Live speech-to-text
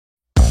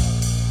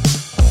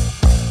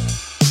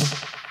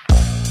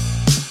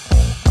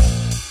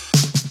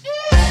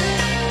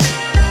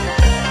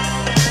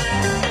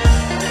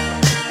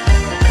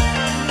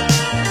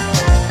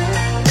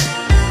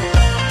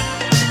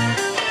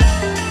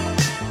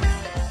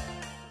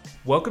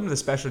Welcome to the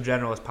Special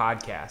Generalist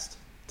Podcast.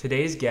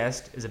 Today's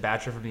guest is a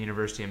bachelor from the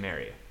University of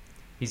Marietta.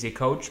 He's a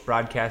coach,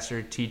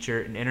 broadcaster,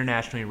 teacher, and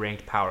internationally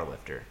ranked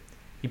powerlifter.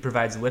 He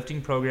provides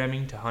lifting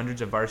programming to hundreds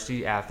of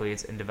varsity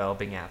athletes and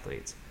developing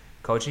athletes,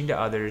 coaching to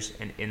others,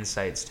 and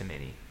insights to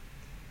many.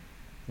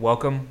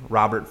 Welcome,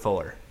 Robert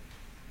Fuller.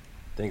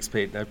 Thanks,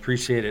 Peyton. I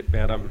appreciate it,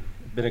 man. I've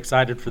been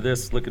excited for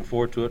this, looking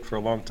forward to it for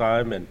a long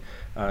time, and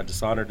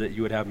just honored that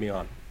you would have me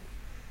on.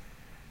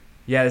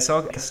 Yeah, this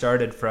all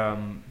started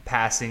from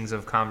passings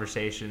of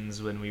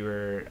conversations when me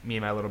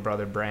and my little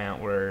brother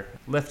Brant were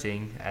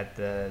lifting at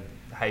the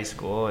high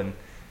school, and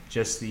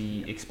just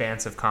the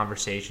expansive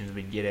conversations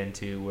we'd get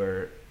into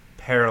were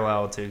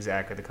parallel to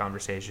exactly the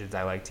conversations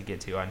I like to get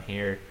to on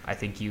here. I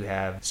think you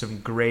have some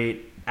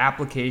great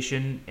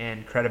application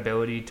and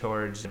credibility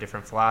towards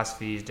different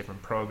philosophies, different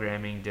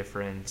programming,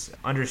 different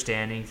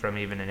understanding from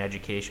even an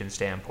education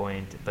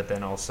standpoint, but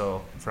then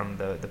also from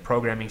the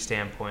programming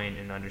standpoint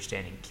and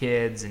understanding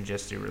kids and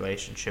just your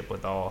relationship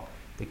with all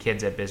the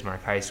kids at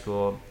Bismarck High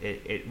School.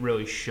 It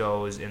really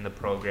shows in the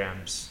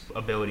program's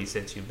ability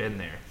since you've been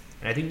there.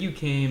 And I think you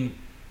came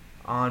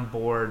on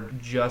board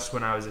just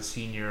when I was a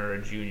senior or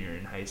a junior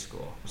in high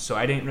school. So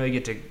I didn't really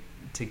get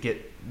to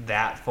get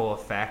that full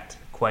effect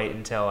quite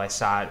until I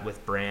saw it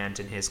with Brandt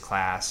in his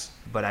class.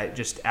 But I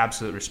just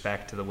absolute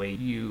respect to the way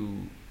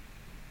you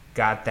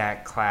got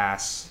that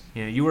class.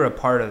 You know, you were a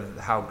part of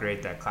how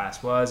great that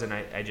class was, and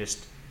I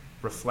just,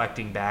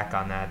 reflecting back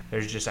on that,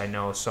 there's just, I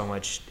know, so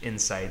much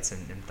insights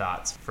and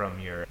thoughts from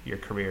your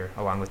career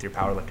along with your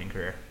powerlifting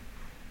career.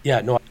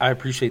 Yeah, no, I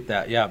appreciate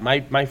that. Yeah,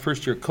 my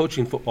first year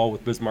coaching football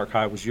with Bismarck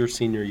High was your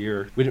senior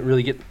year. We didn't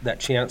really get that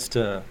chance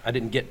I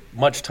didn't get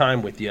much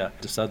time with you,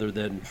 just other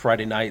than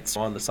Friday nights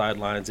on the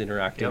sidelines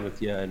interacting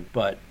with you.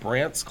 But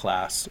Brant's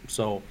class,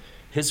 so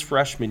his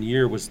freshman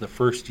year was the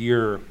first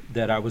year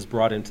that I was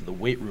brought into the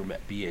weight room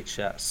at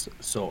BHS.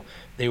 So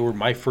they were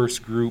my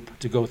first group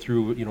to go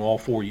through, all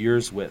 4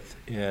 years with,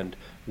 and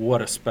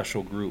what a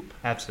special group.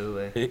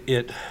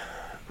 Absolutely.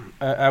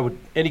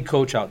 Any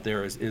coach out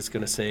there is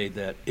going to say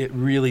that it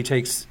really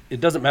takes, it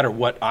doesn't matter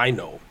what I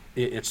know,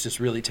 it just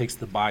really takes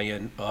the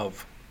buy-in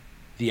of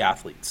the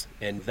athletes.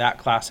 And that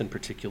class in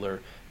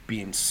particular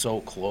being so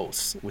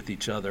close with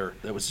each other,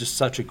 that was just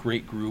such a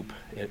great group,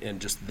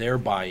 and just their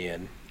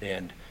buy-in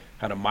and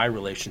kind of my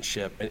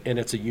relationship. And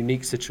it's a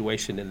unique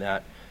situation in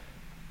that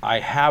I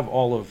have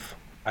all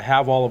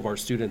of our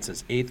students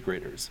as 8th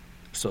graders.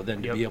 So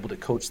then to be able to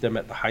coach them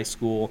at the high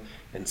school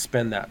and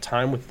spend that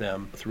time with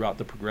them throughout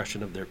the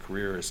progression of their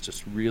career is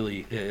just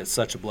really, it's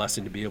such a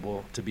blessing to be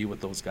able to be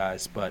with those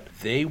guys. But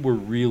they were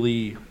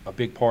really a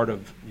big part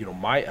of,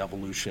 my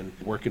evolution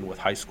working with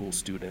high school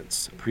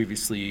students.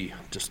 Previously,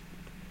 just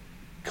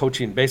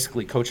coaching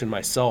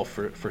myself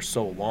for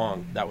so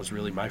long. That was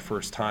really my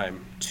first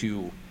time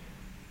to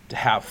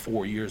have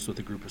 4 years with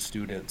a group of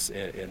students,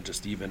 and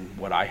just even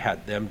what I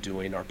had them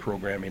doing, our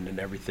programming and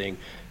everything.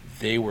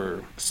 They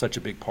were such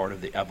a big part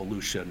of the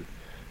evolution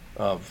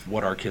of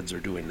what our kids are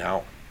doing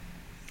now.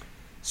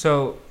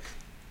 So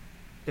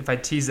if I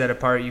tease that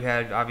apart, you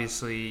had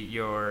obviously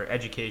your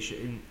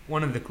education.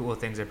 One of the cool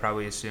things I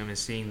probably assume is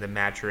seeing the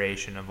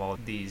maturation of all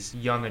these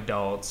young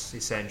adults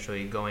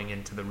essentially going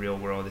into the real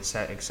world, et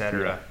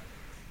cetera. Yeah.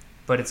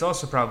 But it's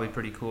also probably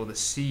pretty cool to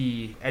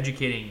see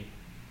educating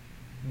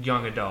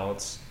young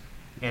adults,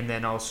 and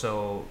then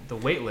also the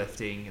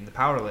weightlifting and the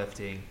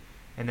powerlifting,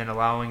 and then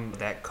allowing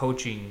that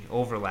coaching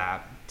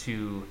overlap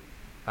to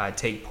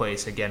take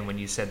place again when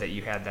you said that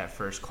you had that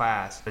first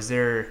class. Is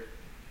there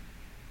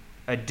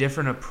a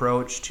different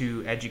approach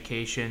to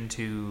education,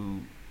 to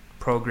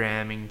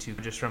programming, to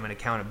just from an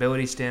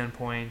accountability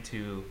standpoint,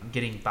 to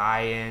getting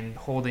buy-in,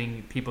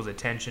 holding people's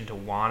attention to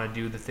want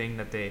to do the thing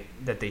that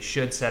they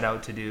should set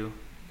out to do?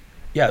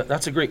 Yeah,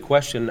 that's a great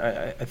question.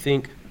 I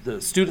think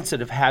the students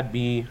that have had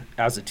me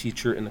as a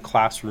teacher in the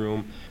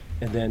classroom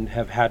and then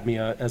have had me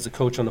as a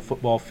coach on the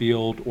football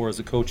field or as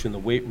a coach in the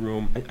weight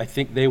room, I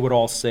think they would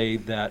all say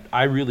that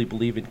I really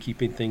believe in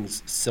keeping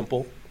things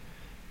simple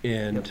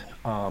and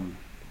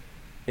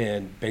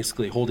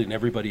basically holding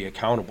everybody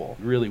accountable.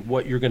 Really,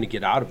 what you're going to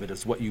get out of it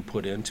is what you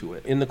put into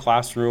it. In the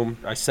classroom,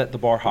 I set the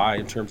bar high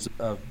in terms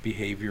of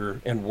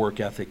behavior and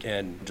work ethic,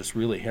 and just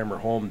really hammer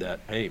home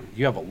that, hey,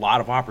 you have a lot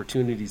of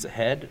opportunities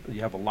ahead.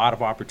 You have a lot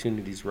of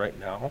opportunities right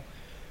now.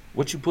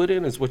 What you put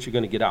in is what you're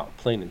going to get out,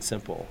 plain and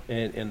simple.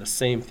 And the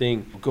same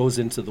thing goes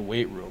into the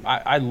weight room.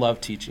 I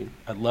love teaching.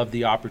 I love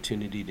the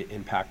opportunity to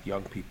impact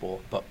young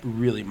people. But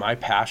really, my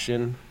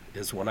passion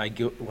is when I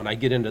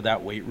get into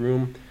that weight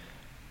room.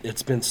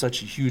 It's been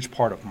such a huge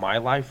part of my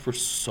life for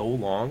so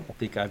long. I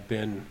think I've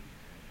been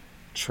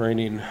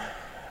training,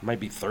 it might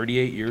be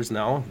 38 years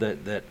now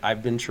that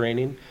I've been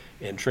training.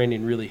 And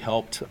training really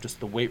helped.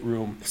 Just the weight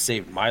room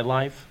saved my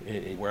life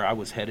and where I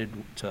was headed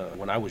to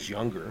when I was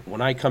younger.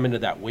 When I come into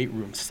that weight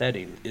room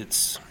setting,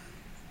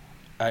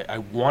 I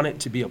want it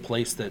to be a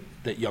place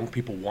that young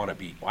people want to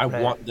be. I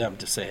want them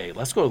to say, hey,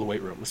 let's go to the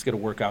weight room. Let's get a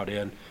workout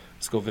in.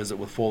 let's go visit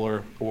with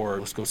Fuller, or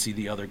let's go see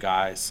the other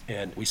guys.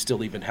 And we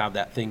still even have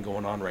that thing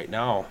going on right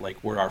now, like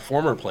where our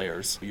former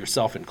players,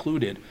 yourself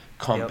included,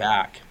 come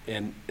back,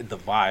 and the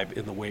vibe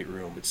in the weight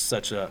room, it's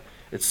such a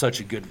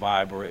good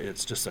vibe, or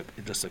it's just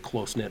a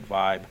close-knit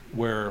vibe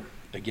where,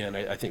 again,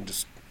 I think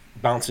just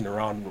bouncing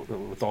around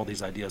with all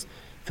these ideas,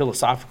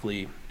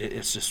 philosophically,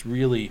 it's just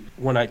really,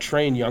 when I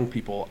train young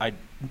people,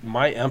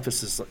 my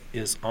emphasis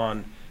is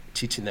on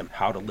teaching them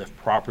how to lift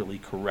properly,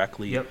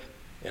 correctly.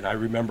 And I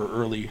remember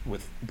early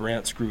with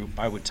Brant's group,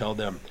 I would tell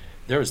them,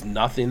 there is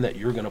nothing that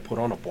you're going to put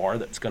on a bar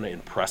that's going to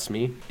impress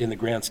me in the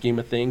grand scheme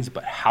of things,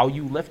 but how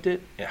you lift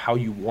it and how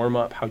you warm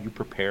up, how you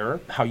prepare,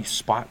 how you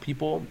spot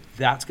people,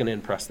 that's going to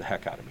impress the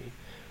heck out of me.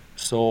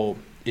 So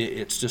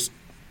it's just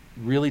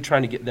really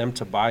trying to get them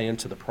to buy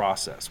into the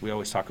process. We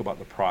always talk about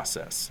the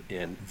process,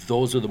 and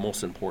those are the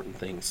most important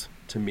things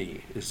to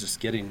me, is just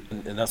getting,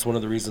 and that's one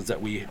of the reasons that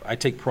I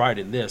take pride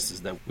in this,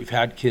 is that we've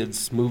had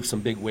kids move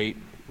some big weight.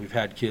 We've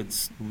had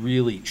kids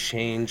really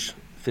change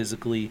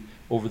physically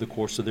over the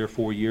course of their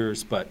 4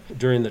 years, but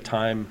during that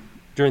time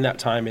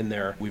in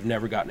there, we've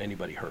never gotten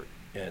anybody hurt.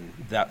 And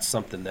that's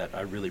something that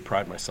I really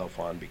pride myself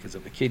on, because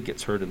if a kid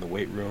gets hurt in the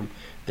weight room,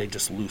 they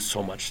just lose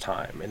so much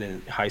time. And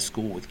in high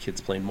school, with kids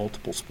playing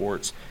multiple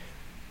sports,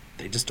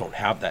 they just don't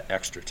have that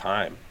extra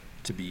time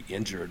to be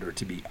injured or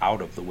to be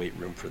out of the weight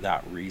room for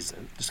that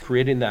reason. Just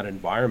creating that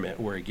environment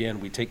where, again,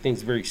 we take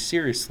things very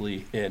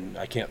seriously, and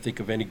I can't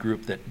think of any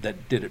group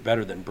that did it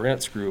better than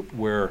Brant's group,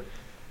 where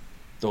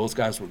those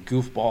guys were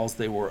goofballs.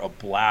 They were a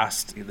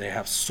blast. They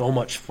have so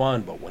much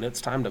fun, but when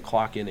it's time to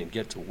clock in and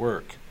get to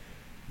work,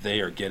 they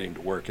are getting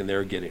to work and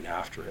they're getting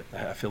after it.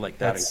 I feel like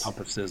that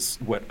encompasses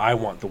what I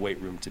want the weight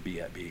room to be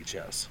at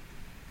BHS.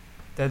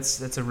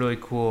 That's a really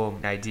cool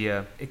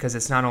idea, because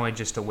it's not only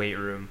just a weight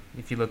room.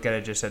 If you look at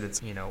it just at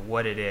its,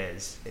 what it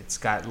is, it's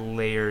got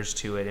layers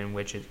to it, in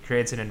which it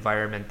creates an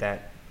environment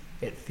that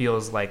it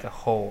feels like a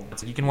home.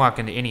 So you can walk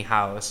into any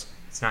house,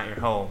 it's not your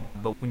home,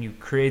 but when you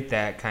create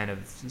that kind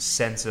of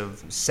sense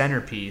of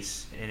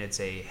centerpiece, and it's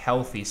a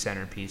healthy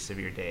centerpiece of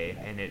your day,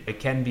 and it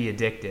can be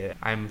addictive.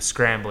 I'm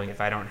scrambling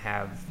if I don't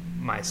have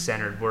my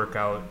centered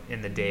workout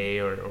in the day,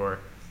 or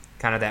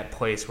kind of that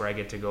place where I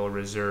get to go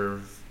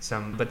reserve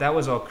some. But that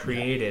was all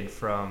created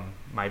from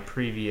my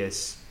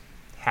previous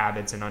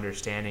habits and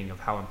understanding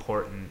of how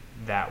important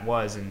that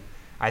was. And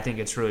I think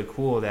it's really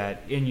cool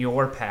that in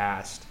your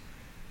past,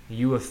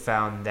 you have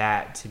found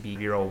that to be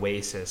your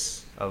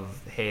oasis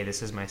of, hey,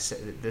 this is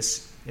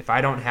this. If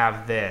I don't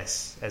have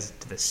this as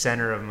to the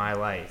center of my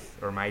life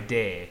or my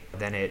day,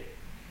 then it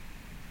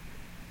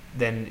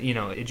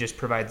just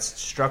provides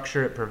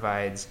structure. It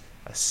provides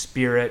a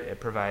spirit. It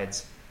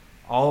provides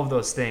all of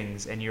those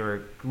things, and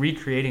you're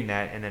recreating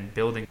that and then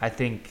building. I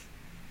think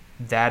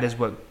that is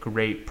what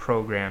great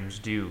programs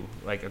do,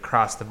 like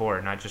across the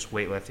board, not just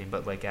weightlifting,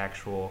 but like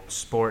actual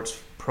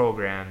sports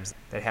programs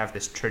that have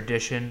this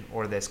tradition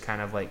or this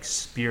kind of like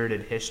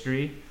spirited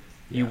history.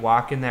 You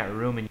walk in that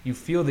room and you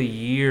feel the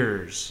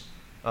years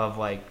of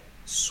like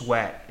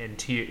sweat and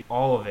tears,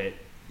 all of it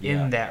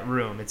in that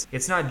room.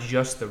 It's not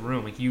just the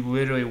room. Like you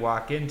literally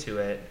walk into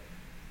it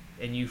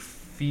and you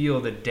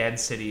feel the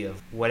density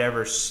of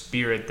whatever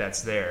spirit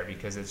that's there,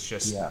 because it's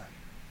just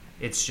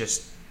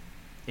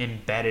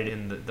embedded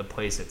in the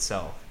place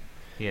itself,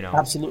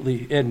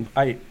 Absolutely. And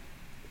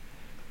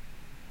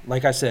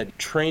like I said,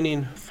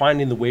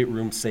 finding the weight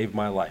room saved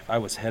my life. I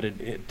was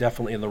headed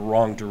definitely in the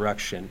wrong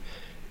direction,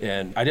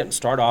 and I didn't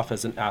start off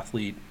as an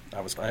athlete.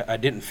 I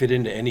didn't fit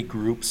into any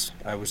groups.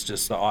 I was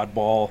just the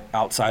oddball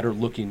outsider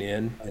looking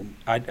in, and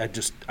I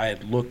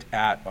would look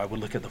at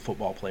the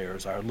football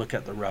players, I would look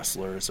at the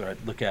wrestlers, or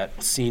I'd look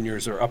at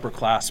seniors or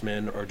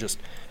upperclassmen, or just,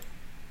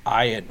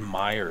 I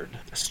admired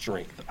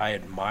strength. I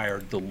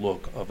admired the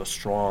look of a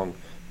strong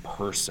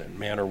person,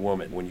 man or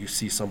woman. When you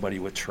see somebody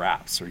with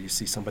traps, or you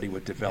see somebody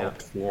with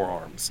developed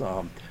forearms,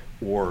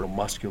 or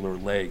muscular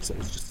legs, it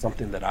was just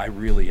something that I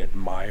really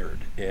admired.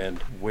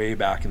 And way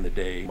back in the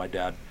day, my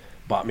dad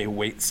bought me a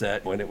weight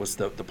set when it was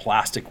the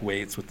plastic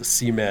weights with the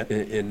cement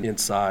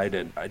inside,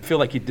 and I feel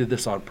like he did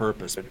this on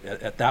purpose.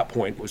 At that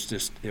point,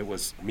 it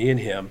was me and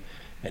him,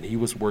 and he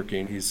was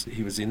working.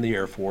 He was in the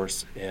Air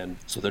Force, and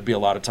so there'd be a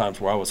lot of times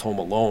where I was home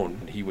alone,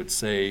 and he would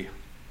say,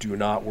 "Do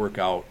not work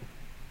out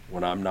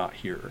when I'm not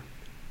here."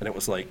 And it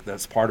was like,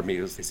 that's part of me.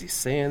 Is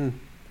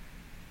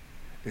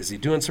he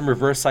doing some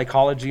reverse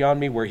psychology on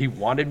me, where he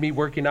wanted me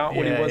working out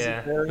when he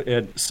wasn't there?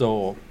 And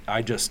so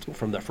I just,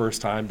 from the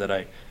first time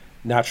that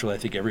naturally, I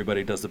think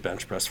everybody does the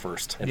bench press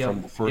first. And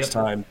from the first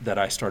time that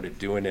I started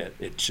doing it,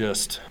 it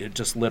just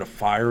lit a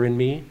fire in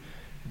me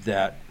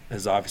that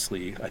has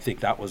obviously, I think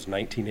that was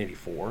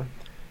 1984.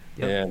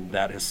 And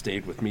that has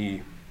stayed with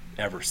me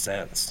ever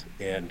since.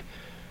 And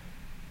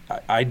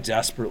I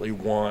desperately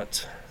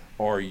want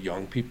our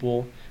young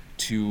people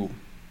to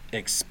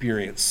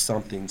experience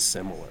something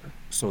similar,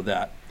 so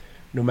that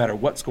no matter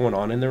what's going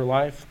on in their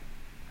life,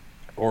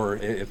 or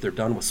if they're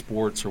done with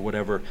sports or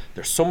whatever,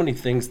 there's so many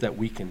things that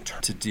we can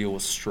turn to deal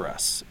with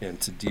stress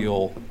and to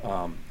deal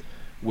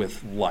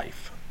with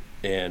life.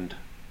 And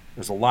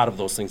there's a lot of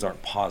those things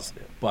aren't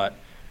positive, but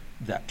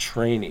that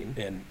training.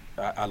 And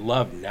I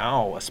love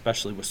now,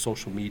 especially with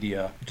social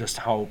media, just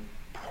how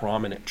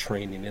prominent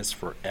training is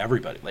for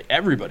everybody. Like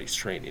everybody's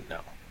training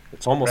now.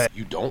 It's almost Right.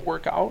 you don't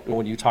work out. And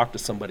when you talk to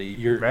somebody,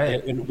 you're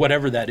Right. and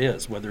whatever that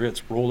is, whether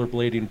it's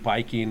rollerblading,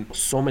 biking,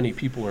 so many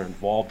people are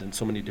involved in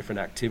so many different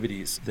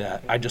activities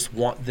that I just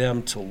want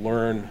them to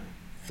learn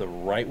the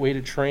right way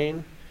to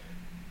train.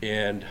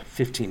 And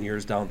 15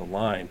 years down the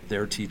line,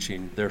 they're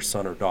teaching their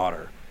son or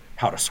daughter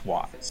how to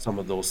squat. Some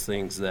of those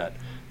things that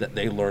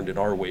they learned in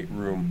our weight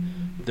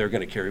room, they're going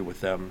to carry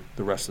with them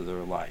the rest of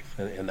their life.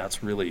 And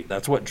that's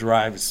what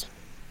drives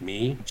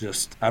me.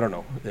 Just, I don't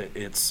know.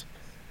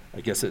 I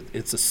guess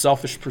it's a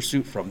selfish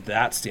pursuit from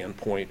that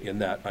standpoint, in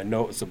that I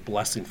know it's a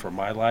blessing for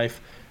my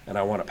life and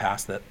I want to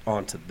pass that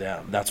on to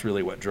them. That's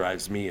really what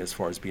drives me as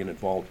far as being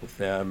involved with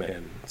them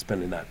and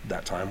spending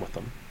that time with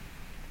them.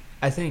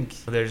 I think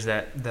there's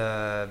I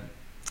don't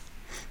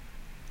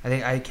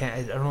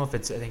know if I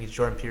think it's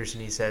Jordan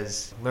Peterson. He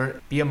says,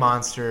 be a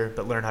monster,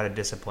 but learn how to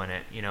discipline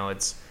it. You know,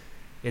 it's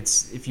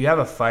if you have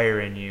a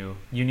fire in you,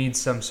 you need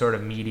some sort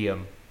of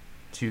medium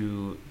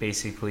to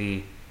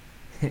basically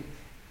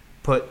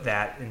put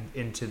that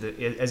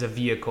into as a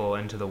vehicle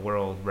into the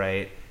world,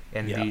 right?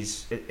 And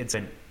it's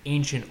an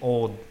ancient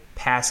old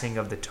passing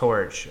of the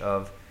torch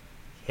of,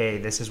 hey,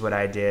 this is what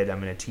I did. I'm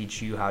going to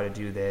teach you how to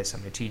do this.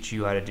 I'm going to teach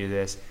you how to do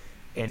this.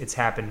 And it's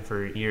happened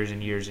for years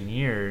and years and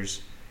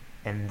years.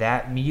 And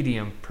that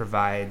medium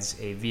provides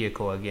a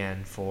vehicle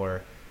again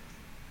for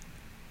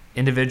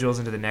individuals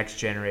into the next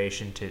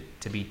generation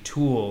to be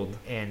tooled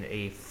in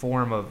a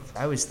form of,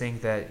 I always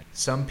think that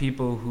some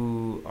people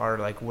who are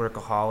like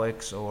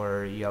workaholics,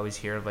 or you always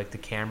hear of like the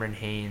Cameron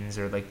Haynes,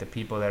 or like the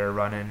people that are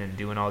running and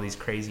doing all these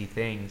crazy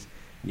things,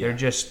 they're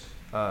just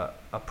a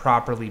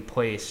properly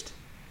placed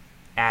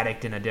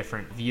addict in a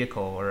different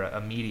vehicle or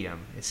a medium,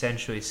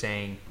 essentially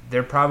saying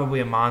they're probably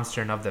a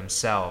monster in of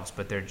themselves,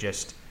 but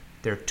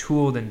they're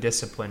tooled and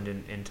disciplined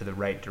into the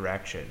right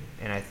direction.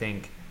 And I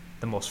think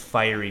the most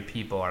fiery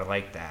people are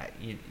like that.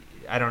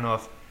 I don't know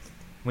if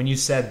when you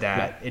said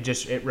that,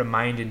 it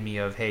reminded me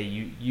of, hey,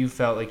 you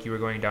felt like you were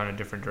going down a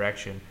different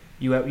direction.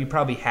 You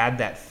probably had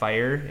that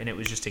fire and it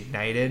was just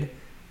ignited,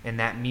 and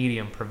that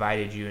medium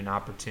provided you an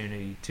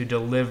opportunity to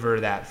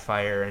deliver that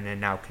fire and then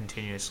now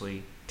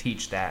continuously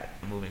teach that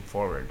moving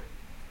forward.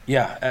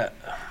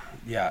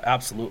 Yeah,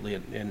 absolutely.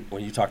 And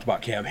when you talked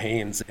about Cam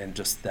Haynes and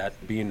just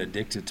that being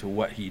addicted to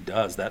what he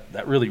does,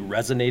 that really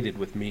resonated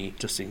with me,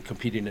 just in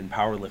competing in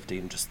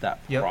powerlifting, just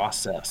that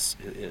process.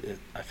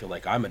 I feel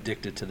like I'm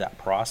addicted to that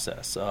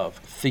process of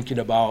thinking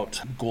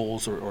about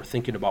goals or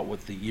thinking about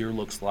what the year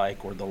looks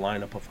like or the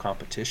lineup of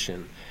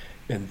competition,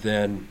 and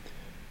then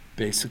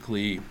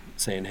basically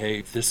saying,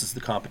 hey, this is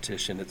the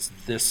competition. It's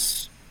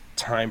this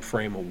time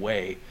frame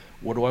away.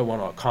 What do I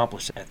want to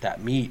accomplish at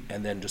that meet?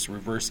 And then just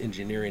reverse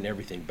engineering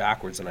everything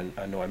backwards. And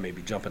I know I may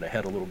be jumping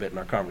ahead a little bit in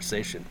our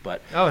conversation,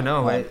 but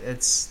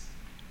it's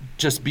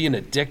just being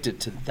addicted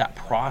to that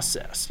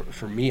process.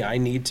 For me,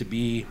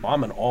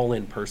 I'm an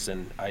all-in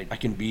person. I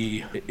can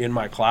be in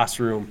my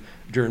classroom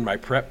during my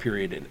prep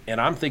period,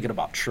 and I'm thinking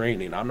about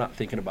training. I'm not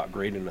thinking about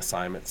grading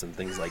assignments and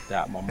things like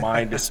that. My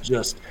mind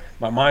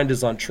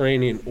is on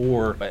training,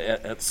 or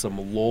at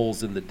some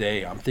lulls in the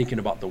day, I'm thinking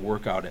about the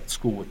workout at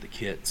school with the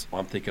kids.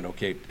 I'm thinking,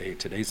 okay, hey,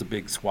 today's a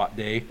big squat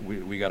day.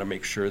 We got to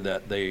make sure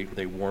that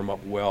they warm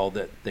up well,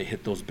 that they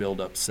hit those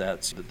build-up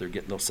sets, that they're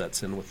getting those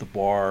sets in with the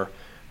bar,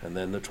 and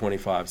then the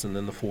 25s, and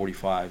then the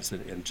 45s,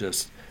 and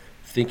just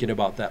thinking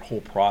about that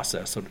whole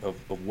process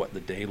of what the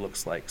day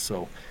looks like.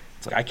 So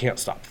it's like I can't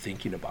stop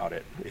thinking about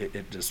it.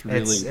 It just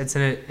really...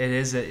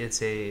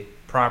 It's a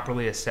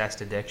properly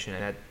assessed addiction.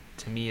 And that,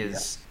 to me,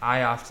 is...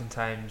 I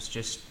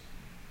oftentimes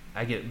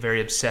I get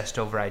very obsessed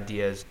over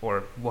ideas,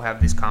 or we'll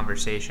have these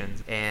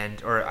conversations,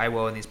 or I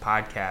will in these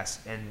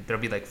podcasts, and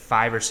there'll be like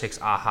 5 or 6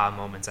 aha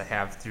moments I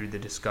have through the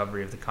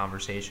discovery of the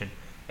conversation.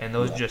 And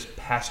those just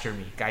pester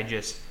me.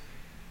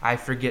 I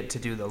forget to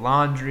do the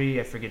laundry.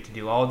 I forget to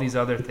do all these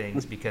other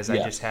things because I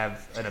just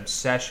have an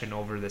obsession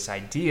over this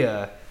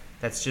idea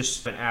that's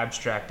just an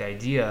abstract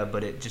idea,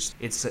 but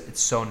it's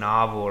so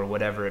novel or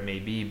whatever it may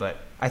be. But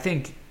I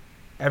think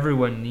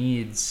everyone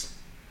needs,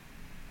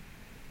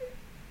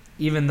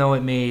 even though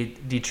it may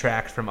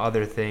detract from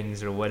other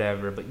things or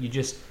whatever, but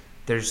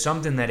there's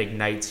something that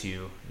ignites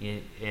you,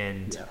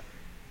 and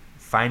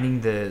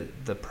finding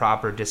the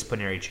proper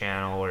disciplinary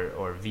channel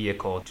or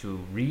vehicle to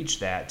reach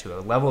that to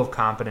a level of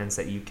competence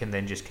that you can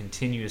then just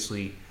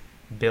continuously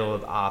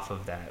build off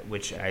of that,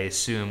 which I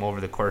assume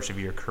over the course of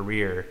your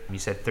career, you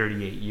said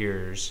 38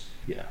 years,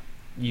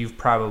 you've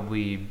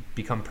probably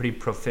become pretty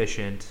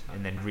proficient,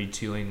 and then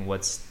retooling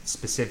what's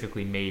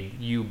specifically made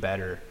you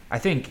better. I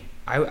think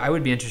I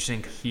would be interested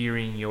in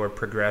hearing your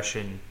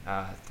progression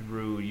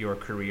through your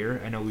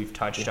career. I know we've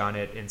touched on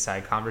it in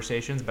side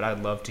conversations, but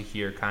I'd love to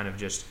hear kind of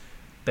just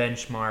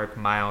benchmark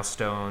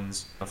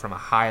milestones from a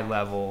high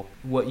level,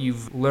 what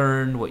you've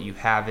learned, what you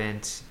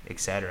haven't,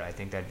 etc. I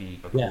think that'd be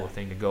a cool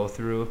thing to go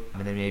through.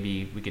 And then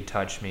maybe we could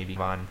touch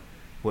on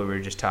what we were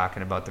just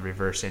talking about, the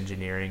reverse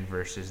engineering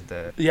versus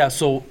the... Yeah,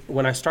 so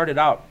when I started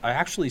out, I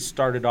actually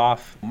started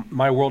off,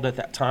 my world at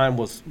that time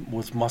was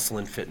muscle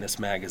and fitness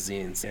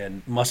magazines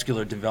and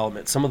muscular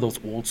development, some of those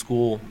old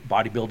school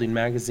bodybuilding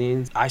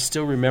magazines. I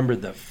still remember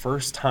the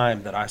first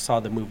time that I saw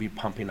the movie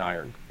Pumping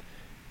Iron.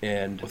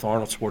 And with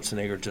Arnold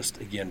Schwarzenegger,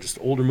 just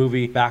older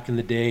movie back in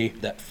the day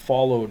that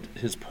followed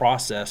his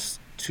process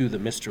to the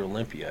Mr.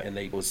 Olympia. And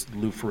it was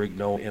Lou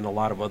Ferrigno and a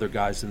lot of other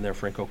guys in there,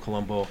 Franco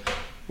Columbu.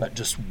 But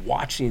just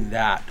watching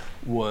that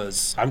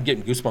I'm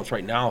getting goosebumps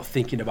right now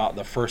thinking about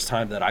the first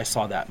time that I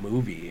saw that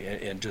movie.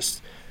 And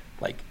just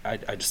like, I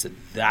just said,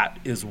 that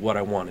is what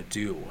I want to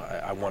do.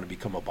 I want to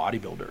become a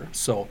bodybuilder.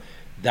 So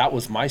that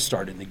was my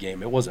start in the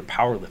game. It wasn't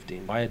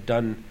powerlifting. I had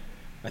done,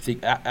 I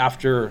think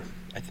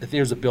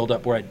there's a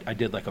build-up where I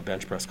did like a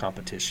bench press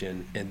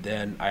competition, and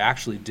then I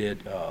actually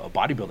did a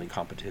bodybuilding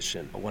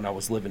competition when I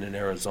was living in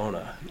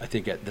Arizona. I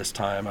think at this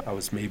time I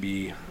was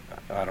maybe,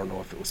 I don't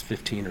know if it was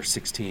 15 or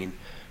 16,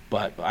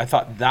 but I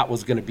thought that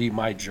was going to be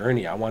my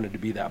journey. I wanted to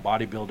be that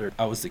bodybuilder.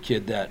 I was the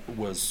kid that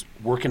was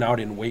working out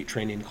in weight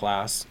training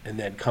class and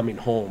then coming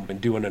home and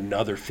doing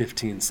another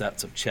 15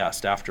 sets of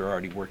chest after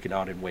already working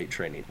out in weight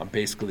training. I'm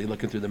basically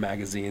looking through the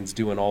magazines,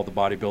 doing all the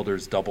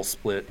bodybuilders double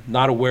split,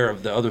 not aware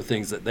of the other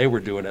things that they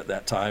were doing at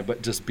that time,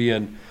 but just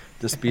being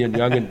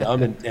young and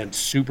dumb and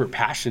super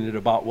passionate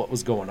about what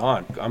was going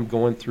on. I'm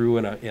going through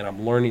and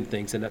I'm learning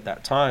things. And at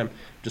that time,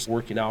 just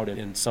working out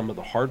in some of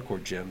the hardcore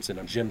gyms, and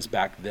gyms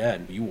back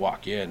then, you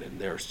walk in and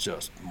there's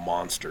just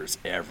monsters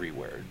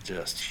everywhere,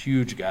 just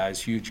huge guys,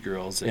 huge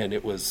girls. And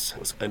it was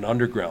an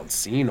underground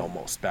scene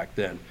almost back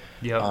then.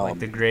 Yeah, like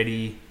the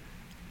gritty.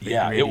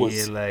 It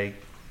was like...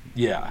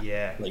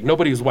 Yeah. Like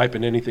nobody was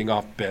wiping anything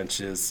off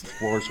benches.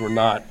 Floors were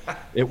not.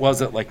 It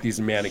wasn't like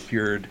these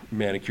manicured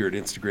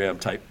Instagram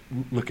type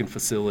looking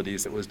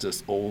facilities. It was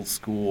just old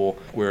school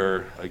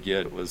where,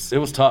 again, it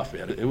was tough,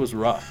 man. It was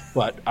rough,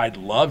 but I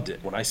loved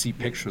it. When I see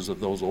pictures of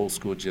those old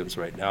school gyms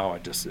right now,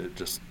 it just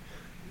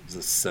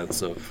a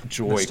sense of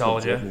joy.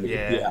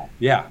 Nostalgia.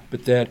 Yeah.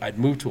 But then I'd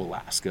moved to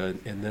Alaska,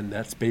 and then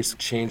that's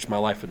basically changed my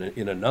life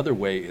in another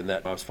way, in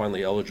that I was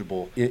finally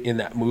eligible in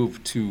that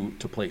move to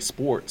play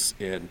sports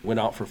and went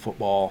out for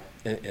football.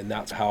 And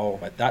that's how,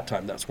 at that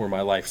time, that's where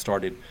my life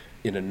started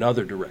in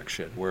another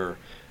direction, where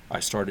I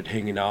started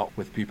hanging out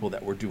with people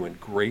that were doing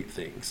great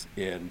things.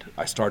 And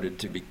I started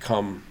to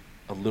become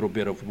a little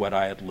bit of what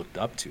I had looked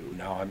up to.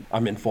 Now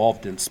I'm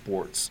involved in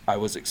sports. I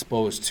was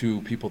exposed to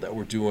people that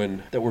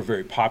were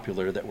very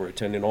popular, that were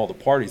attending all the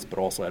parties, but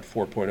also had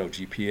 4.0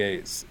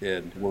 GPAs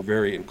and were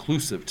very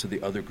inclusive to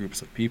the other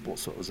groups of people.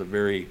 So it was a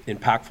very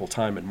impactful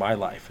time in my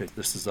life.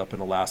 This is up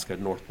in Alaska at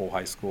North Pole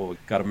High School.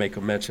 Got to make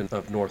a mention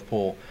of North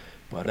Pole,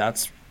 but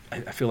I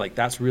feel like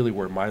that's really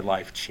where my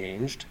life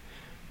changed.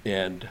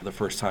 And the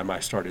first time I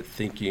started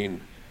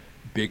thinking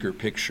bigger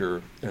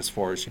picture as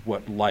far as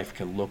what life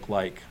can look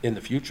like in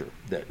the future,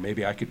 that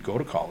maybe I could go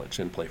to college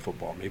and play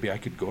football. Maybe I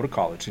could go to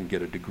college and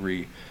get a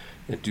degree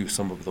and do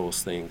some of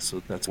those things.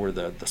 So that's where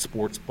the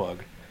sports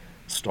bug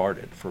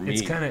started for me.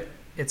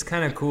 It's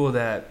kind of cool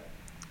that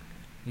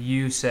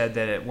you said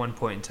that at one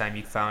point in time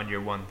you found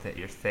your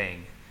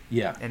thing.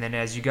 Yeah. And then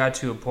as you got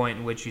to a point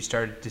in which you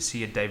started to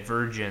see a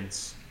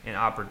divergence in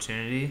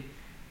opportunity,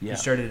 you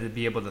started to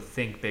be able to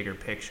think bigger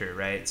picture,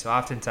 right? So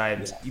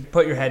oftentimes you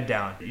put your head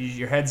down.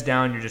 Your head's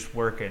down, you're just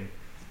working.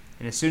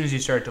 And as soon as you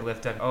start to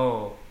lift up,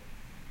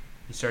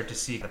 you start to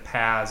see the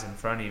paths in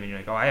front of you, and you're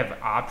like, I have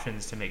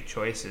options to make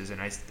choices,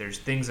 and there's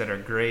things that are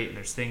great, and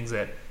there's things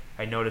that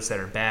I notice that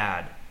are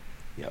bad.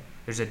 Yep.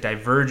 There's a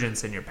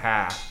divergence in your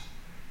path,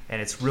 and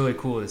it's really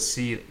cool to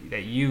see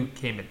that you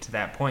came to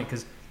that point,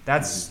 because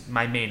that's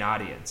my main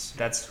audience.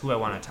 That's who I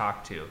want to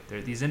talk to.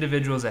 They're these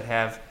individuals that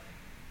have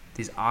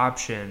these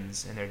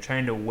options, and they're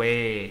trying to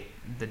weigh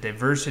the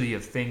diversity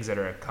of things that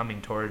are coming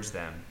towards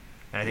them.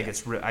 And I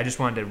think I just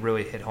wanted to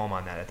really hit home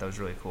on that. I thought it was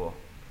really cool.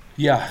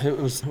 Yeah, it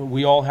was.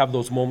 We all have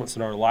those moments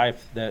in our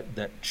life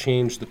that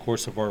change the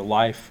course of our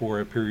life for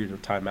a period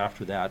of time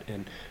after that.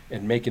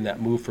 And making that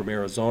move from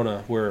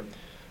Arizona, where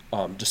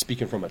just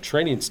speaking from a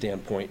training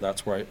standpoint,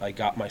 that's where I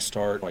got my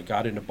start. I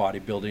got into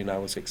bodybuilding. I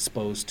was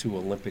exposed to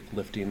Olympic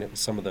lifting. It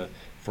was some of the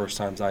first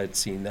times I had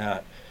seen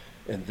that.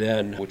 And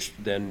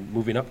then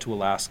moving up to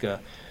Alaska,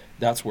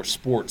 that's where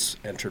sports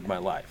entered my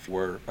life,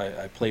 where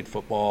I played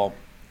football.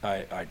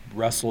 I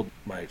wrestled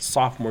my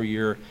sophomore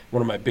year.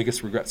 One of my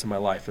biggest regrets in my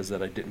life is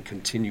that I didn't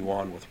continue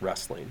on with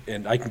wrestling.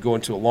 And I can go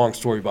into a long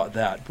story about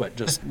that, but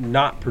just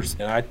not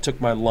and I took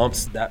my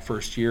lumps that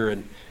first year,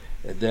 and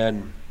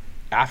then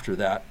after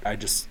that, I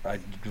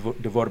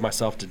devoted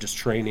myself to just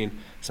training.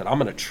 I said, I'm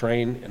going to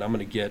train, and I'm going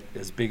to get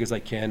as big as I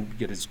can,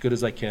 get as good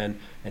as I can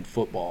in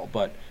football.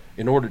 But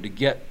in order to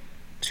get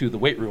to the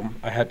weight room,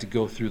 I had to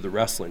go through the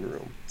wrestling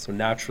room. So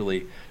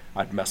naturally,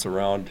 I'd mess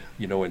around,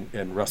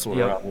 and wrestle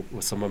around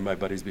with some of my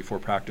buddies before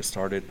practice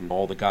started, and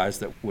all the guys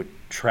that would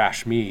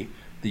trash me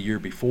the year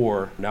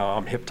before. Now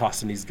I'm hip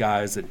tossing these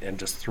guys and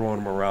just throwing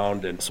them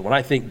around. And so when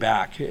I think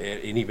back,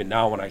 and even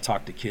now when I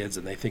talk to kids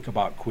and they think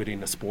about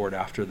quitting a sport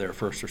after their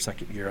first or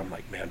second year, I'm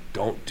like, man,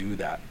 don't do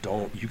that.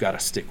 You got to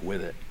stick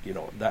with it.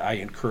 That I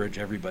encourage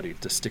everybody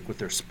to stick with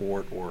their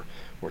sport or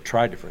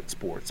try different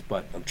sports.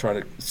 But I'm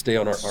trying to stay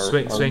on our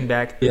swing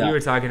back. Yeah. You were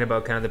talking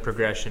about kind of the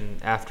progression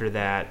after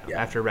that,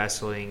 after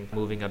wrestling,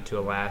 moving up to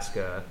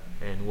Alaska,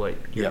 and what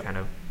your kind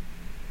of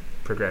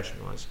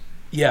progression was.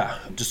 Yeah,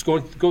 just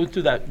going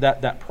through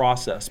that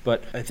process.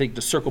 But I think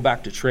to circle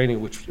back to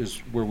training, which is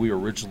where we were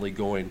originally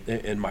going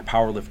in my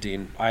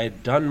powerlifting, I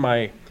had done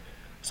my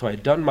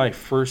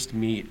first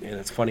meet, and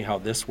it's funny how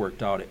this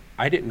worked out.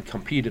 I didn't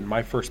compete in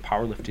my first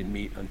powerlifting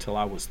meet until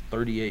I was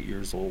 38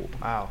 years old.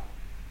 Wow.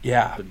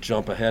 Yeah, to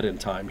jump ahead in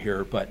time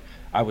here, but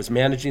I was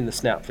managing the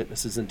Snap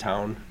Fitnesses in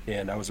town,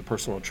 and I was a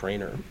personal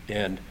trainer.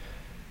 And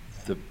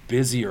the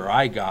busier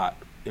I got,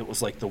 it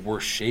was like the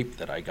worst shape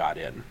that I got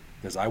in,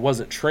 because I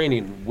wasn't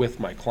training with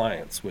my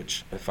clients,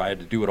 which if I had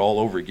to do it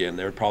all over again,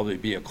 there would probably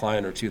be a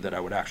client or two that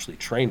I would actually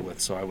train with,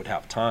 so I would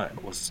have time.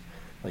 It was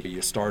like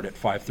you start at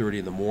 5:30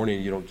 in the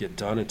morning, you don't get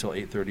done until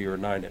 8:30 or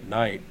 9 at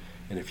night.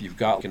 And if you've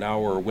got an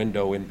hour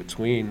window in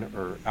between,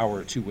 or hour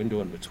or two window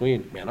in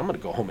between, man, I'm going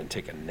to go home and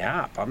take a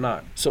nap. I'm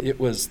not. So it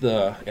was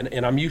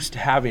and I'm used to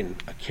having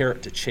a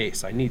carrot to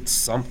chase. I need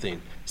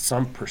something,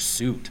 some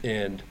pursuit.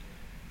 And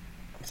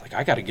I was like,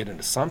 I got to get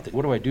into something.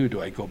 What do? Do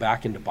I go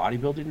back into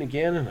bodybuilding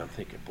again? And I'm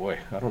thinking, boy,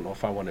 I don't know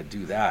if I want to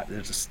do that.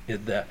 There's just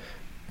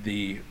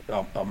the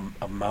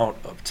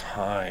amount of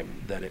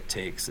time that it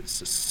takes. It's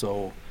just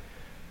so,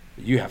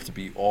 you have to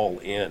be all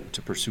in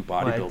to pursue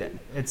bodybuilding.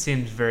 Well, it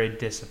seems very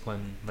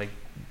disciplined, like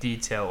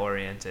detail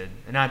oriented.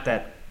 And not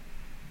that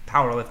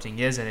powerlifting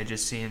isn't, it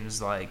just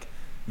seems like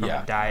from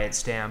a diet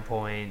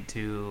standpoint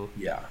to...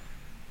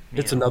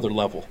 It's another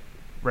level.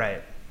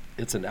 Right.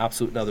 It's an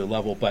absolute another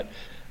level. But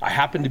I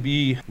happen to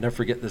be, never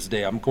forget this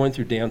day, I'm going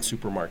through Dan's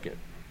Supermarket,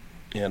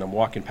 and I'm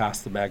walking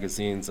past the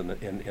magazines, and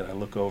I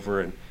look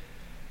over and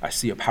I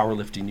see a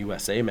Powerlifting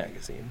USA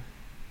magazine,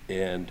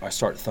 and I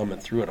start thumbing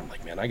through it. I'm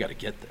like, man, I got to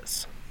get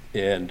this.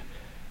 And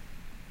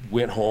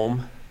went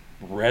home,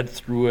 read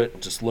through it,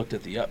 just looked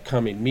at the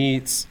upcoming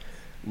meets,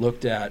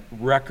 looked at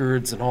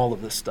records and all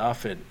of this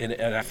stuff, and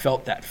I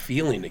felt that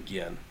feeling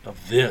again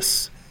of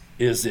this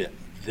is it.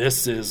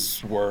 This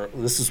is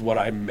what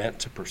I meant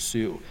to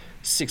pursue.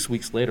 6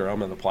 weeks later,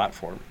 I'm on the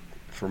platform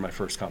for my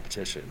first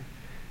competition.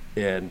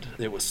 And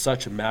it was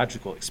such a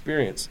magical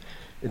experience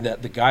in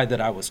that the guy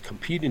that I was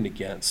competing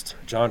against,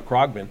 John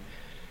Krogman,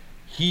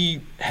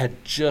 he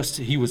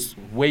was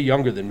way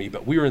younger than me,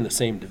 but we were in the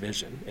same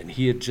division, and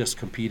he had just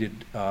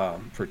competed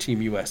for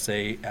Team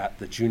USA at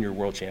the Junior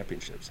World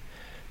Championships.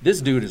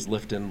 This dude is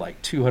lifting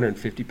like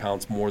 250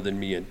 pounds more than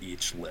me in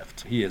each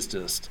lift. He is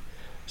just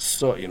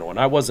so, and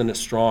I wasn't as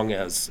strong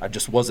I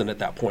just wasn't at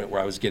that point where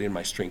I was getting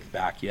my strength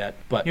back yet.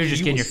 But you were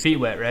just getting your feet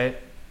wet, right?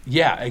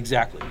 Yeah,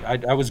 exactly.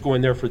 I was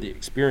going there for the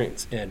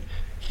experience, and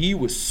he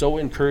was so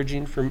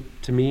encouraging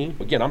to me.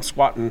 Again, I'm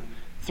squatting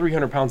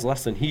 300 pounds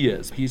less than he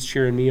is. He's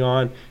cheering me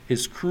on.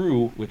 His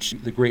crew, which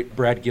the great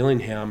Brad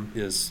Gillingham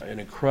is an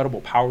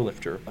incredible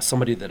powerlifter,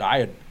 somebody that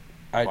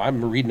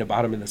I'm reading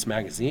about him in this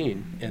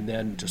magazine, and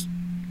then just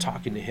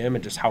talking to him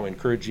and just how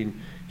encouraging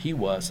he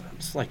was.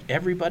 It's like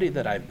everybody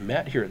that I've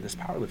met here at this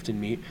powerlifting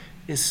meet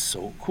is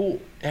so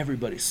cool.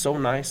 Everybody's so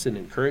nice and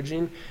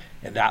encouraging,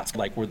 and that's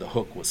like where the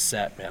hook was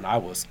set, man. I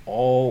was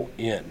all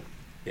in.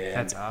 And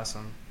that's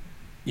awesome.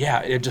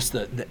 Yeah, it just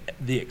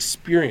the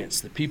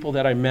experience, the people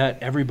that I met,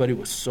 everybody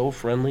was so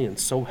friendly and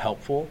so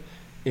helpful,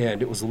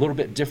 and it was a little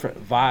bit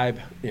different vibe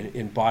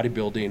in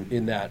bodybuilding.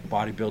 In that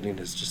bodybuilding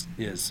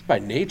is by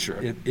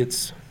nature.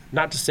 It's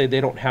not to say they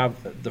don't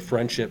have the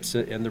friendships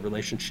and the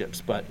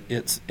relationships, but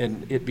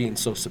it being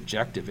so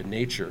subjective in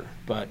nature.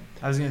 But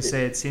I was going to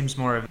say it seems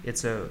more of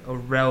it's a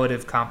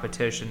relative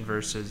competition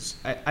versus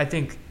I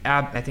think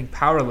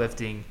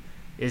powerlifting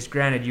is,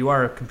 granted you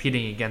are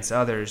competing against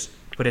others.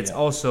 But it's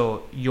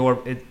also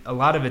a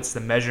lot of it's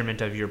the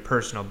measurement of your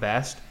personal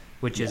best,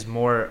 which is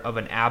more of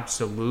an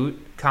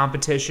absolute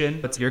competition.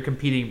 But you're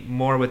competing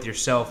more with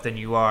yourself than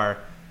you are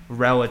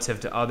relative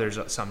to others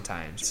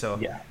sometimes.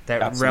 So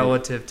that absolutely.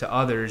 Relative to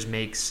others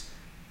makes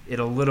it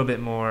a little bit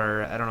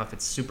more, I don't know if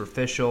it's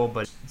superficial,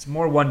 but it's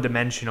more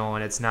one-dimensional,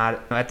 and it's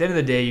not. At the end of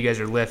the day, you guys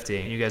are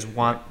lifting. You guys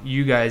want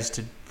you guys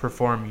to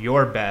perform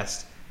your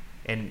best,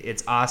 and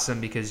it's awesome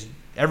because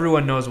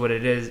everyone knows what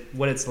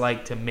it's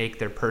like to make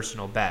their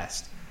personal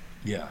best.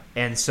 Yeah.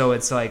 And so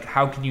it's like,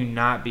 how can you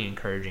not be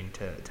encouraging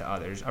to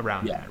others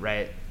around that,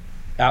 right?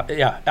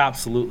 Yeah,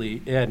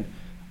 absolutely. And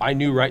I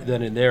knew right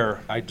then and there,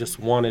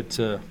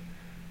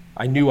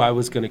 I knew I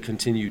was going to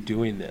continue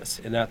doing this.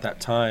 And at that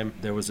time,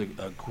 there was a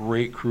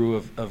great crew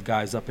of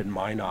guys up in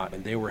Minot,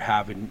 and they were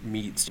having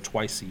meets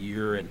twice a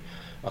year. And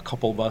a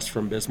couple of us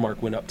from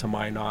Bismarck went up to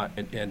Minot,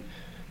 and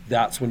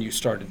that's when you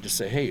started to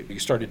say, hey, you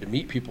started to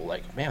meet people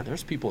like, man,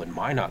 there's people in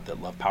Minot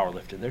that love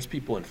powerlifting. There's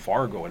people in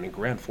Fargo and in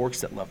Grand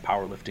Forks that love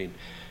powerlifting.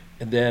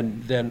 And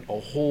then a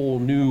whole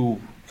new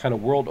kind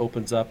of world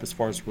opens up as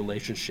far as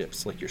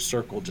relationships. Like your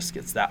circle just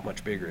gets that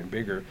much bigger and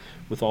bigger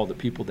with all the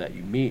people that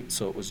you meet.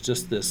 So it was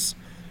just this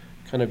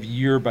kind of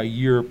year by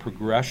year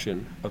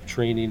progression of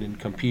training and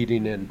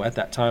competing. And at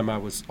that time, I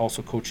was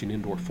also coaching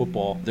indoor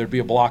football. There'd be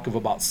a block of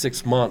about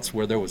 6 months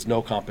where there was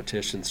no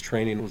competitions.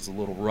 Training was a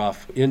little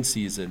rough in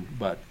season,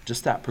 but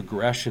just that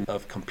progression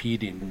of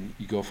competing.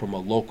 You go from a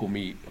local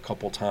meet a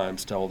couple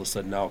times to all of a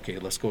sudden, now, okay,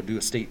 let's go do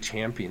a state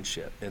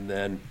championship. And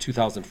then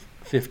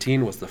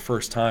 2015 was the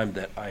first time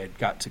that I had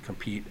got to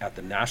compete at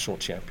the national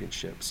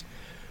championships.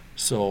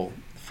 So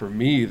for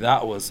me,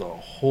 that was a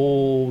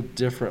whole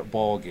different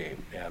ball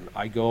game. And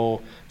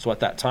so at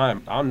that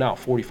time, I'm now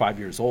 45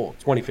 years old,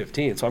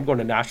 2015. So I'm going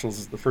to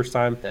nationals the first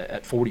time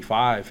at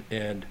 45.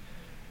 And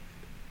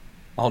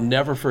I'll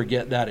never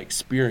forget that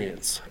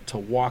experience, to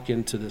walk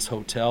into this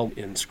hotel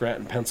in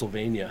Scranton,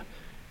 Pennsylvania,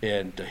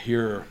 and to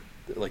hear,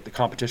 like, the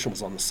competition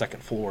was on the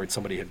second floor and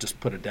somebody had just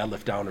put a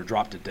deadlift down or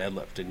dropped a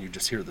deadlift, and you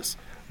just hear this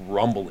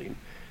rumbling.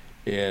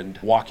 And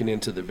walking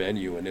into the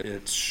venue, and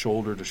it's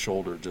shoulder to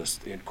shoulder,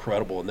 just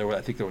incredible. And I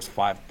think there was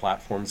 5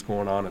 platforms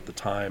going on at the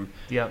time.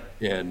 Yep.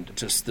 And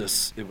just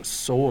it was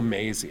so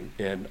amazing.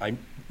 And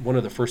one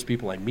of the first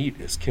people I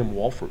meet is Kim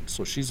Walford.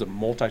 So she's a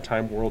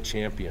multi-time world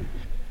champion,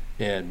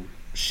 and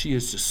she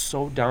is just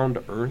so down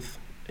to earth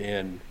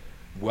and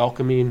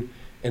welcoming.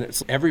 And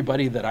it's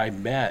everybody that I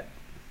met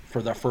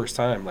for the first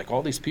time, like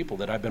all these people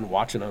that I've been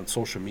watching on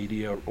social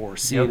media or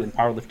seeing in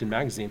Powerlifting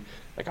Magazine.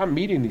 Like, I'm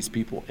meeting these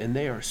people and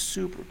they are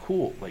super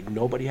cool. Like,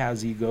 nobody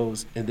has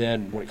egos. And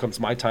then when it comes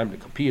my time to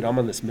compete, I'm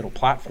on this middle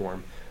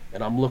platform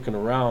and I'm looking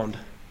around,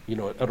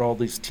 at all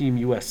these Team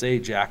USA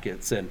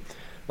jackets, and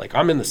like,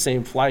 I'm in the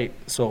same flight.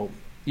 So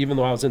even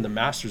though I was in the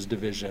Masters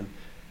division,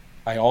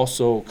 I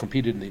also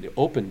competed in the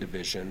Open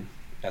division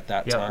at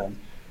that time.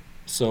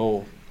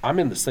 So I'm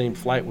in the same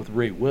flight with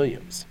Ray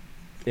Williams.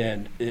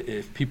 And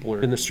if people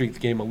are in the strength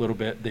game a little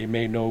bit, they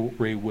may know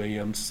Ray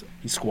Williams.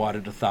 He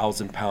squatted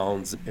 1,000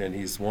 pounds, and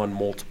he's won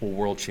multiple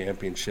world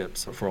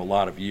championships for a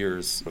lot of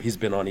years. He's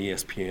been on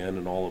ESPN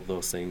and all of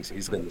those things.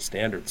 He's been the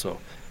standard. So,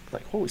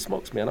 like, holy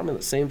smokes, man, I'm in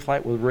the same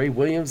flight with Ray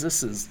Williams.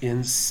 This is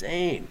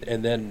insane.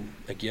 And then,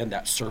 again,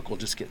 that circle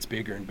just gets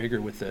bigger and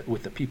bigger with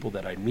the people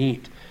that I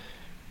meet.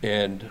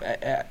 And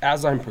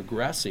as I'm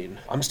progressing,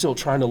 I'm still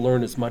trying to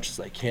learn as much as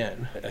I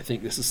can. I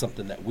think this is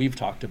something that we've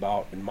talked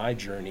about in my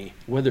journey,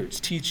 whether it's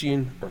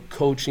teaching or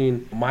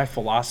coaching. My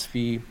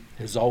philosophy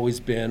has always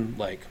been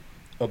like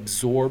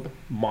absorb,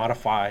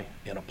 modify,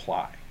 and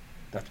apply.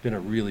 That's been a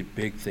really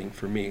big thing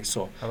for me.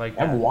 So I like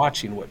that. I'm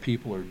watching what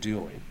people are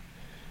doing.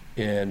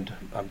 And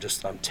I'm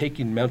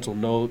taking mental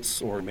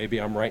notes, or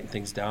maybe I'm writing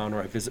things down,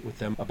 or I visit with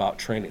them about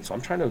training. So I'm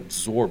trying to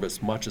absorb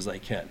as much as I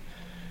can.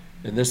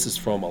 And this is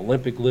from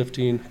Olympic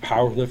lifting,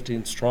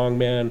 powerlifting,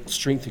 strongman,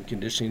 strength and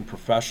conditioning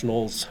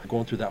professionals,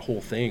 going through that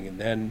whole thing. And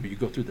then you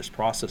go through this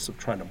process of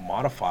trying to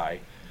modify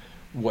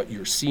what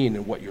you're seeing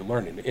and what you're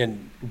learning.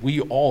 And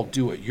we all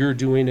do it. You're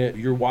doing it.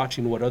 You're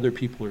watching what other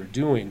people are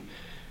doing.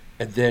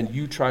 And then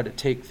you try to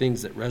take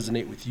things that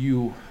resonate with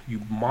you.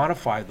 You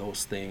modify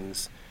those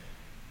things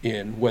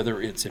in,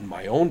 whether it's in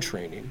my own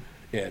training,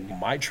 and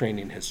my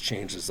training has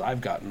changed as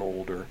I've gotten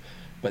older.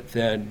 But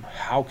then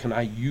how can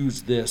I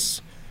use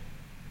this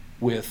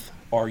with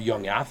our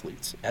young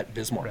athletes at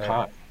Bismarck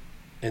High?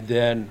 And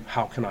then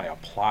how can I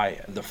apply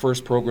it? The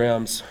first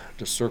programs,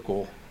 to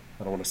circle,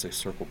 I don't want to say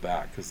circle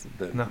back because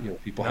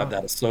people have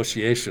that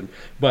association,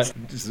 but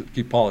just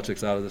keep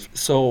politics out of this.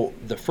 So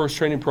the first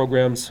training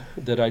programs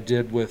that I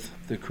did with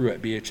the crew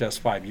at BHS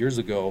 5 years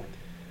ago,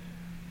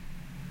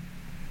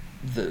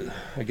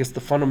 I guess the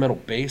fundamental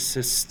base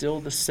is still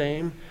the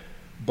same,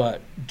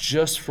 but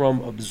just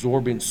from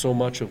absorbing so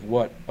much of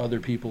what other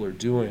people are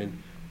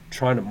doing,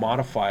 trying to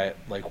modify it,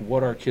 like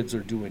what our kids are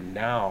doing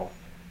now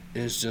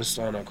is just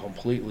on a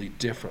completely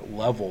different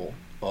level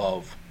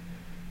of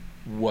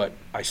what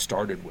I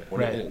started with.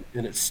 Right.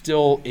 And it's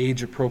still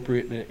age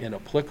appropriate and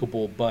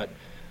applicable, but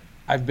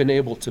I've been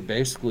able to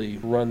basically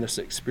run this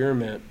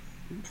experiment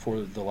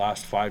for the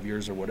last 5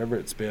 years or whatever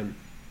it's been,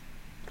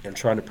 and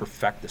trying to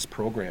perfect this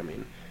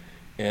programming.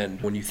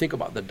 And when you think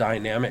about the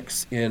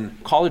dynamics in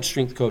college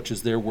strength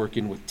coaches, they're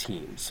working with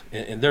teams,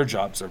 and their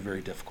jobs are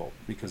very difficult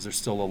because there's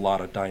still a lot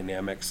of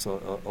dynamics,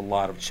 a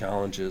lot of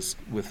challenges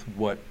with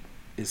what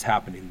is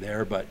happening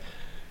there. But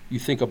you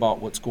think about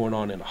what's going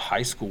on in a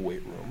high school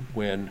weight room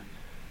when,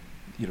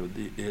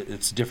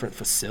 it's different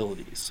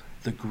facilities.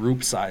 The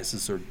group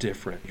sizes are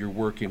different. You're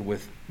working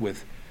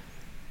with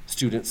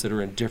students that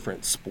are in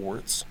different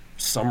sports.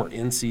 Some are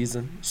in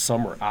season,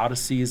 some are out of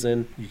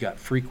season. You got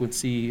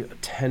frequency,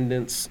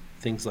 attendance,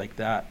 things like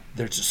that.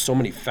 There's just so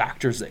many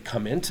factors that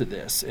come into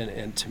this.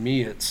 And to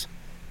me,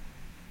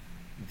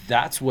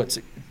 that's what's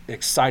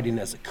exciting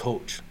as a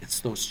coach. It's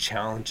those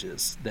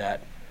challenges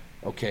that,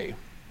 okay,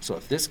 so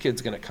if this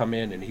kid's going to come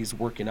in and he's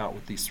working out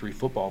with these 3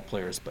 football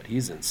players, but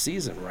he's in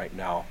season right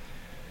now,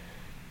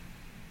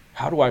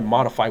 how do I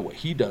modify what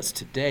he does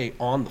today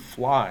on the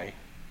fly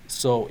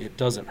so it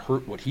doesn't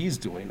hurt what he's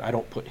doing? I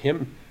don't put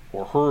him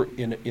or her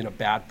in a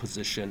bad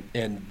position,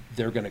 and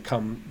they're going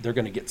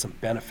to get some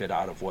benefit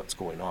out of what's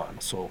going on.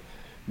 So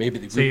maybe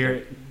the group.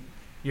 So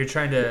you're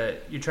trying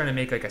to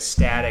make like a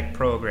static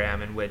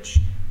program in which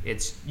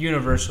it's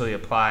universally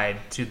applied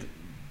to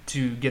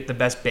get the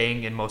best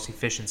bang and most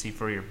efficiency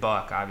for your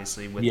buck,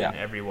 obviously within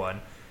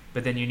everyone.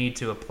 But then you need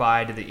to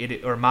apply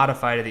to or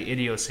modify to the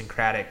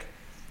idiosyncratic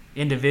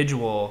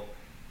individual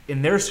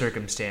in their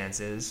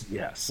circumstances.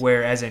 Yes.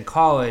 Whereas in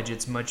college,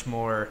 it's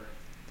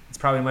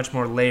probably much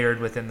more layered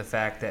within the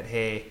fact that,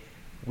 hey,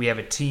 we have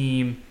a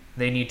team,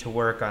 they need to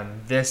work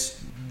on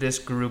this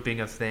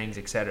grouping of things,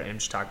 et cetera. I'm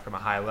just talking from a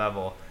high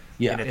level.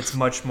 Yeah. And it's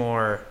much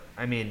more,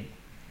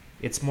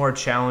 it's more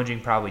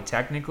challenging probably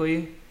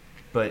technically,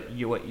 but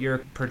what you're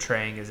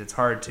portraying is it's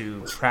hard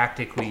to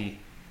practically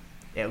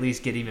at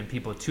least get even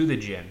people to the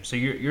gym. So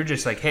you're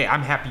just like, hey,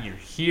 I'm happy you're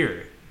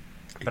here,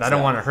 but I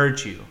don't want to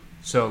hurt you.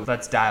 So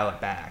let's dial it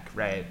back,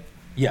 right?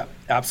 Yeah,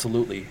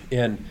 absolutely.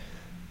 And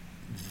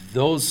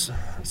those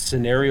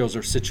scenarios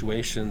or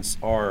situations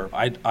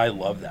I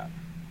love that.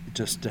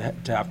 Just to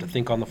have to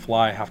think on the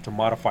fly, have to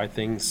modify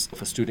things.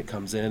 If a student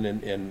comes in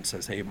and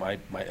says, hey, my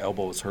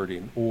elbow is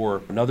hurting.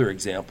 Or another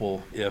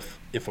example, if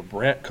a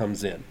Brant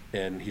comes in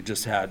and he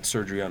just had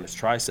surgery on his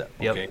tricep,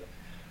 okay,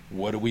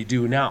 what do we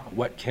do now?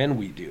 What can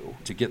we do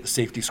to get the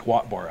safety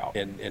squat bar out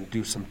and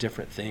do some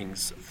different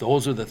things?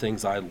 Those are the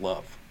things I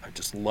love. I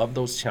just love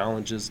those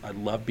challenges. I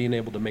love being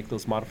able to make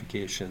those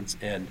modifications.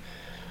 And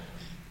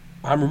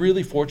I'm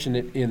really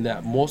fortunate in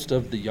that most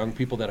of the young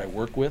people that I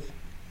work with,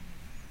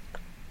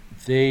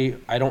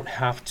 I don't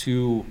have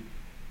to,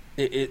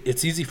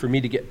 it's easy for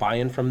me to get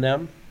buy-in from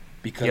them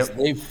because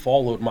they've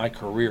followed my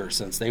career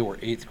since they were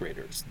 8th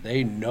graders.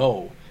 They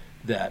know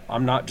that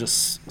I'm not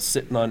just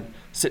sitting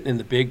in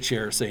the big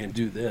chair saying,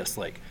 do this.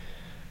 Like,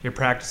 you're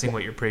practicing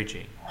what you're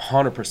preaching.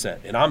 100%.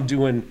 And I'm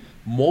doing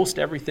most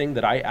everything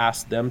that I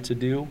ask them to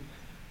do,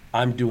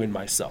 I'm doing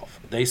myself.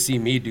 They see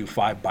me do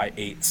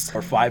 5x8s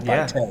or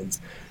 5x10s.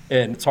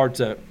 And it's hard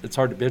to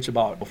bitch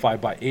about a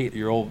 5x8.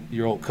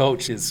 Your old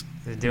coach is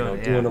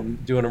doing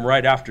them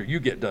right after you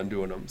get done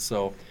doing them.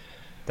 So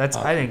I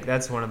think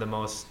that's one of the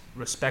most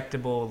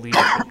respectable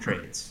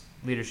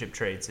leadership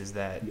traits is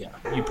that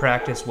you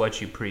practice what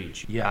you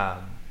preach.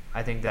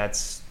 I think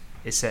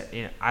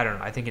I don't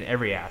know. I think in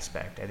every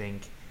aspect. I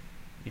think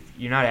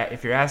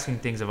if you're asking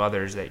things of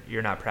others that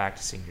you're not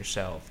practicing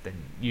yourself, then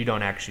you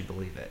don't actually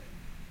believe it.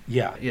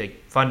 Yeah.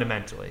 Like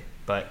fundamentally,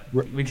 but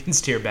we can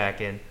steer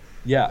back in.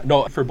 Yeah,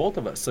 no, for both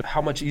of us. So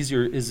how much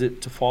easier is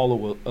it to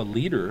follow a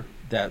leader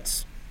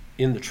that's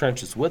in the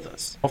trenches with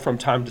us? From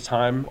time to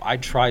time,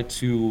 there's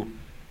going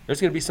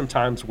to be some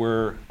times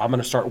where I'm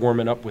going to start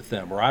warming up with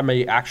them, or I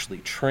may actually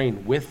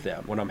train with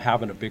them when I'm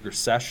having a bigger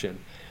session,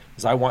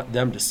 because I want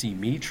them to see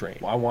me train.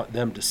 I want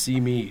them to see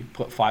me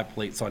put 5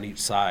 plates on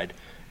each side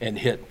and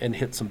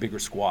hit some bigger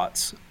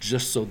squats,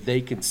 just so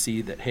they can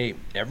see that, hey,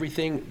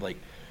 everything, like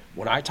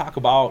when I talk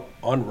about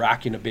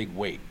unracking a big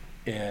weight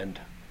and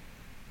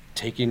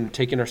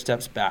taking our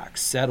steps back,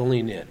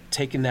 settling in,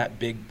 taking that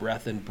big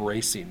breath and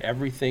bracing,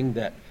 everything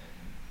that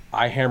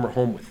I hammer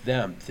home with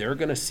them, they're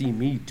going to see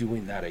me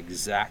doing that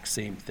exact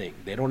same thing.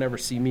 They don't ever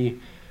see me,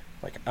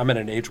 like I'm at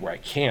an age where I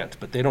can't,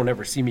 but they don't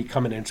ever see me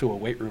coming into a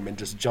weight room and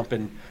just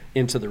jumping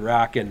into the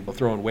rack and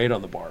throwing weight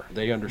on the bar.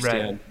 They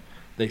understand. Right.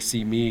 They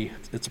see me,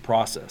 it's a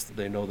process.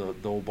 They know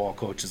the old ball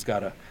coach has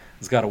got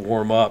to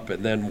warm up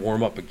and then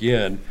warm up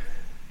again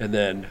and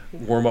then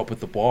warm up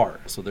with the bar.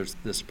 So there's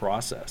this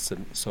process.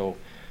 And so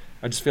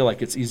I just feel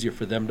like it's easier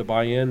for them to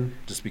buy in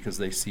just because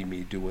they see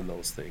me doing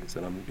those things.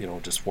 And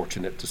I'm, just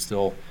fortunate to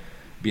still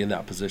be in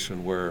that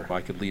position where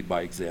I could lead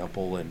by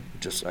example, and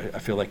I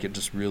feel like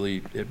it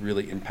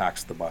really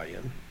impacts the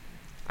buy-in.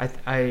 I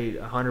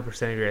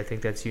 100% agree. I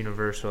think that's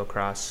universal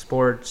across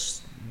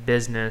sports,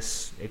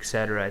 business,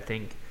 etc. I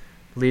think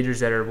leaders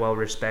that are well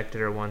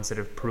respected are ones that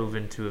have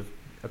proven to have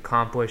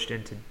accomplished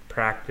and to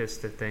practice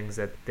the things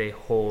that they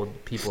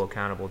hold people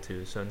accountable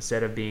to. So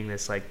instead of being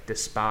this like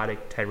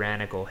despotic,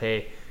 tyrannical,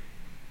 hey,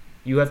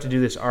 you have to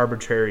do this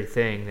arbitrary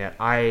thing that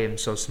I am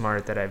so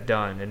smart that I've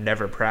done and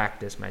never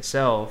practiced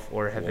myself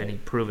or have any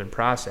proven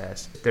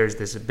process. There's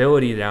this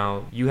ability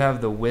now, you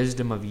have the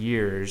wisdom of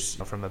years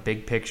from a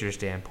big picture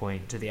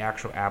standpoint to the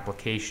actual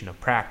application of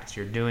practice.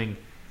 You're doing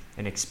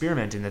and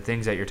experimenting the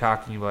things that you're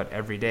talking about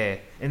every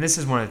day. And this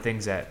is one of the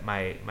things that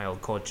my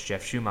old coach,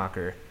 Jeff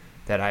Schumacher,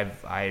 that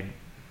I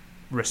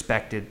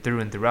respected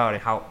through and throughout,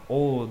 and how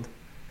old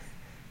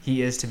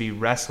he is to be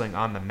wrestling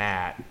on the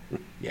mat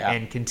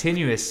and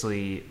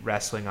continuously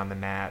wrestling on the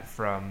mat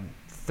from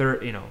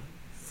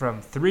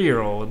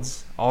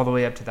 3-year-olds all the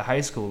way up to the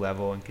high school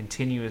level and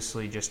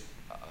continuously just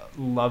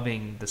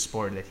loving the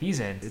sport that he's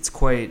in. It's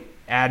quite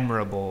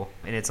admirable,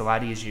 and it's a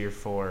lot easier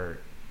for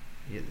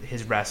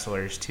his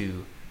wrestlers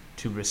to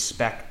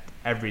respect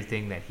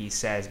everything that he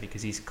says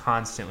because he's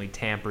constantly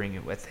tampering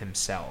it with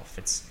himself.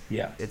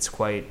 It's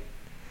quite.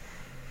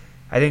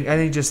 I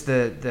think just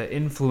the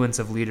influence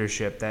of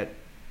leadership, that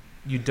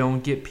you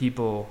don't get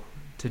people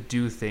to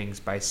do things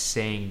by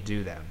saying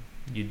do them.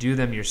 You do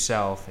them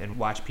yourself and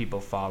watch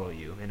people follow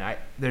you. And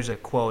there's a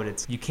quote,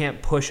 it's, you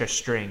can't push a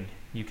string,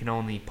 you can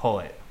only pull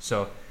it.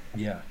 So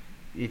Yeah.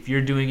 if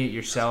you're doing it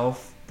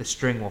yourself, the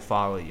string will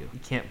follow you. You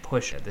can't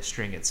push the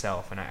string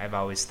itself. And I've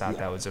always thought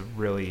that was a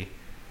really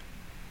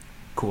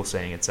cool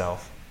saying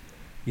itself.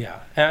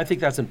 Yeah, and I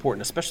think that's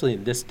important, especially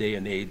in this day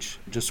and age,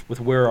 just with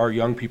where our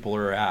young people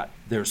are at.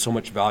 There's so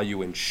much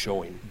value in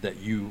showing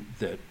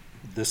that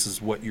this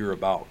is what you're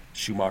about.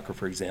 Schumacher,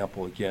 for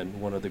example, again,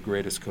 one of the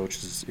greatest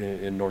coaches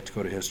in North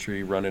Dakota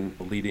history,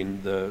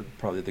 leading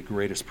probably the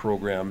greatest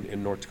program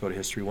in North Dakota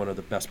history, one of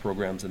the best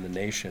programs in the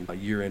nation,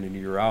 year in and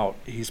year out.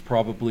 He's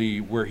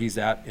probably where he's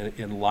at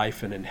in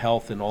life and in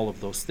health and all of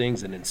those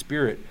things and in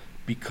spirit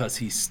because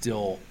he's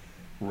still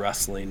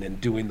wrestling and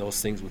doing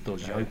those things with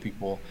those young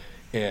people.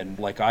 And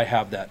like I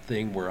have that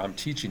thing where I'm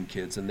teaching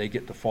kids and they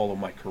get to follow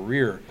my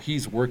career.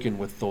 He's working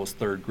with those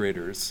third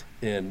graders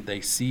and they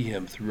see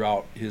him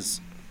throughout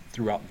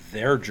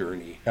their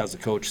journey as a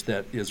coach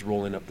that is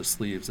rolling up the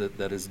sleeves,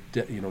 that is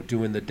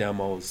doing the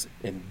demos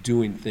and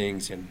doing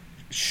things and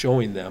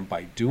showing them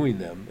by doing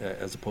them,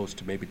 as opposed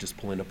to maybe just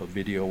pulling up a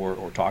video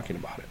or talking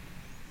about it.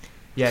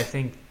 Yeah, I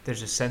think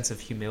there's a sense of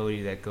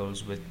humility that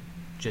goes with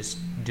just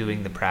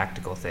doing the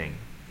practical thing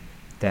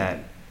that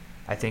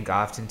I think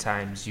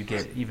oftentimes you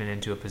get even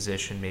into a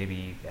position,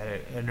 maybe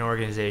at an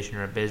organization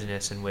or a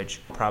business, in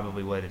which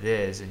probably what it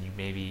is, and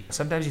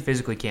sometimes you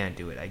physically can't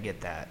do it. I get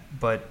that.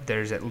 But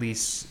there's at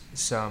least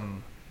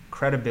some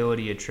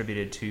credibility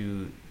attributed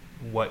to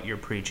what you're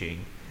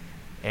preaching.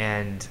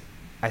 And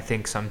I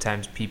think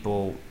sometimes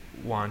people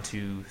want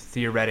to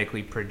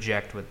theoretically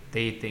project what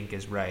they think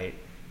is right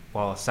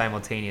while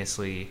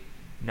simultaneously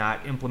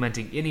not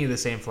implementing any of the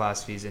same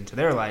philosophies into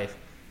their life.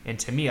 And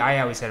to me,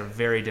 I always had a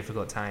very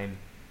difficult time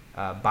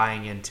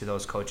buying into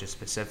those coaches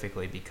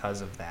specifically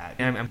because of that.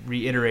 And I'm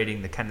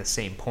reiterating the kind of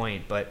same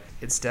point, but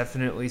it's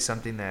definitely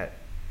something that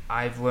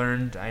I've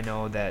learned. I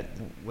know that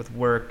with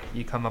work,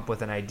 you come up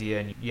with an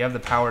idea and you have the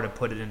power to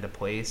put it into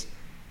place,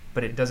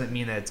 but it doesn't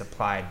mean that it's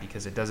applied,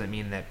 because it doesn't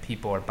mean that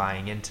people are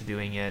buying into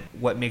doing it.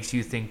 What makes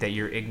you think that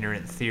your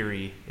ignorant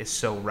theory is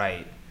so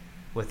right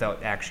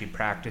without actually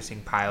practicing,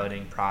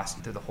 piloting,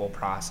 through the whole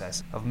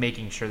process of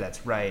making sure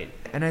that's right?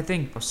 And I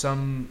think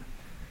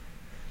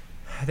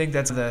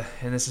that's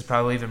and this is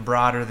probably even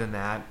broader than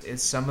that,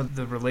 is some of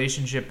the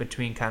relationship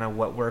between kind of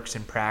what works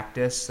in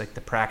practice, like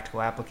the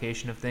practical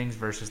application of things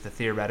versus the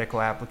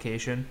theoretical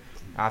application.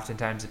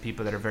 Oftentimes the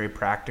people that are very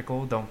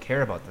practical don't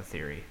care about the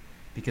theory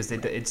because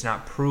it's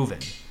not proven.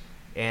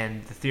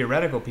 And the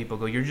theoretical people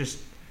go,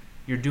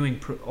 you're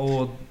doing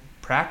old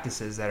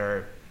practices that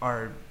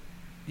are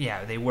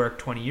they worked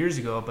 20 years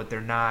ago, but they're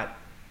not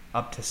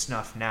up to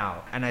snuff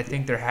now. And I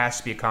think there has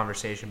to be a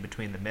conversation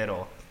between the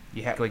middle.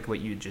 You have, like what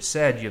you just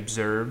said, you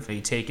observe, you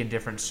take in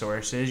different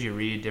sources, you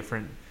read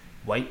different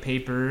white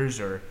papers,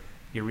 or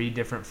you read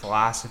different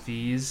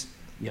philosophies,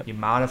 You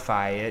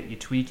modify it, you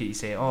tweak it, you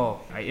say,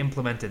 oh, I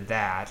implemented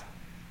that,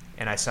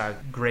 and I saw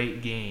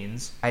great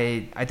gains.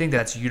 I think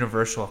that's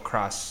universal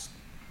across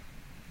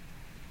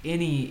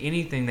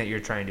anything that you're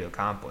trying to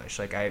accomplish.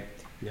 Like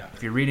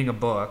if you're reading a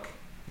book,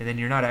 and then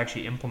you're not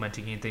actually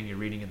implementing anything you're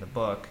reading in the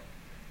book,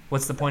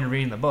 what's the point of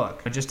reading the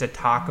book? Just to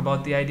talk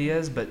about the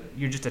ideas, but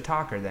you're just a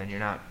talker then. You're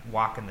not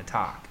walking the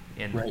talk.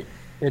 Right.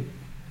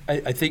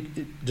 I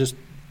think just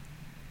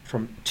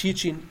from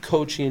teaching,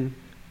 coaching,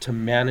 to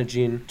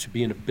managing, to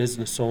being a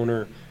business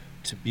owner,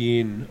 to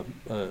being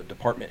a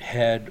department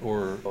head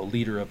or a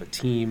leader of a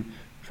team,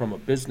 from a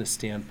business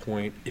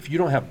standpoint, if you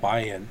don't have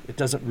buy-in, it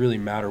doesn't really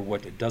matter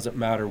what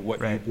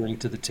you bring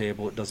to the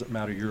table. It doesn't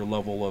matter your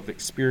level of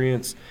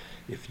experience.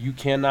 If you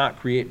cannot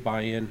create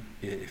buy-in,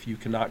 if you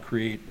cannot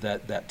create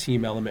that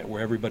team element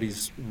where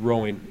everybody's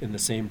rowing in the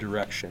same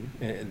direction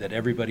and that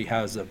everybody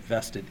has a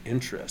vested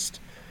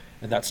interest,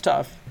 and that's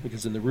tough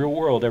because in the real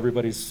world,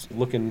 everybody's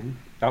looking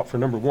out for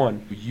number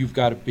one. You've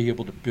got to be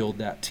able to build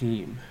that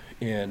team.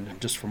 And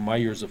just from my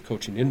years of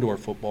coaching indoor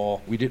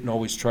football, we didn't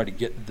always try to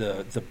get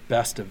the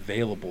best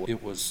available.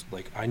 It was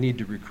like, I need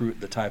to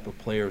recruit the type of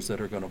players that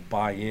are going to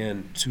buy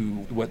in to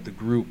what the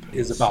group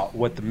is about,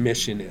 what the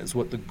mission is,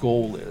 what the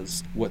goal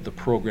is, what the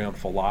program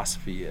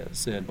philosophy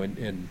is. And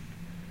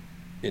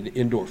in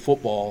indoor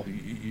football,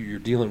 you're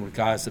dealing with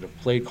guys that have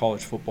played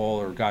college football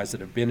or guys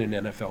that have been in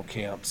NFL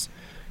camps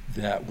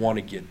that want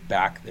to get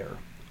back there.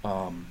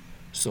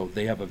 So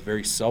they have a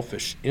very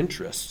selfish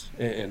interest,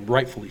 and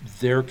rightfully,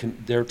 they're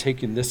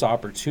taking this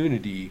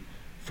opportunity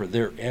for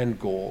their end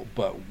goal.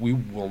 But we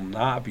will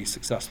not be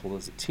successful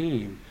as a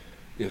team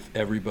if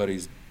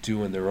everybody's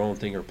doing their own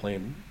thing or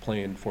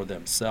playing for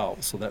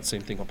themselves. So that same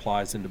thing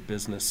applies in the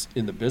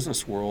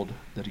business world.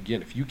 That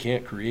again, if you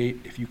can't create,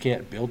 if you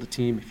can't build a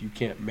team, if you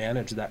can't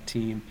manage that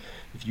team,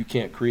 if you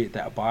can't create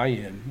that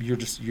buy-in,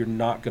 you're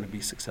not going to be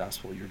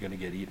successful. You're going to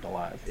get eaten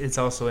alive. It's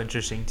also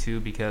interesting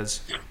too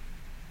because.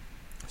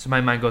 So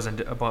my mind goes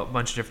into a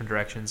bunch of different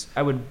directions.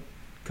 I would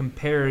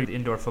compare the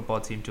indoor football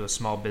team to a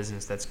small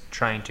business that's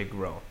trying to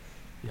grow.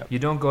 Yep. You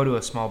don't go to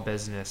a small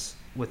business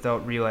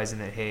without realizing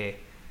that, hey,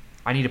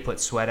 I need to put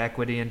sweat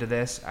equity into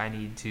this. I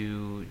need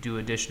to do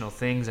additional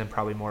things. I'm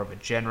probably more of a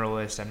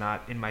generalist. I'm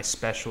not in my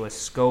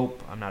specialist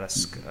scope. I'm not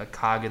a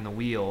cog in the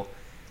wheel.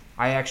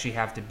 I actually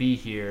have to be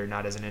here,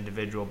 not as an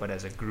individual, but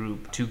as a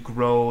group, to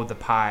grow the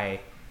pie,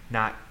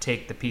 not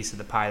take the piece of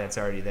the pie that's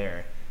already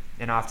there.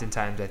 And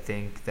oftentimes I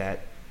think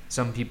that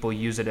some people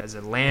use it as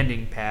a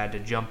landing pad to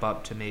jump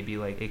up to maybe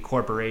like a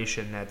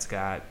corporation that's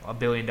got $1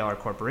 billion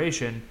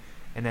corporation.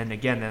 And then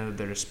again, then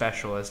they're a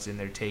specialist and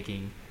they're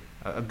taking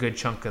a good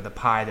chunk of the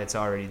pie that's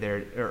already there,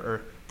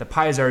 or the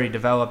pie is already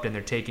developed and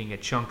they're taking a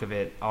chunk of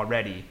it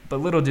already. But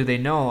little do they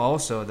know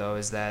also, though,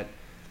 is that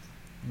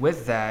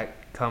with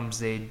that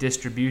comes a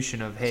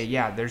distribution of, hey,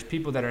 yeah, there's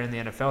people that are in the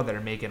NFL that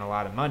are making a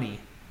lot of money,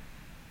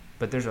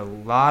 but there's a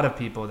lot of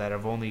people that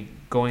have only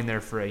going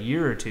there for a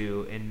year or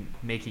two and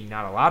making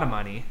not a lot of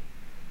money,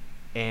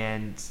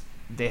 and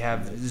they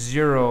have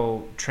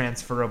zero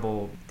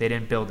transferable. They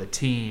didn't build a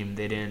team.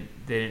 They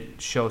didn't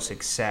show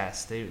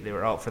success. They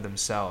were out for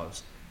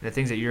themselves. The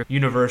things that you're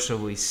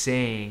universally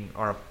saying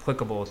are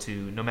applicable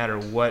to no matter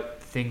what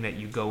thing that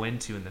you go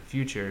into in the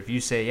future. If you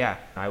say, yeah,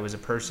 I was a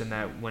person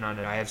that went on,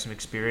 I have some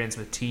experience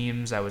with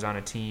teams, I was on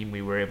a team,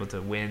 we were able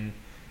to win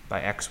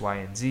by X, Y,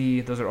 and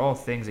Z, those are all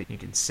things that you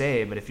can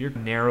say. But if you're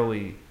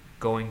narrowly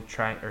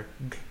trying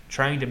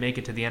to make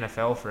it to the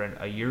NFL for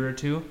a year or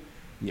two,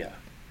 yeah,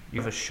 you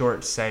have a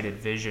short-sighted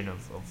vision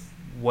of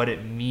what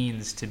it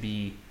means to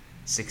be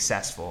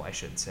successful, I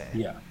should say.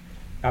 Yeah,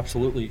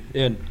 absolutely.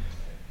 And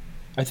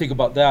I think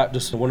about that,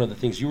 just one of the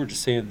things you were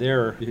just saying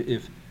there,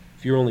 if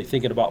you're only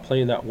thinking about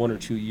playing that 1 or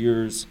 2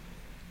 years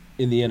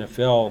in the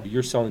NFL,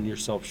 you're selling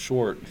yourself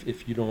short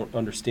if you don't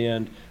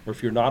understand, or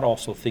if you're not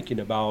also thinking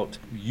about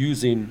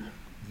using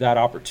that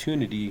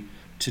opportunity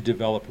to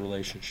develop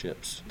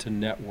relationships, to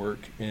network.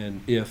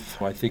 And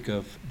if I think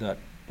of that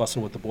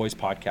Bussin' with the Boys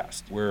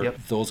podcast, where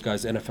those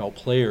guys, NFL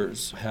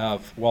players,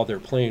 have, while they're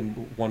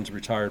playing, one's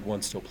retired,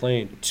 one's still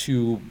playing,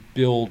 to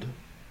build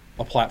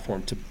a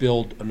platform, to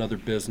build another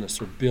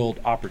business or build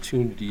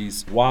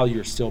opportunities while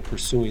you're still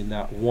pursuing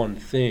that one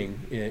thing.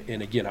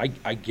 And again,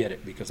 I get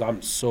it, because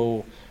I'm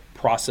so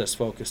process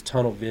focused,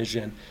 tunnel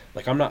vision.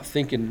 Like, I'm not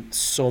thinking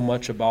so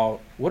much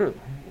about what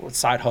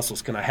side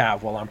hustles can I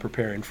have while I'm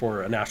preparing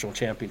for a national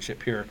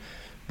championship here.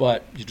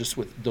 But you just,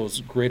 with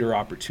those greater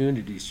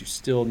opportunities, you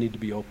still need to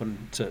be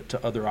open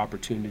to other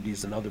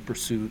opportunities and other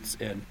pursuits,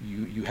 and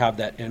you have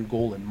that end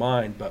goal in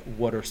mind, but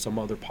what are some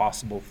other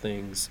possible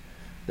things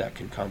that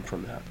can come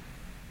from that?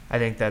 I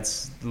think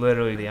that's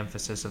literally the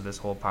emphasis of this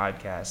whole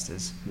podcast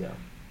is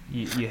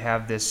you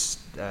have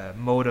this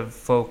mode of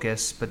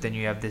focus, but then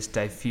you have this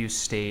diffuse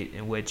state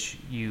in which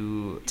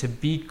to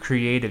be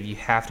creative, you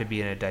have to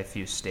be in a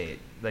diffuse state.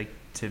 Like,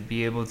 to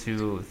be able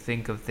to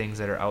think of things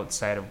that are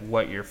outside of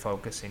what you're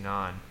focusing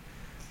on.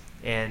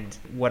 And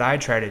what I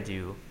try to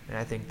do, and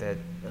I think that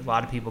a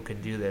lot of people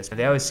can do this,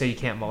 they always say you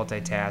can't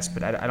multitask,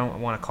 but I don't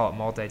want to call it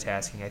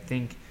multitasking. I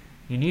think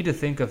you need to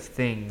think of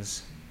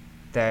things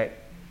that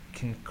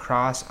can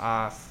cross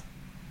off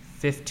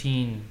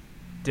 15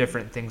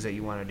 different things that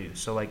you want to do.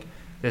 So like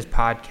this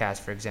podcast,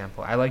 for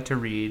example, I like to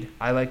read,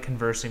 I like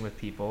conversing with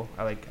people,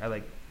 I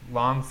like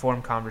long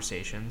form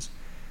conversations,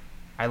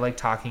 I like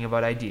talking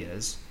about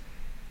ideas,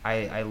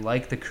 I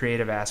like the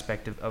creative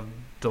aspect of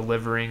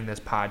delivering this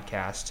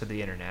podcast to the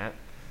internet.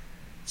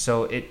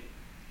 So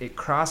it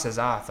crosses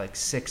off like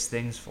 6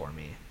 things for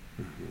me.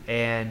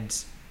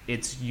 And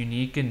it's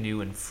unique and new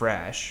and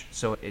fresh,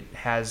 so it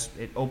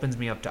opens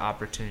me up to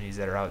opportunities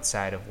that are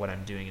outside of what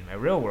I'm doing in my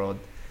real world.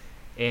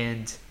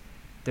 And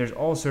there's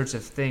all sorts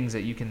of things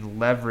that you can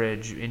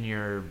leverage in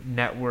your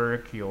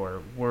network,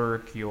 your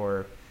work,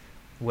 your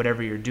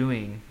whatever you're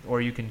doing,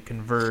 or you can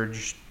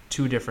converge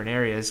 2 different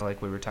areas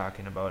like we were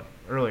talking about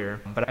earlier.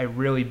 But I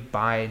really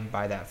buy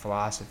that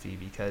philosophy,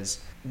 because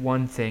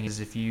one thing is,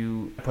 if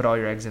you put all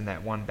your eggs in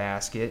that one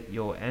basket,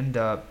 you'll end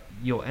up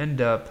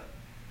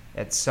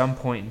at some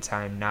point in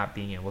time not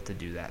being able to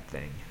do that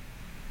thing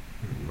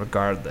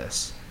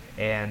regardless.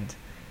 And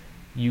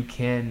you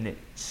can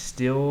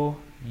still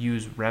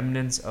use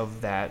remnants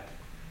of that,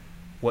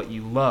 what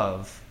you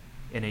love,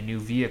 in a new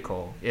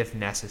vehicle if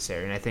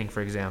necessary. And I think,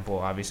 for example,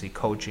 obviously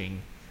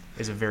coaching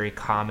is a very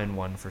common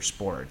one for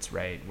sports,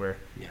 right? Where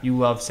you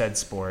love said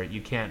sport,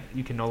 you can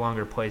no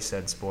longer play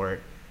said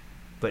sport,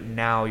 but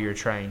now you're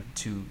trying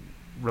to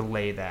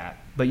relay that.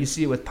 But you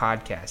see it with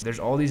podcasts. There's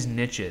all these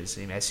niches.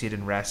 I see it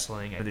in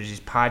wrestling. There's these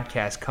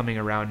podcasts coming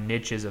around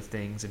niches of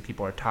things, and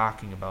people are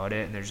talking about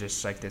it, and there's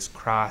just like this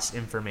cross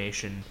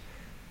information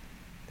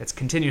that's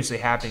continuously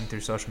happening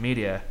through social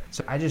media.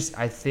 So I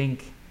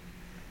think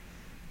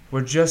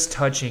we're just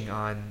touching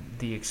on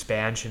the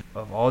expansion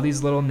of all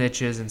these little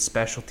niches and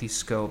specialty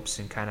scopes,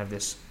 and kind of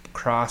this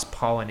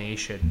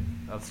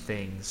cross-pollination of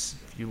things.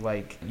 If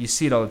you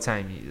see it all the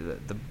time.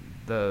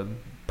 The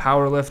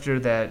power lifter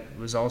that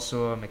was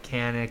also a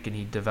mechanic, and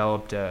he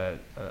developed a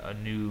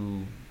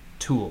new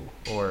tool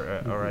or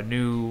a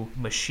new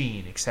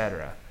machine,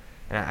 etc.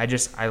 And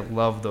I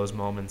love those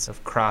moments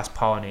of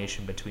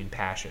cross-pollination between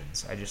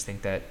passions. I just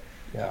think that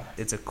Yeah.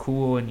 It's a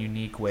cool and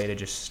unique way to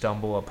just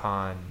stumble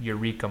upon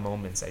eureka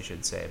moments, I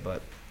should say.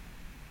 But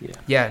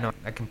yeah, no,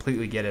 I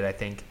completely get it. I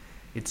think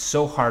it's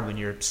so hard when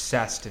you're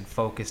obsessed and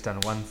focused on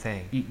one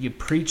thing. You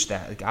preach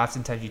that. Like,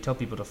 oftentimes you tell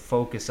people to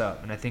focus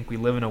up. And I think we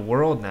live in a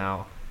world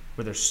now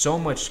where there's so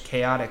much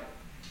chaotic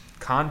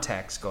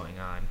context going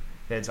on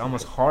that it's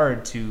almost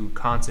hard to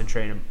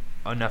concentrate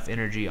enough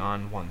energy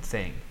on one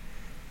thing.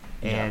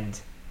 And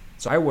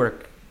so I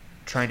work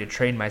trying to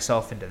train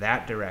myself into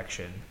that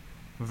direction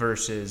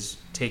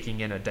versus taking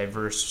in a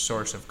diverse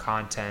source of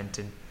content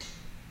and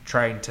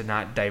trying to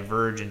not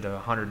diverge into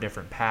 100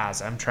 different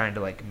paths. I'm trying to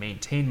like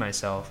maintain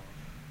myself.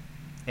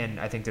 And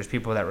I think there's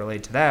people that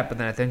relate to that, but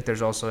then I think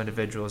there's also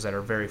individuals that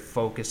are very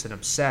focused and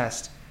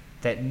obsessed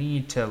that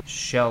need to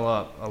shell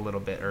up a little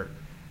bit or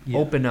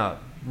open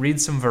up,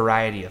 read some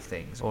variety of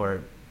things.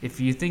 Or if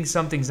you think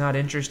something's not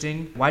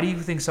interesting, why do you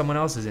think someone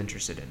else is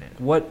interested in it?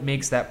 What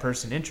makes that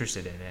person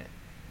interested in it?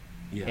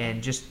 Yeah.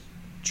 And just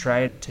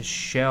try to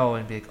shell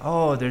and be like,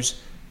 oh,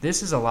 this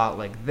is a lot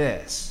like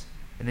this.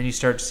 And then you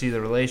start to see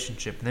the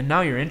relationship, and then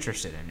now you're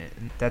interested in it.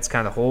 And that's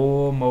kind of the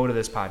whole mode of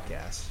this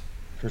podcast.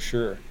 For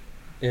sure.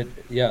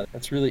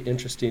 That's really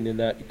interesting in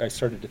that I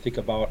started to think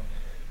about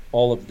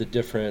all of the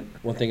different,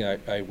 one thing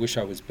I wish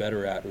I was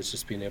better at was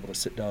just being able to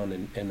sit down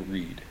and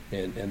read.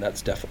 And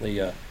that's definitely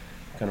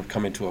kind of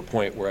coming to a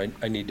point where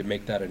I need to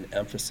make that an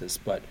emphasis.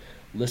 But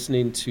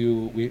listening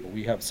to,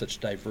 we have such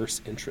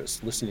diverse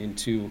interests, listening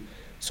to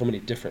so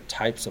many different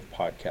types of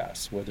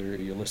podcasts, whether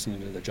you're listening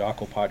to the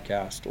Jocko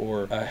podcast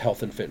or a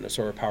health and fitness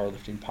or a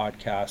powerlifting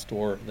podcast,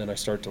 or then I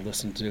start to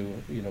listen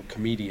to,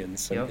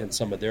 comedians and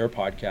some of their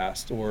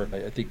podcasts, or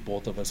I think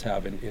both of us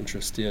have an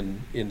interest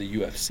in the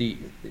UFC.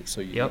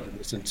 So you can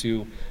listen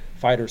to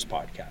fighters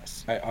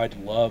podcasts. I'd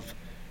love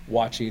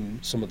watching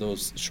some of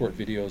those short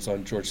videos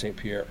on George St.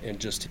 Pierre and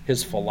just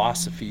his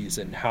philosophies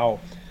and how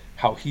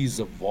he's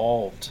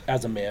evolved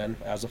as a man,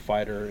 as a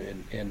fighter,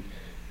 and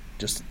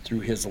just through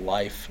his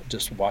life,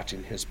 just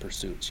watching his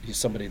pursuits. He's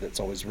somebody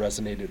that's always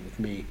resonated with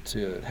me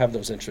to have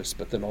those interests,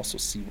 but then also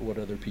see what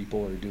other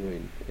people are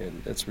doing,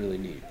 and that's really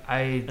neat.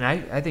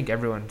 I think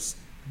everyone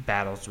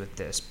battles with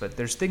this, but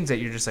there's things that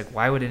you're just like,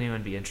 why would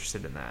anyone be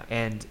interested in that?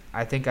 And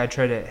I think I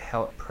try to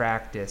help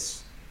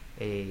practice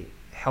a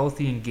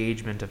healthy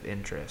engagement of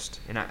interest.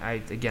 And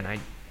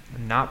I'm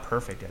not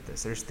perfect at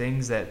this. There's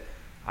things that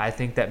I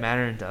think that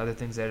matter and other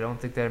things that I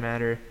don't think that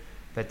matter.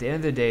 But at the end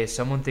of the day,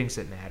 someone thinks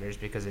it matters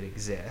because it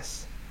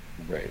exists.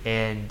 Right.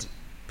 And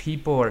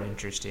people are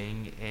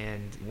interesting.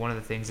 And one of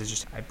the things is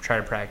just I try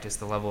to practice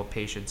the level of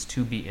patience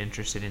to be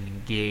interested and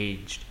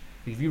engaged.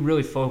 If you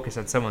really focus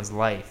on someone's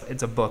life,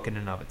 it's a book in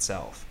and of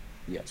itself.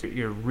 Yes.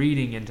 You're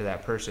reading into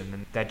that person,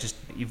 and that just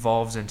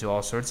evolves into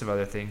all sorts of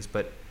other things.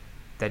 But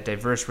that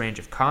diverse range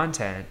of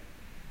content,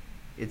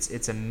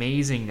 it's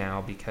amazing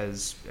now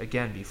because,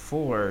 again,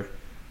 before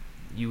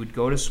you would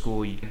go to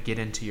school, you'd get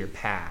into your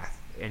path,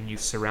 and you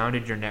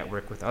surrounded your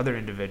network with other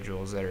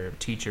individuals that are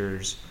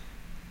teachers,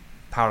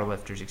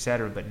 powerlifters,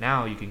 etc. But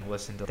now you can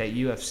listen to that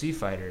UFC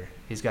fighter.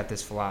 He's got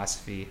this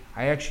philosophy.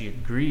 I actually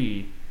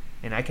agree,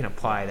 and I can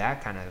apply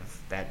that kind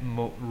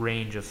of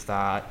range of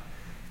thought.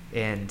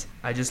 And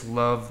I just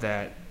love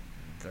that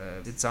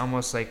it's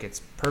almost like it's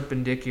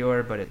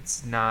perpendicular, but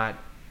it's not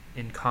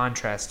in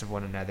contrast to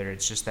one another.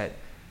 It's just that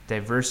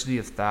diversity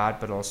of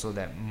thought, but also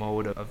that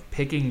mode of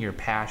picking your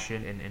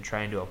passion and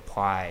trying to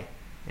apply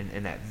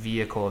in that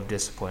vehicle of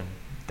discipline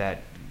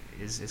that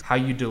is how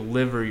you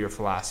deliver your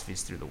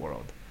philosophies through the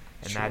world.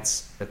 And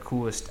that's the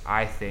coolest,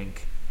 I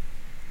think,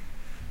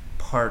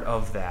 part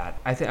of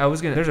that.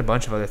 There's a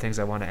bunch of other things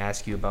I want to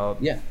ask you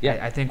about. Yeah.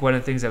 I think one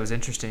of the things that was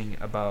interesting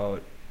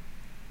about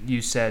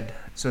you said,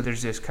 so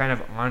there's this kind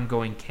of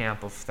ongoing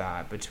camp of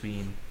thought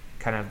between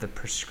kind of the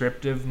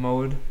prescriptive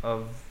mode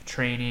of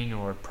training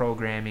or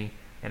programming.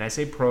 And I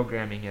say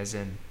programming as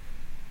in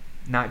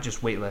not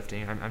just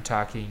weightlifting. I'm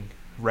talking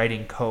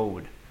writing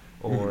code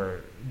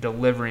or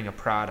delivering a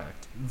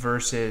product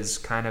versus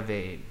kind of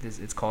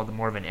it's called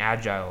more of an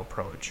agile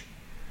approach.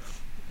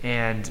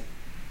 And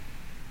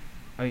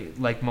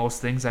like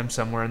most things, I'm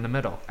somewhere in the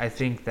middle. I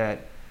think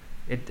that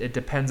it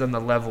depends on the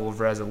level of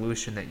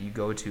resolution that you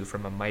go to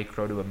from a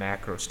micro to a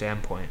macro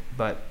standpoint.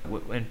 But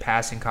in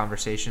passing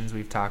conversations,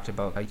 we've talked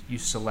about you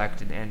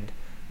select an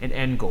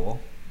end goal,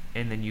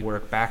 and then you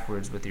work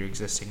backwards with your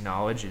existing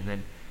knowledge, and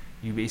then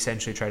you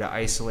essentially try to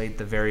isolate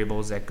the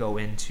variables that go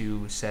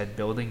into said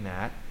building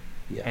that,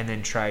 and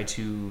then try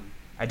to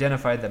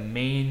identify the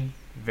main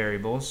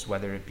variables,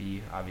 whether it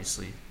be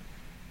obviously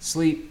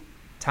sleep,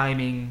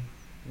 timing,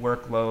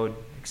 workload,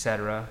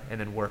 etc., and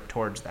then work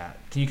towards that.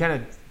 Can you kind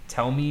of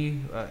tell me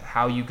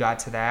how you got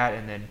to that,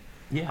 and then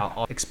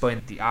I'll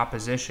explain the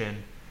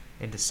opposition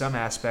into some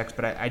aspects,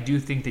 but I do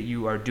think that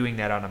you are doing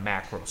that on a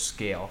macro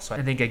scale. So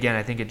I think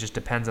it just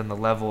depends on the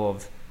level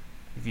of,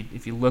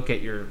 if you look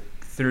at your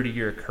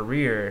 30-year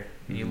career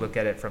and you look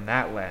at it from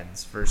that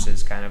lens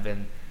versus kind of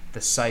in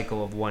the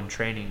cycle of one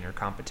training or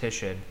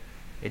competition,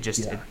 it's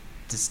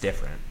just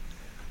different.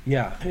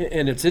 Yeah,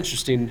 and it's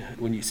interesting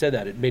when you said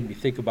that. It made me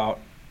think about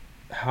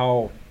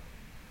how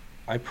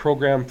I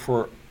program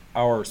for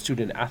our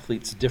student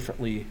athletes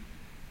differently,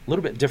 a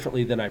little bit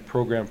differently than I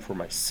program for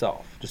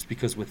myself, just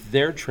because with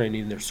their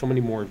training, there's so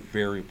many more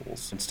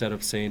variables. Instead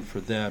of saying for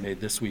them, hey,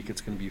 this week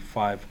it's going to be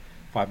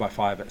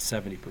 5x5 at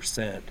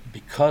 70%,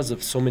 because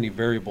of so many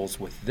variables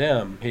with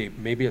them, hey,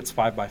 maybe it's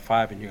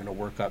 5x5 and you're going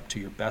to work up to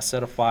your best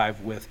set of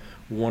 5 with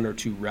 1 or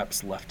 2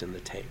 reps left in the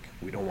tank.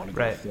 We don't want to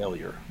go to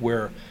failure.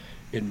 Where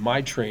in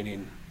my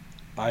training,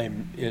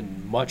 I'm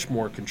in much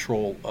more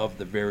control of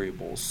the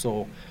variables.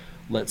 So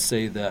let's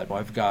say that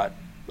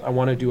I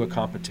want to do a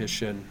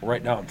competition.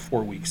 Right now I'm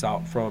 4 weeks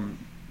out from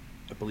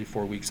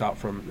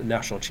the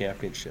national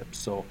championship.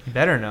 So you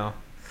better know.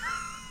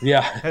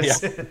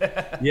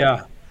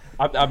 Yeah.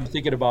 I'm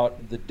thinking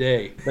about the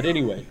day. But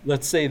anyway,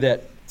 let's say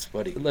that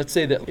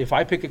if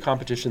I pick a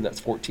competition that's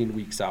 14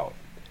 weeks out.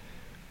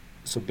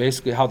 So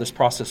basically how this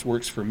process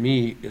works for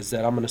me is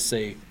that I'm going to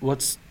say,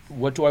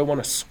 what do I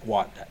want to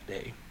squat that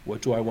day?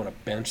 What do I want to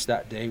bench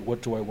that day?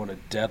 What do I want to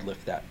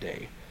deadlift that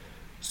day?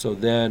 So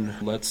then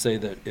let's say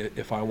that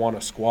if I want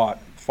to squat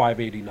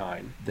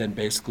 589, then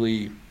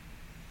basically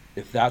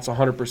if that's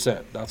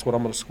 100%, that's what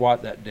I'm going to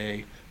squat that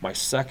day. My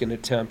second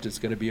attempt is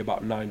going to be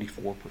about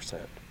 94%.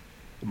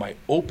 My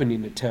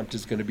opening attempt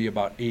is going to be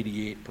about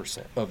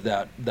 88% of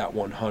that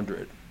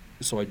 100.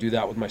 So I do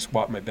that with my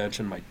squat, my bench,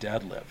 and my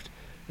deadlift.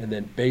 And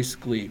then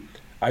basically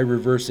I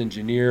reverse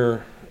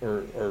engineer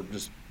or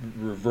just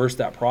reverse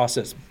that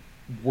process,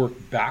 work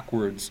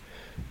backwards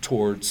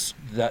towards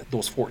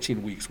those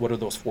 14 weeks. What do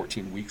those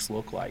 14 weeks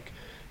look like?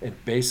 And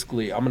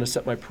basically I'm going to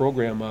set my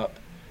program up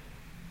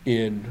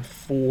in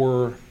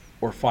 4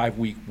 or 5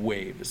 week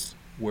waves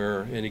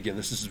where, and again,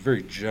 this is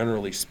very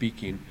generally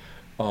speaking,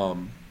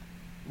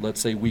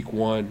 let's say week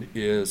 1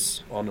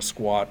 is on a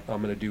squat,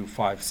 I'm going to do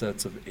 5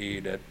 sets of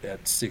 8 at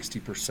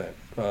 60%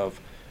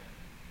 of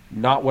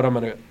not what I'm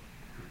going to,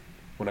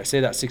 when I say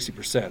that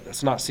 60%,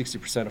 that's not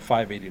 60% of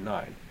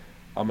 589.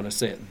 I'm going to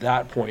say at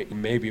that point,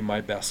 maybe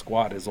my best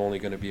squat is only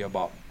going to be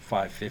about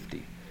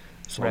 550.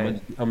 So I'm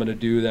going to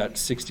do that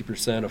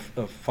 60% of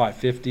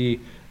 550.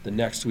 The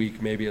next week,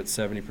 maybe it's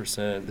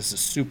 70%. This is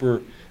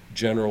super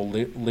general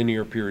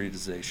linear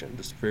periodization.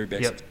 This is very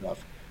basic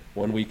stuff.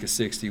 1 week is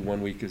 60,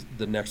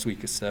 the next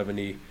week is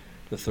 70,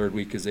 the third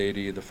week is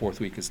 80, the fourth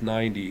week is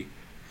 90.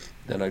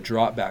 Then I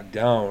drop back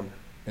down,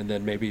 and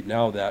then maybe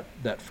now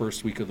that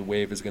first week of the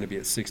wave is going to be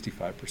at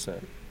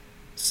 65%.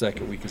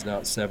 Second week is now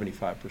at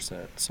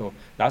 75%. So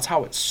that's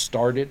how it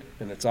started,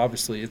 and it's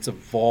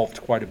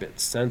evolved quite a bit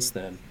since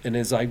then. And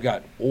as I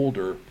got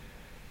older,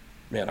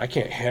 man, I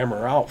can't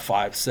hammer out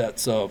 5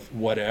 sets of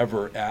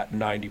whatever at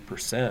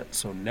 90%.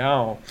 So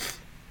now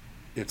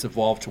it's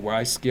evolved to where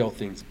I scale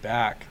things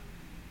back.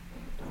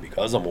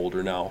 Because I'm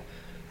older now,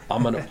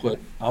 I'm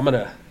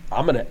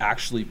gonna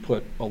actually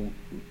put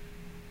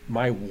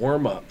my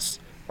warm-ups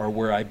are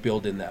where I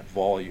build in that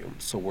volume.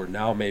 So where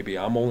now maybe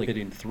I'm only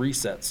hitting 3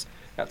 sets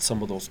at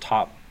some of those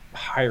top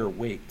higher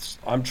weights.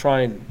 I'm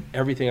trying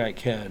everything I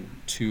can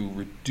to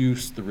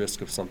reduce the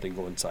risk of something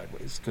going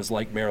sideways. Because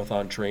like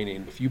marathon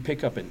training, if you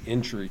pick up an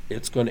injury,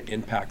 it's going to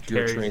impact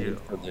your training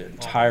for the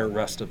entire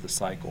rest of the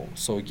cycle.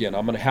 So again,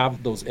 I'm going to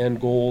have those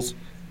end goals.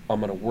 I'm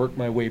going to work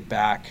my way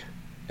back.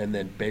 And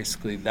then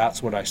basically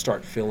that's when I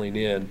start filling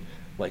in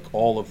like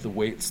all of the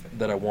weights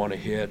that I want to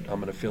hit. I'm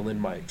going to fill in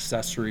my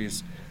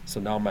accessories. So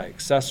now my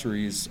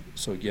accessories,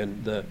 so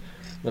again,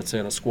 let's say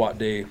on a squat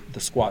day, the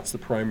squat's the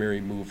primary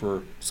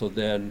mover. So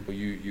then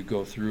you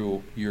go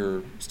through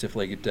your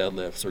stiff-legged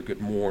deadlifts or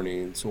good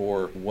mornings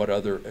or what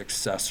other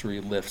accessory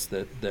lifts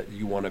that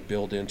you want to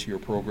build into your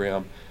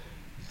program.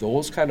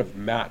 Those kind of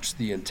match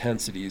the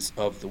intensities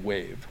of the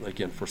wave.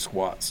 Again, for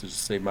squats, so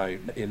just say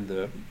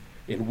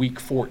in week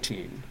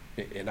 14,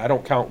 and I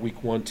don't count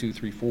week 1, 2,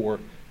 3, 4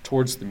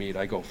 towards the meet.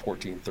 I go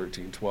 14,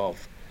 13,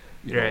 12,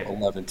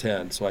 11,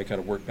 10. So I kind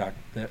of work back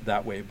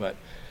that way. But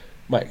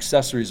my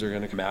accessories are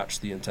going to match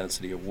the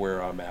intensity of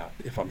where I'm at.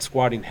 If I'm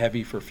squatting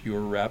heavy for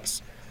fewer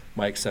reps,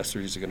 my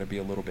accessories are going to be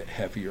a little bit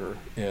heavier.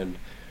 And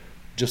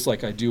just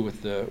like I do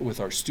with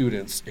our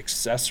students,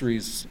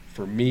 accessories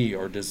for me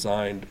are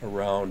designed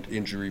around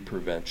injury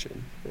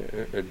prevention,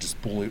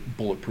 just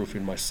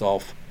bulletproofing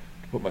myself,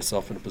 to put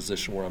myself in a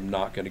position where I'm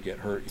not going to get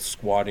hurt.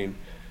 Squatting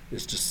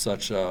is just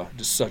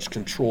such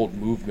controlled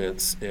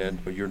movements,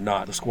 and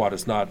the squat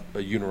is not a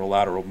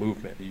unilateral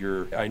movement.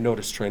 I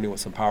noticed training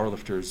with some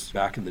powerlifters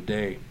back in the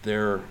day,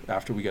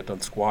 after we get done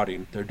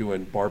squatting, they're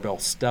doing barbell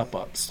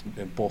step-ups,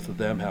 and both of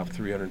them have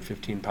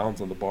 315 pounds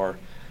on the bar,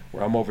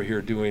 where I'm over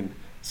here doing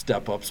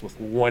step-ups with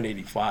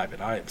 185,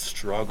 and I am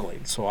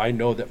struggling. So I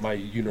know that my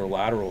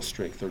unilateral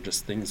strength, or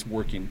just things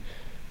working,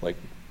 like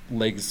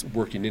legs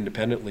working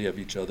independently of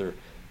each other,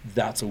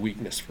 that's a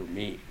weakness for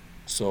me.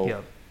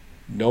 So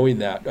knowing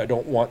that, I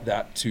don't want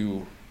that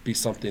to be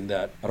something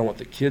that, I don't want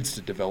the kids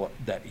to develop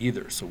that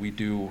either. So we're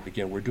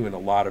doing a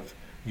lot of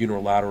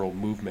unilateral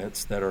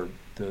movements that are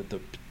the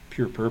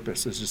pure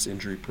purpose is just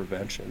injury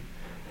prevention,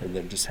 and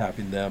then just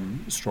having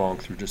them strong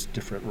through just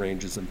different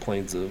ranges and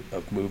planes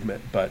of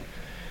movement. But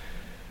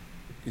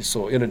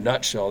so in a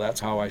nutshell, that's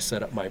how I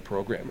set up my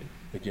programming.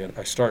 Again,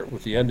 I start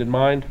with the end in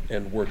mind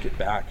and work it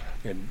back.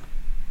 And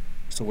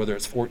So whether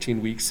it's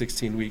 14 weeks,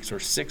 16 weeks, or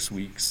 6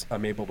 weeks,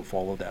 I'm able to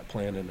follow that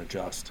plan and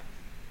adjust.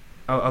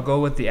 I'll go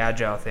with the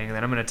agile thing, and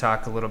then I'm going to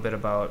talk a little bit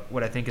about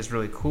what I think is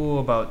really cool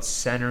about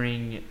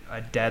centering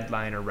a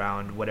deadline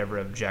around whatever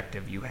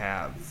objective you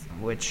have,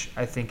 which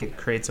I think it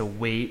creates a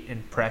weight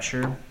and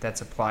pressure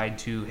that's applied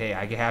to, hey,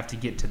 I have to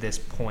get to this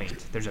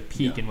point. There's a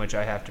peak in which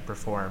I have to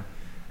perform.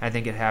 I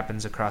think it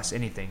happens across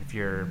anything. If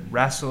you're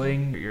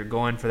wrestling, you're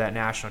going for that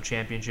national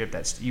championship,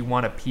 you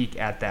want to peak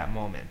at that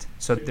moment.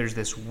 So there's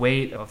this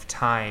weight of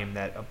time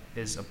that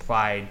is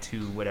applied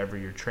to whatever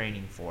you're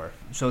training for.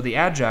 So the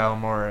agile,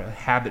 more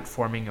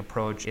habit-forming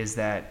approach is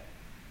that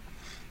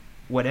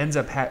what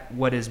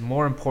is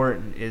more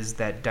important is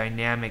that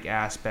dynamic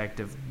aspect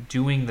of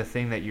doing the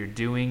thing that you're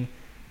doing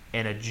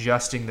and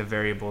adjusting the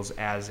variables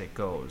as it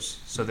goes.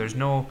 So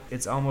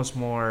it's almost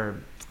more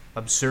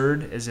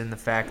absurd as in the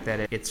fact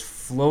that it's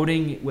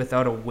floating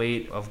without a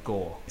weight of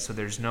goal. So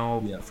there's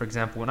for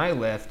example, when I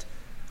lift,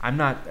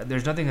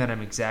 there's nothing that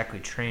I'm exactly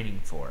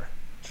training for.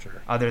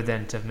 Sure. Other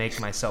than to make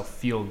myself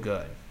feel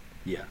good.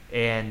 Yeah.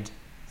 And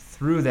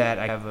through that,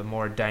 I have a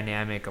more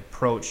dynamic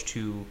approach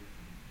to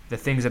the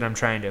things that I'm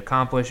trying to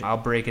accomplish. I'll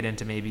break it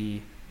into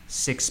maybe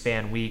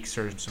 6-span weeks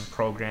or some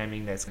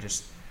programming that's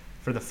just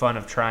for the fun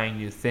of trying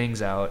new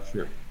things out.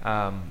 Sure.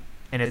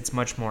 And it's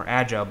much more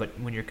agile, but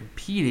when you're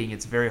competing,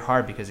 it's very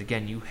hard because,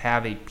 again, you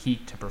have a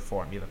peak to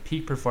perform. You have a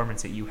peak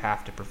performance that you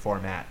have to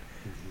perform at.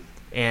 Mm-hmm.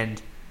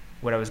 And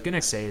what I was going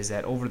to say is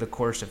that over the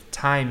course of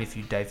time, if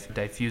you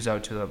diffuse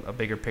out to a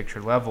bigger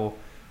picture level,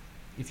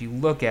 if you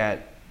look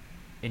at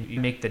and you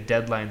make the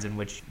deadlines in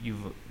which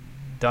you've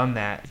done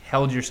that,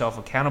 held yourself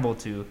accountable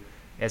to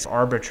as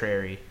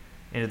arbitrary,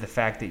 into the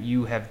fact that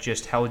you have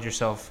just held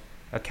yourself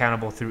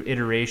accountable through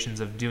iterations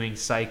of doing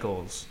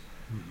cycles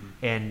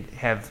and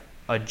have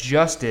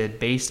adjusted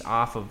based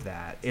off of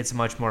that, it's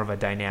much more of a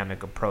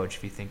dynamic approach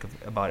if you think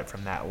about it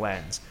from that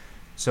lens.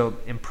 So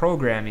in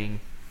programming,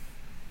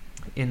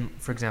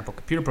 for example,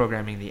 computer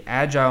programming, the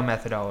agile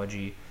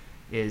methodology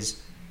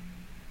is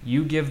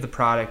you give the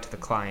product to the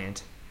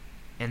client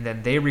and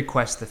then they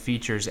request the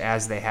features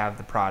as they have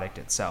the product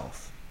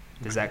itself.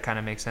 Does that kind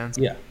of make sense?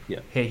 Yeah.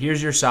 Hey,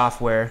 here's your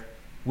software.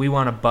 We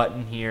want a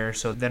button here,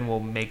 so then we'll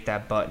make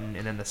that button,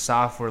 and then the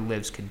software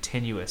lives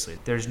continuously.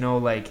 There's no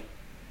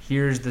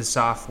here's the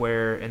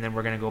software, and then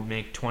we're going to go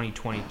make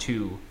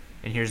 2022,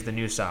 and here's the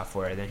new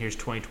software, and then here's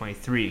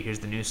 2023, here's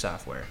the new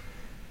software.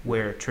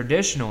 Where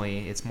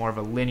traditionally, it's more of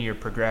a linear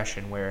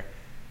progression where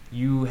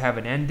you have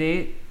an end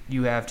date,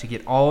 you have to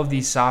get all of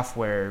these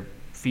software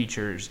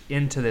features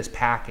into this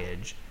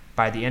package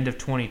by the end of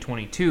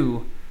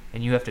 2022,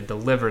 and you have to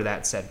deliver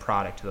that said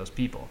product to those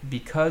people.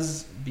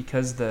 Because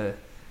the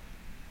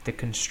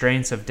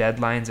constraints of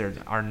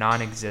deadlines are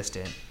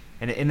non-existent,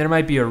 and there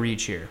might be a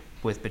reach here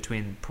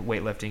between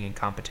weightlifting and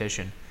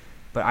competition,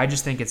 but I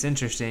just think it's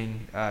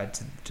interesting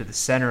to the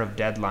center of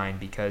deadline,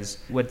 because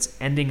what's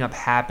ending up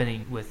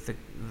happening with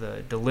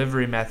the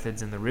delivery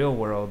methods in the real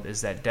world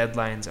is that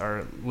deadlines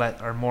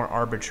are more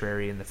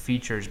arbitrary and the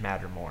features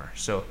matter more.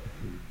 So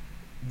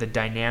the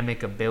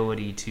dynamic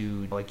ability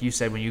to, like you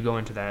said, when you go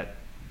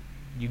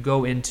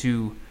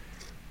into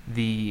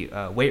the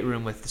weight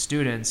room with the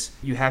students,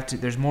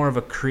 there's more of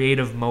a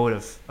creative mode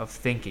of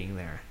thinking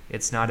there.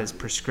 It's not as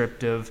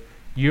prescriptive.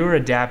 You're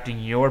adapting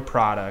your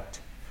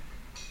product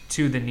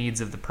to the needs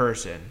of the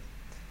person,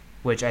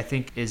 which I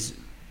think is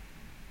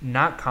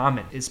not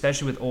common,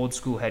 especially with old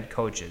school head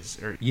coaches.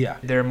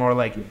 They're more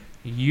like,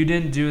 you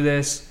didn't do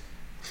this,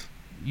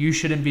 you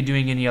shouldn't be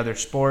doing any other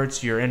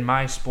sports, you're in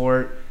my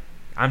sport,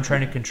 I'm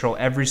trying to control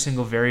every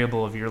single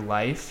variable of your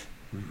life.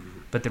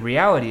 But the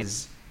reality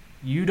is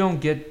you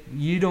don't get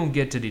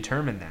to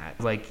determine that.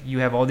 You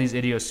have all these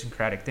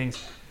idiosyncratic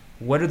things.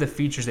 What are the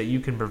features that you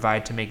can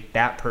provide to make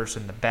that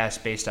person the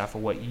best based off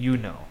of what you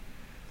know?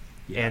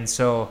 Yeah. And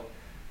so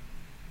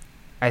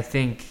I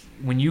think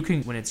when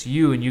it's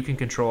you and you can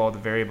control all the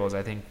variables,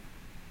 I think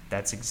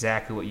that's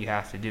exactly what you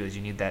have to do. Is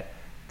you need that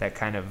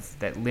kind of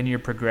that linear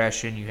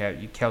progression.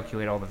 You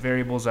calculate all the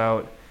variables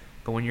out,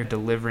 but when you're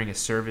delivering a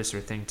service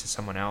or thing to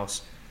someone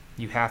else,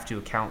 you have to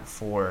account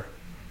for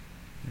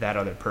that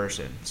other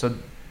person. So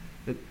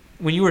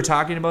when you were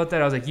talking about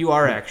that, I was like, you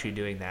are actually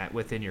doing that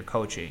within your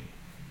coaching,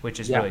 which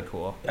is really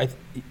cool.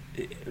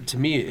 To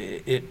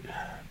me,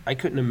 I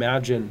couldn't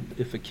imagine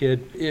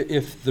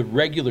if the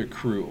regular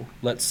crew,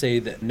 let's say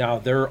that now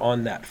they're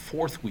on that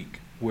 4th week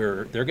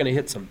where they're going to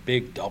hit some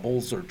big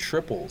doubles or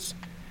triples,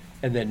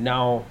 and then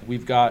now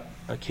we've got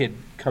a kid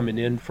coming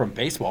in from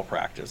baseball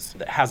practice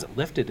that hasn't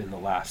lifted in the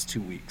last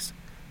 2 weeks.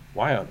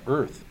 Why on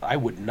earth? I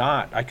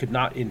could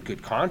not in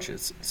good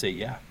conscience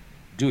say,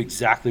 do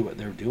exactly what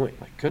they're doing.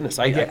 My goodness,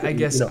 I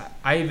guess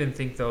I even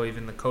think though,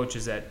 even the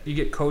coaches that you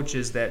get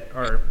coaches that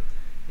are,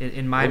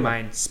 in my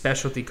mind,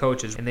 specialty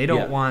coaches, and they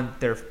don't want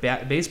their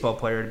baseball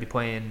player to be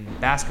playing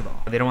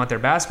basketball. They don't want their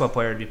basketball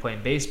player to be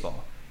playing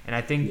baseball. And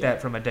I think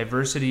that from a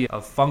diversity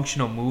of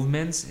functional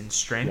movements and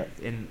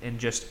strength and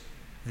just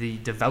the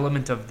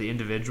development of the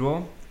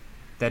individual,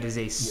 that is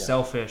a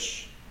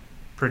selfish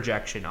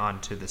projection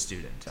onto the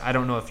student. I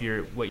don't know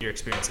what your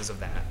experience is of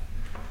that.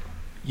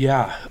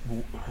 Yeah,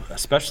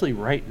 especially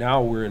right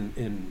now, we're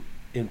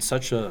in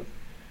such a,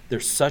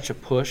 there's such a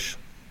push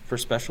for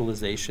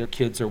specialization.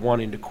 Kids are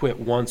wanting to quit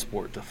one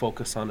sport to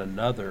focus on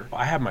another.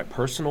 I have my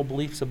personal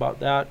beliefs about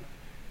that,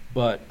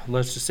 but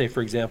let's just say,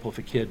 for example, if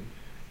a kid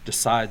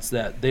decides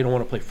that they don't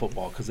want to play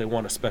football because they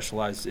want to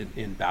specialize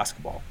in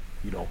basketball,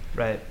 you know.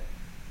 Right.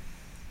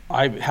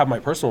 I have my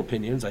personal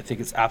opinions. I think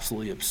it's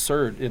absolutely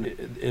absurd, and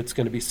it's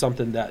going to be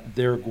something that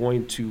they're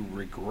going to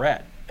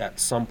regret at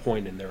some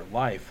point in their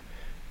life.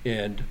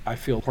 And I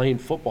feel playing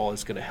football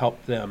is going to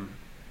help them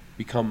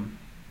become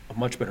a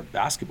much better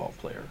basketball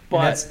player.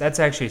 But and that's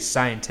actually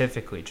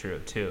scientifically true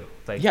too.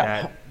 Like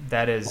yeah,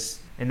 that is,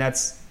 and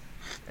that's,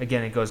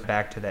 again, it goes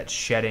back to that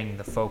shedding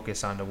the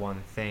focus onto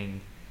one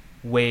thing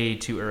way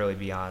too early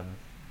beyond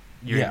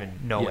your even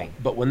knowing.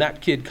 Yeah. But when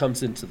that kid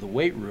comes into the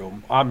weight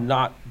room, I'm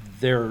not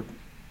there.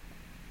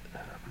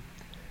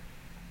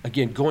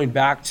 Again, going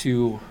back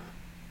to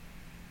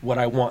what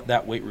I want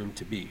that weight room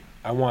to be.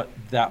 I want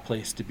that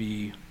place to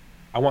be,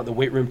 I want the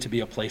weight room to be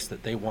a place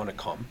that they want to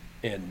come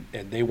and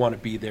they want to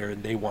be there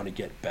and they want to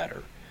get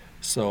better.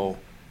 So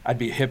I'd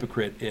be a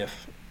hypocrite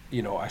if,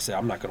 you know, I say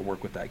I'm not going to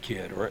work with that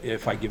kid, or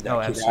if I give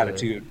that kid absolutely.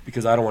 attitude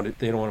because I don't want to,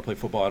 they don't want to play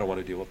football, I don't want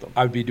to deal with them.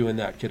 I would be doing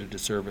that kid a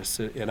disservice,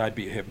 and I'd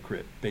be a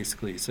hypocrite,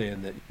 basically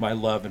saying that my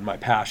love and my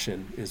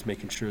passion is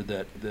making sure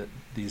that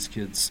these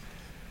kids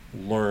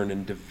learn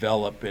and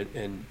develop it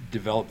and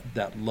develop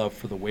that love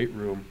for the weight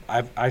room.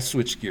 I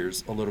switch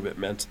gears a little bit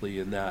mentally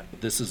in that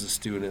this is a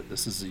student,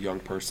 this is a young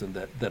person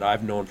that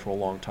I've known for a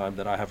long time,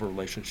 that I have a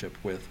relationship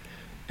with,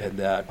 and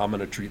that I'm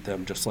going to treat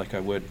them just like I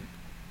would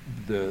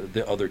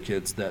the other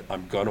kids that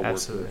I'm going to work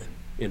with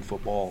in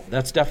football.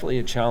 That's definitely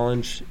a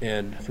challenge.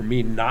 And for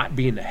me, not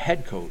being a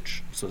head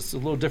coach, so it's a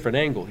little different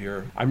angle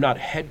here. I'm not a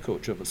head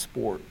coach of a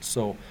sport,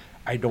 so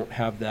I don't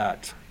have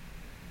that.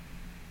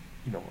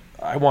 You know,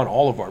 I want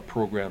all of our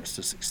programs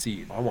to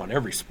succeed. I want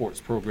every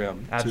sports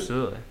program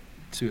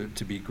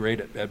to be great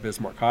at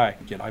Bismarck High.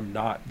 Again, I'm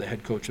not the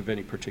head coach of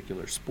any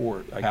particular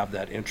sport. I have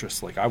that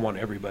interest. Like, I want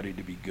everybody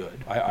to be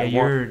good.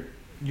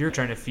 You're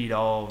trying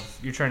to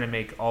you're trying to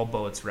make all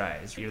boats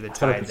rise. You're the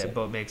tide 100%.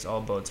 that makes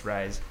all boats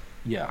rise.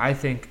 Yeah. I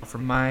think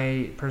from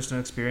my personal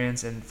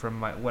experience and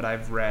from what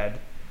I've read,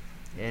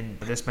 and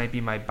this might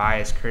be my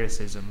biased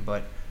criticism,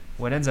 but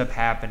what ends up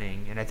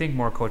happening, and I think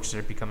more coaches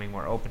are becoming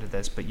more open to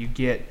this, but you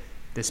get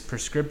this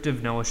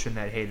prescriptive notion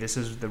that, hey, this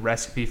is the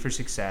recipe for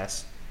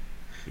success.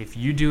 If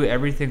you do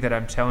everything that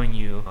I'm telling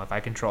you, if I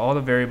control all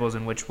the variables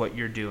in which what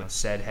you're doing,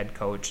 said head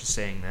coach is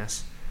saying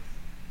this,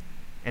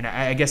 and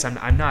I guess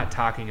I'm not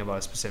talking about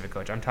a specific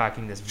coach. I'm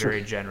talking this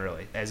very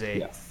generally. As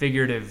a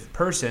figurative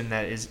person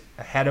that is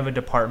a head of a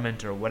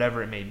department or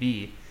whatever it may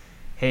be,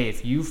 hey,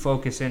 if you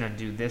focus in on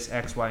do this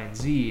X, Y, and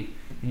Z,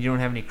 and you don't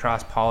have any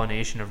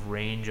cross-pollination of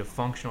range of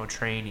functional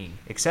training,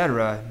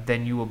 etc.,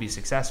 then you will be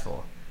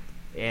successful.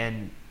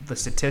 And the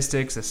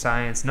statistics, the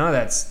science, none of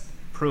that's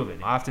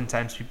proven.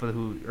 Oftentimes people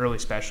who early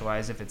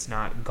specialize, if it's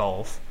not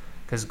golf,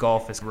 because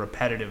golf is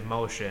repetitive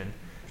motion,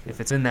 if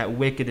it's in that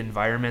wicked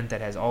environment that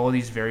has all of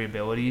these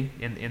variability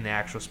in the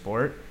actual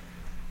sport,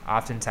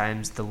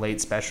 oftentimes the late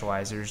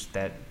specializers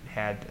that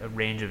had a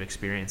range of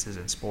experiences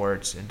in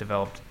sports and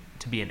developed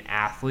to be an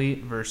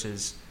athlete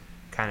versus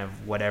kind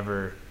of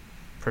whatever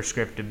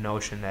prescriptive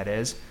notion that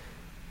is,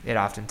 it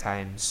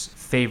oftentimes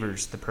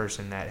favors the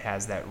person that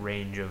has that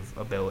range of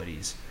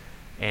abilities.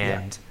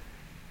 And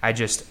I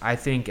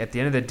think at the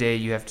end of the day,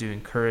 you have to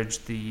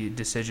encourage the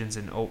decisions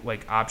and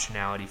like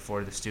optionality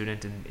for the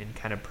student and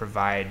kind of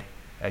provide,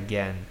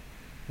 again,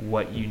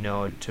 what you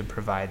know to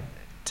provide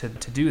to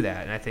do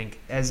that. And I think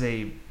as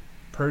a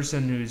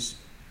person who's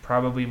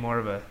probably more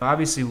of a,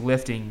 obviously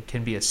lifting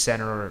can be a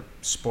center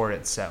sport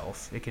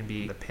itself. It can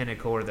be the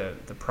pinnacle or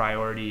the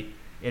priority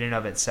in and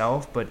of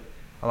itself, but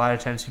a lot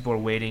of times people are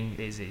waiting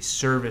as a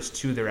service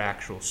to their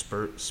actual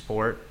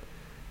sport.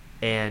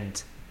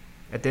 And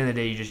at the end of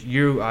the day,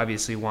 you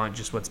obviously want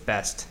just what's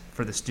best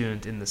for the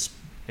student in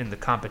the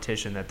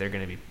competition that they're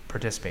going to be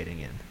participating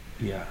in.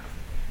 Yeah.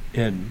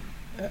 And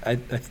I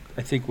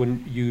think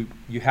when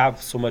you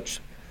have so much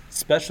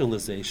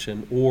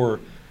specialization or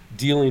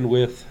dealing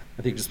with,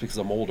 I think just because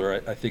I'm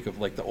older, I think of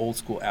like the old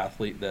school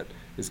athlete that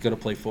is going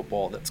to play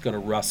football, that's going to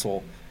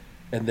wrestle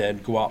and then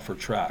go out for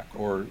track,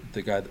 or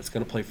the guy that's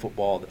going to play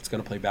football, that's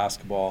going to play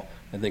basketball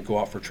and then go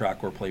out for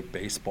track or play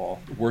baseball.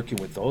 Working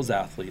with those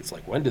athletes,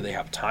 like, when do they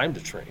have time to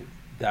train?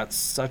 That's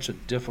such a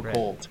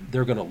difficult,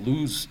 they're going to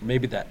lose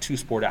maybe that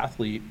two-sport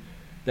athlete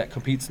that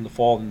competes in the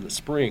fall and the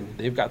spring.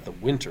 They've got the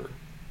winter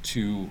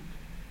to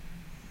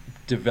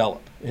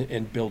develop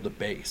and build a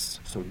base.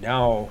 So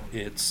now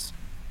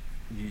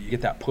you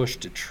get that push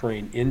to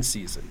train in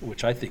season,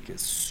 which I think is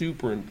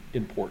super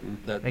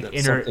important. That like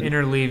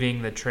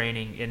interleaving the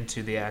training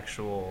into the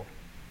actual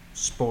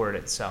sport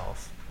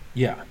itself.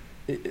 Yeah.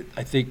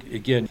 I think,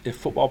 again, if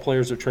football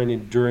players are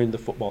training during the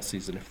football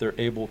season, if they're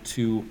able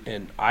to,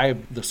 and I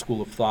have the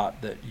school of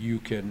thought that you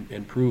can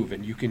improve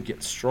and you can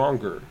get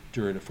stronger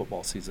during a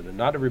football season, and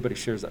not everybody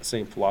shares that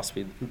same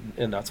philosophy,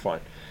 and that's fine.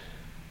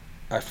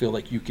 I feel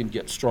like you can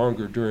get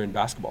stronger during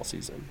basketball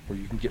season, or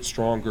you can get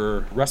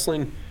stronger.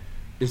 Wrestling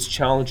is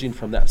challenging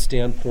from that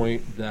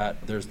standpoint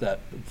that there's the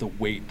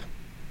weight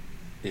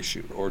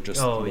issue, or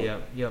just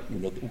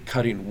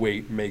cutting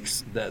weight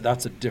makes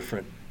that's a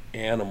different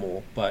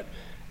animal. But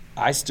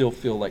I still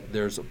feel like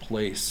there's a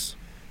place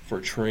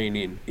for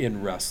training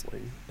in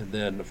wrestling, and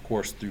then of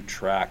course through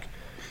track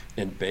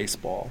and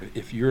baseball.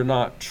 If you're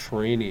not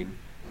training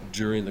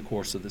during the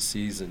course of the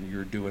season,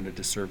 you're doing a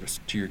disservice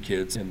to your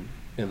kids in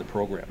the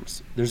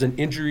programs. There's an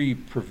injury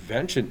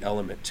prevention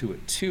element to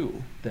it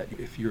too, that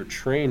if you're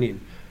training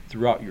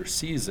throughout your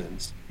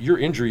seasons, your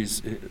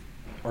injuries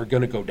are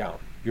going to go down.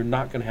 You're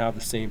not going to have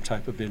the same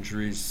type of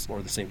injuries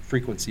or the same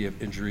frequency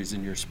of injuries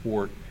in your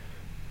sport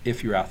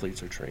if your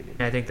athletes are training.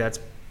 I think that's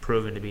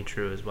proven to be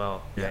true as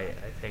well. Yeah.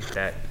 I think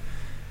that,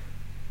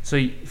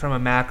 so from a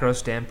macro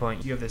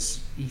standpoint, you have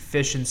this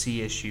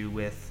efficiency issue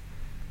with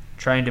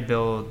trying to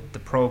build the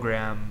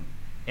program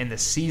and the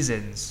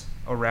seasons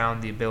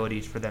around the ability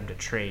for them to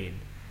train.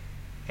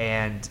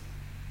 And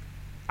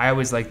I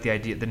always like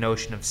the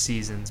notion of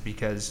seasons,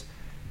 because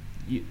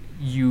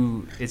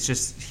it's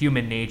just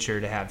human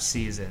nature to have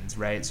seasons,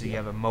 right? So you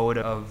have a mode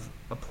of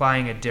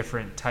applying a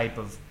different type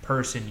of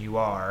person you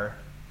are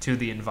to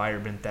the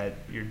environment that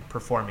you're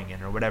performing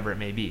in, or whatever it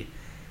may be.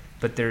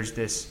 But there's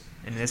this,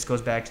 and this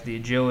goes back to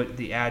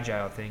the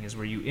agile thing, is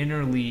where you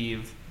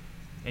interleave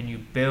and you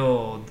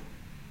build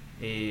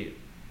a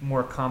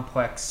more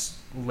complex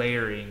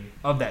layering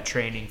of that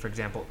training, for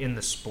example, in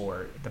the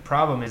sport. The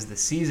problem is the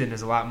season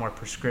is a lot more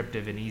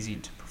prescriptive and easy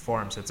to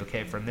perform. So it's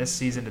okay, from this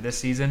season to this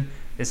season,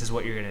 this is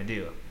what you're going to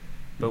do.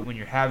 But when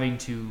you're having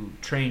to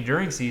train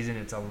during season,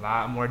 it's a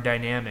lot more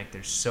dynamic.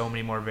 There's so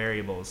many more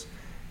variables.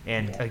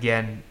 And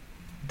again,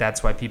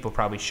 that's why people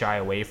probably shy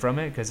away from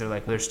it, because they're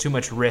like, there's too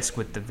much risk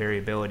with the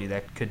variability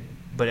that could.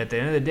 But at the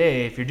end of the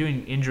day, if you're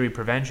doing injury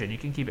prevention, you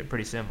can keep it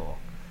pretty simple.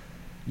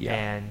 Yeah.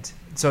 And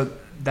so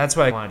that's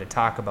why I wanted to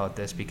talk about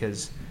this,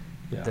 because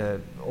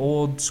the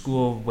old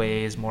school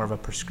way is more of a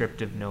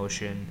prescriptive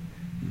notion,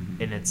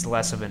 and it's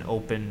less of an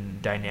open,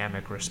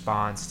 dynamic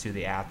response to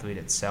the athlete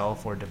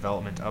itself, or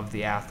development of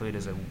the athlete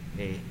as a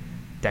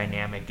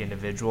dynamic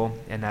individual.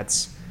 And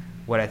that's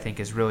what I think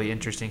is really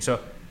interesting. So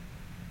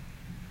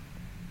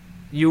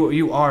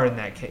you are in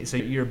that case. So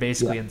you're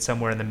basically in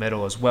somewhere in the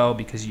middle as well,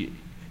 because you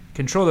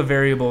control the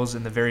variables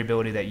and the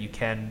variability that you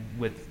can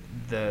with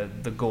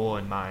the goal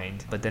in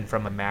mind. But then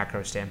from a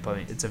macro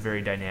standpoint, it's a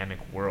very dynamic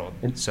world.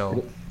 And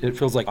so it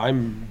feels like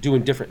I'm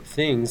doing different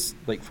things.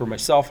 Like for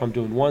myself, I'm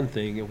doing one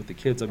thing, and with the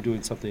kids, I'm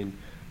doing something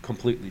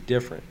completely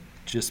different,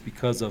 just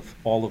because of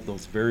all of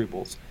those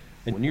variables.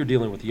 And when you're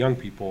dealing with young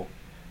people,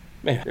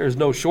 man, there's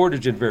no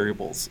shortage in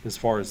variables as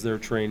far as their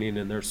training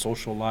and their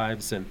social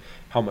lives and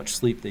how much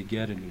sleep they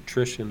get and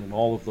nutrition and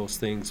all of those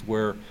things,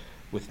 where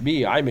with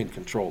me, I'm in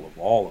control of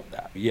all of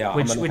that. Yeah, I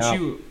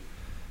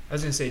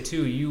was going to say,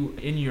 too, you,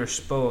 in your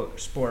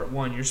sport,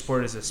 your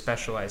sport is a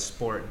specialized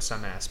sport in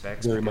some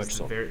aspects. Very much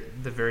so.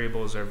 The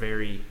variables are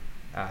very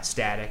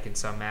static in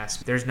some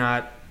aspects. There's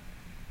not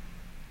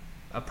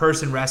a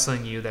person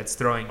wrestling you that's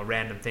throwing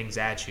random things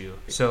at you.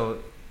 So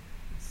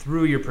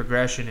through your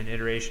progression and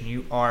iteration,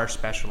 you are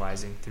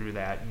specializing through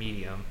that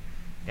medium.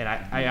 And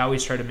I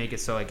always try to make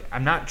it so, like,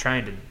 I'm not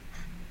trying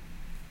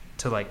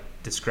to like,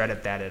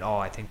 discredit that at all.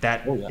 I think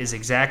that is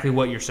exactly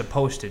what you're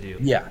supposed to do.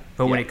 Yeah.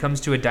 But when it comes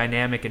to a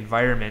dynamic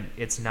environment,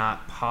 it's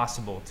not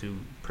possible to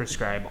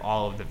prescribe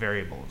all of the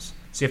variables.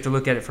 So you have to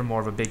look at it from more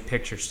of a big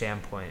picture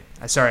standpoint.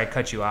 Sorry, I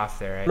cut you off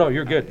there. No,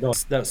 you're good. No,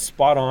 that's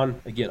spot on.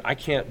 Again, I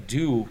can't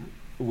do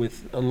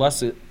with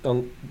unless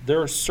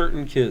there are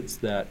certain kids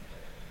that,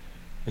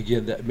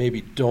 again, that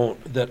maybe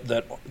don't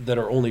that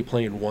are only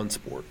playing one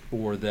sport,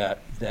 or that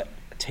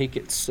take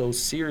it so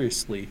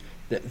seriously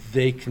that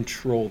they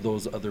control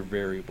those other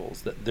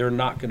variables, that they're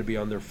not going to be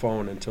on their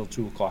phone until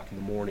 2 o'clock in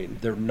the morning.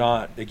 They're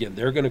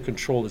going to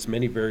control as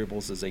many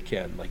variables as they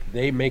can. Like,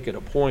 they make it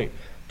a point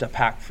to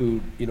pack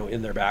food,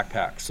 in their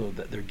backpack, so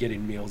that they're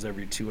getting meals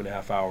every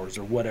 2.5 hours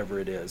or whatever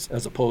it is,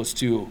 as opposed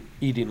to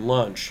eating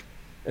lunch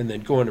and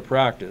then going to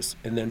practice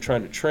and then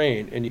trying to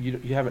train, and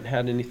you haven't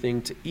had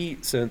anything to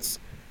eat since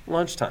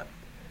lunchtime.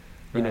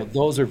 Right.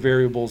 Those are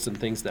variables and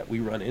things that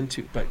we run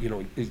into. But,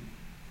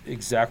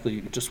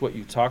 exactly just what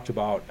you talked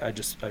about. I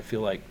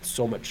feel like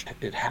so much,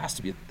 it has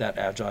to be that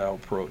agile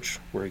approach,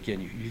 where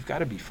again, you've got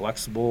to be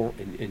flexible,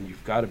 and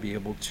you've got to be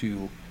able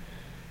to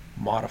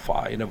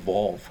modify and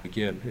evolve.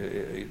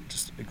 Again,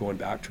 just going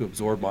back to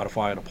absorb,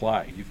 modify, and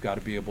apply. You've got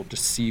to be able to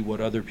see what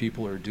other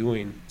people are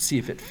doing, see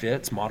if it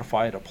fits,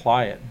 modify it,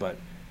 apply it. But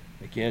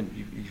again,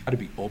 you've got to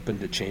be open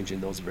to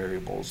changing those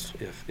variables.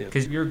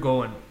 Because your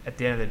goal at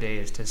the end of the day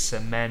is to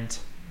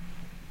cement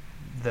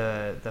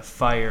the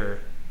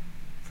fire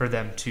for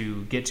them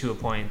to get to a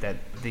point that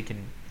they can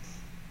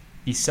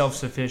be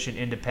self-sufficient,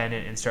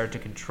 independent, and start to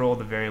control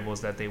the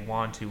variables that they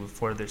want to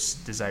for this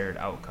desired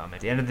outcome.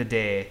 At the end of the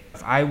day,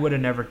 if I would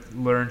have never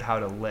learned how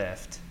to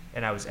lift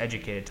and I was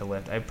educated to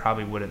lift, I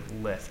probably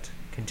wouldn't lift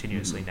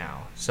continuously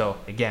now. So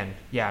again,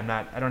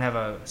 I don't have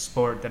a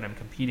sport that I'm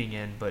competing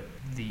in, but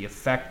the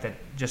effect that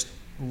just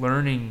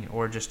learning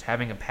or just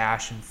having a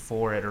passion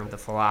for it or the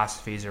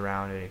philosophies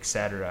around it,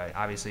 etc.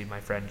 Obviously, my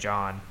friend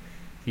John,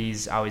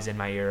 he's always in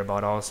my ear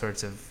about all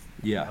sorts of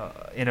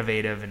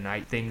innovative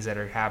and things that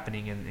are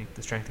happening in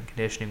the strength and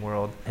conditioning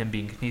world, him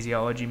being a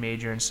kinesiology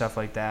major and stuff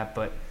like that.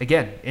 But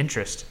again,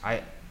 interest.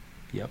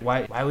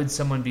 Why would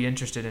someone be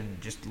interested in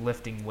just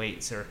lifting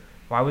weights, or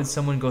why would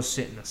someone go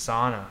sit in a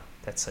sauna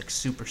that's like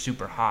super,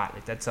 super hot?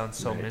 Like, that sounds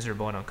so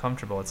miserable and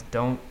uncomfortable. It's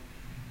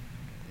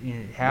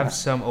have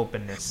some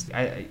openness.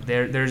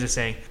 There's a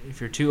saying,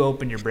 if you're too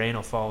open, your brain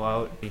will fall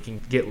out. You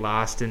can get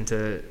lost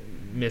into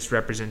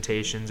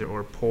misrepresentations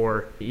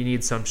or you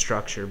need some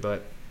structure.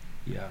 But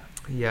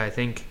I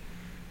think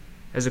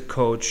as a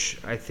coach,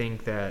 I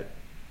think that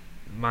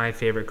my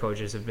favorite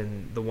coaches have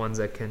been the ones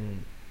that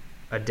can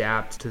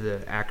adapt to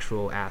the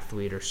actual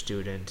athlete or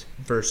student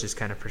versus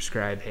kind of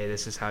prescribe, hey,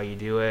 this is how you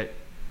do it.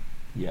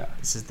 Yeah.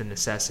 This is the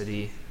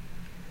necessity.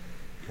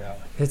 Yeah.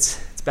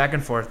 It's back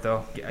and forth,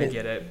 though. I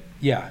get it.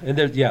 Yeah, and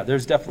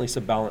there's definitely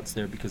some balance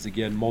there, because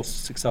again,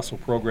 most successful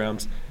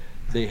programs,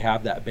 they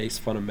have that base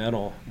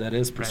fundamental that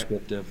is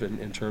prescriptive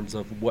in terms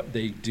of what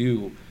they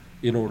do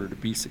in order to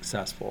be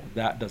successful.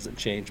 That doesn't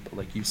change, but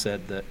like you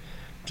said, that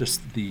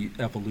just the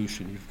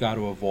evolution, you've got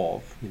to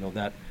evolve. You know,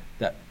 that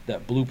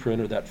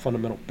blueprint or that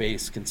fundamental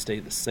base can stay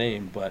the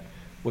same, but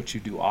what you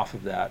do off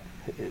of that,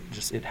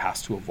 it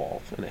has to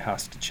evolve, and it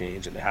has to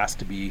change, and it has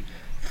to be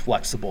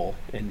flexible,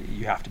 and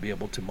you have to be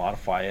able to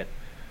modify it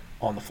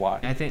on the fly.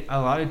 I think a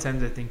lot of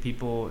times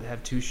people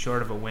have too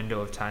short of a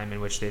window of time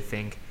in which they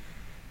think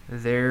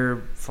their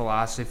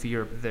philosophy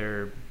or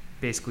their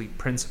basically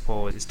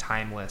principle is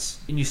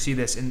timeless. And you see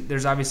this, and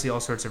there's obviously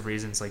all sorts of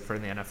reasons, like for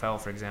the NFL,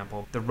 for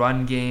example, the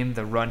run game,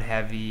 the run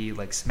heavy,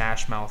 like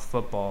smash mouth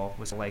football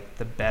was like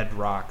the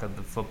bedrock of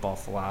the football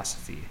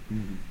philosophy.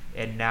 Mm-hmm.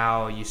 And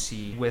now you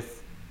see,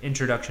 with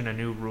introduction of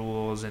new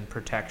rules and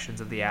protections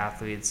of the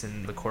athletes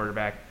and the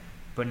quarterback,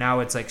 but now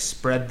it's like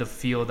spread the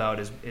field out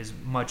as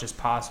much as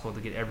possible to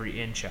get every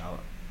inch out.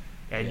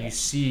 And you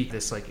see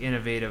this like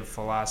innovative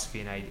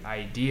philosophy and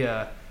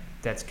idea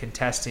that's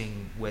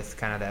contesting with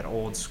kind of that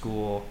old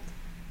school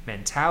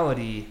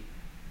mentality.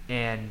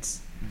 And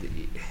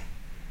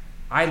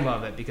I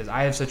love it because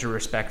I have such a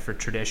respect for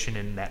tradition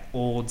and that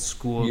old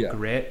school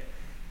grit.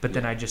 But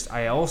then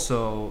I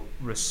also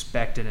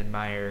respect and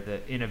admire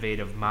the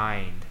innovative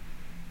mind,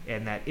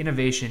 and that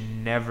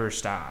innovation never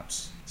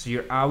stops. So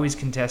you're always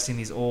contesting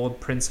these old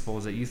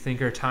principles that you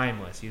think are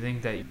timeless. You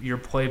think that your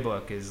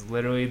playbook is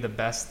literally the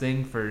best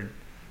thing for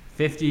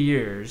 50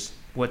 years.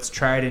 What's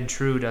tried and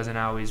true doesn't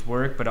always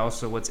work, but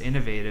also what's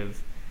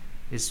innovative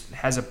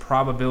has a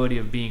probability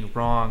of being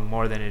wrong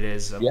more than it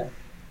is.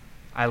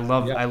 I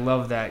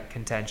love that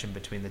contention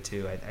between the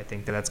two. I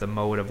think that's the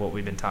mode of what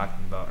we've been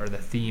talking about, or the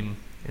theme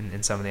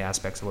in some of the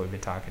aspects of what we've been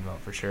talking about,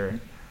 for sure.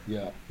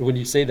 Yeah. When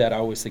you say that, I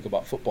always think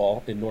about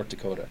football in North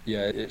Dakota.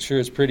 Yeah, it sure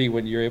is pretty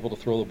when you're able to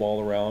throw the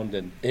ball around,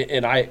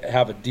 and I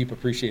have a deep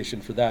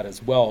appreciation for that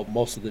as well.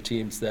 Most of the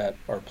teams that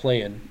are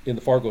playing in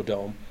the Fargo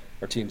Dome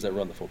are teams that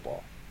run the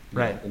football.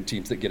 Right. And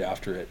teams that get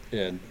after it.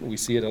 And we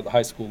see it at the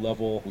high school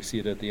level, we see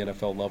it at the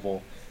NFL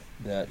level,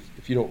 that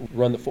if you don't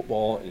run the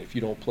football and if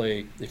you don't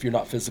play, if you're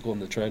not physical in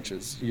the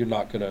trenches, you're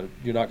not gonna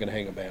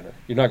hang a banner.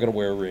 You're not gonna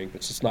wear a ring.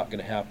 It's just not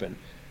gonna happen.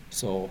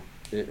 So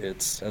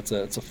it's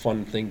a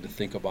fun thing to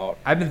think about.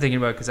 I've been thinking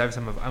about it because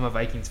I'm a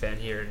Vikings fan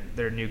here, and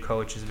their new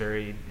coach is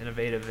very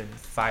innovative and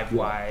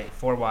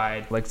 4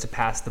 wide, likes to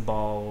pass the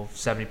ball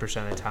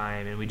 70% of the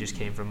time, and we just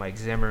came from Mike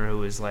Zimmer, who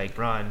was like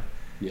run.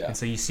 Yeah. And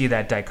so you see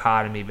that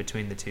dichotomy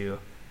between the two.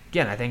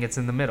 Again, I think it's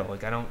in the middle.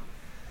 Like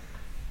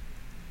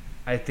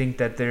I think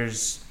that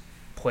there's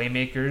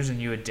playmakers,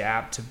 and you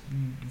adapt to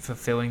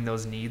fulfilling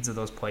those needs of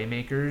those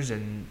playmakers,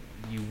 and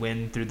you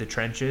win through the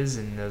trenches,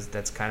 and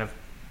that's kind of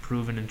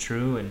proven and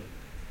true. And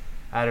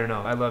I don't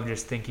know. I love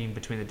just thinking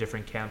between the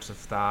different camps of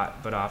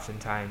thought, but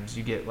oftentimes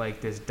you get like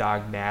this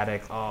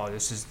dogmatic,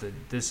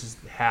 this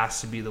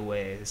has to be the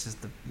way. This is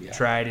the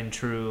tried and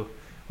true,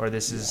 or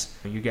this is,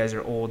 you guys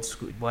are old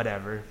school,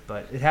 whatever.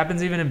 But it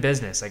happens even in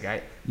business.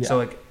 So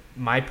like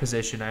my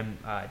position, I'm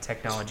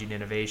technology and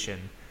innovation.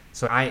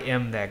 So I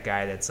am that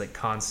guy that's like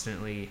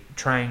constantly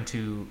trying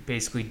to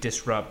basically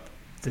disrupt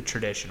the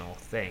traditional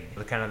thing,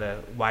 the kind of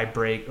the why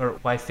break or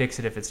why fix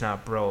it if it's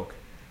not broke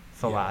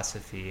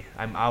philosophy.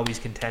 I'm always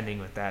contending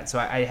with that. So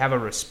I have a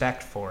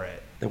respect for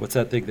it. And what's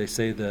that thing they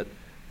say that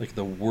like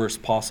the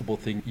worst possible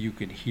thing you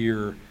can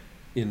hear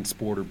in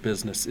sport or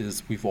business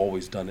is we've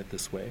always done it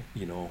this way.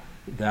 You know,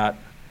 that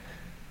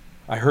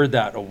I heard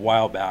that a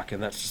while back,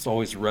 and that's just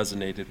always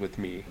resonated with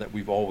me, that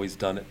we've always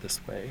done it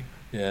this way.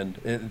 And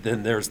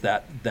then there's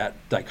that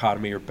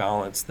dichotomy or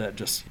balance that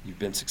just you've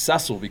been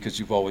successful because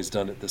you've always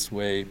done it this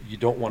way. You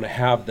don't want to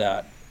have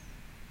that,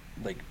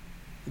 like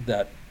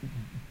that,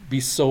 be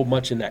so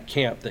much in that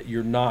camp that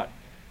you're not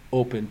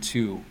open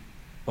to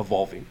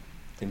evolving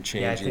and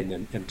changing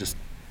and just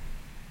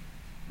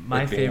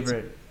my advancing.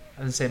 Favorite.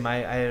 I would say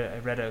I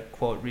read a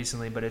quote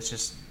recently, but it's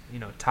just,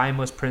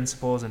 timeless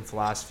principles and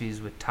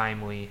philosophies with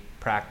timely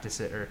practice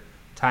it, or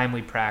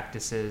timely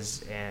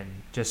practices, and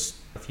just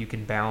if you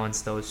can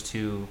balance those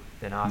two,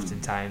 then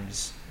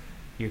oftentimes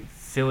you're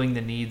filling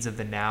the needs of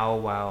the now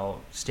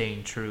while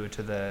staying true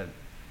to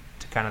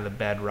kind of the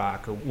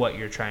bedrock of what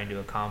you're trying to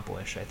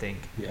accomplish. I think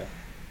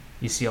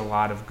you see a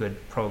lot of good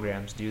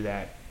programs do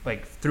that,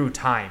 like through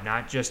time.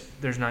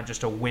 There's not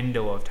just a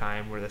window of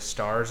time where the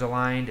stars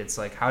aligned. It's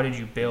like, how did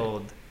you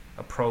build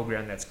a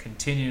program that's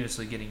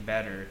continuously getting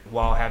better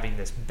while having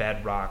this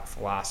bedrock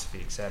philosophy,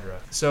 etc.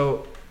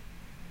 So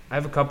I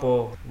have a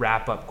couple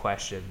wrap-up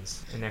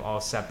questions, and they're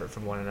all separate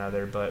from one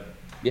another. But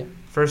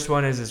first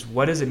one is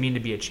what does it mean to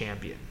be a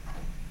champion?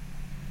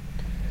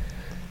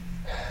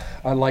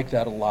 I like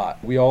that a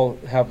lot. We all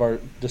have our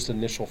just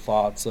initial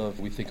thoughts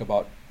of, we think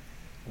about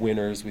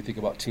winners, we think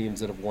about teams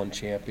that have won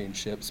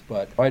championships.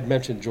 But I had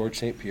mentioned George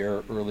St.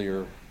 Pierre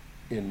earlier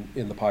in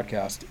the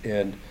podcast,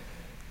 and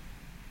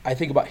I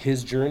think about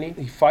his journey.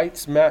 He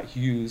fights Matt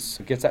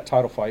Hughes, gets that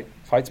title fight,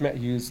 fights Matt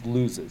Hughes,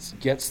 loses,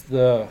 gets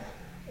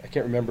I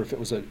can't remember if it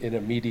was an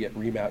immediate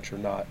rematch or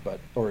not,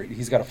 or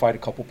he's got to fight a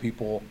couple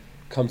people,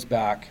 comes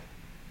back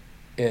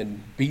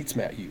and beats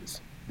Matt Hughes,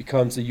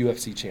 becomes a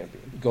UFC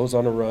champion, goes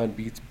on a run,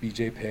 beats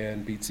BJ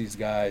Penn, beats these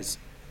guys,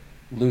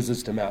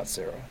 loses to Matt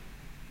Serra,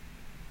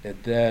 and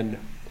then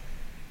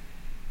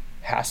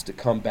has to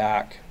come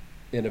back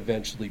and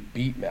eventually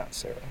beat Matt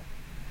Serra.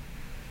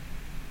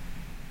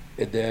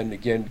 And then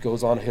again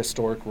goes on a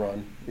historic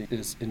run,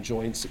 is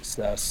enjoying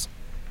success,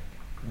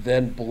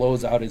 then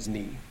blows out his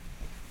knee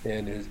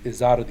and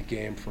is out of the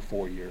game for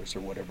 4 years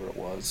or whatever it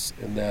was,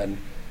 and then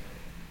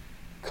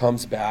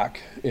comes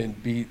back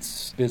and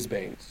beats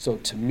Bisbane. So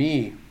to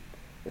me,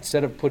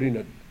 instead of putting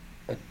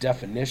a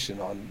definition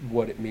on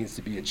what it means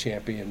to be a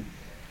champion,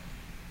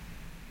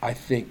 I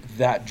think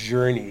that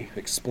journey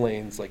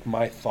explains like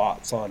my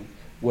thoughts on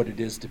what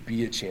it is to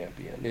be a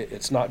champion.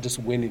 It's not just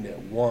winning it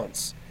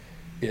once.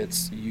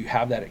 It's you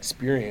have that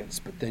experience,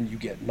 but then you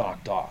get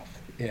knocked off.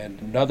 And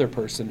another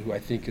person who I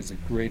think is a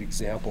great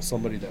example,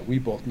 somebody that we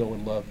both know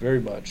and love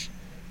very much,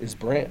 is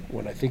Brant.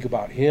 When I think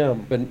about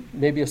him, been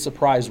maybe a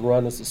surprise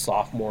run as a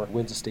sophomore,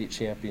 wins a state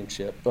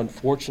championship.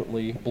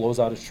 Unfortunately, blows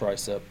out his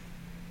tricep,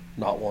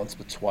 not once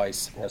but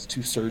twice, has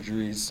 2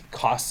 surgeries,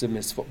 costs him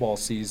his football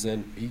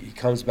season. He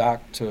comes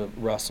back to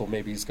wrestle,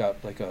 maybe he's got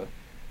like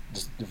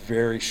just a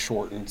very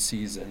shortened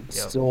season,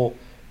 still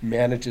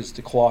manages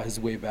to claw his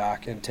way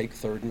back and take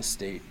 3rd in the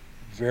state.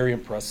 Very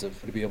impressive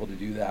to be able to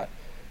do that.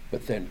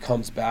 But then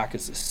comes back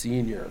as a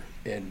senior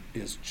and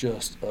is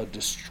just a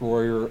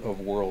destroyer of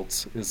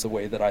worlds, is the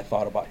way that I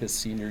thought about his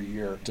senior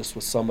year, just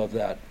with some of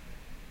the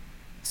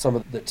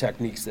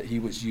techniques that he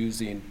was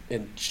using,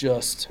 and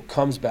just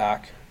comes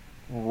back,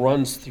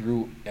 runs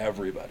through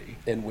everybody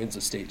and wins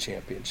a state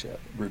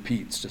championship,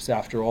 repeats just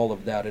after all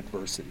of that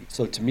adversity.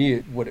 So to me,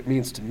 what it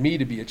means to me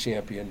to be a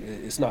champion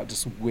is not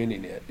just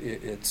winning it,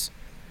 it's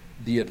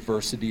the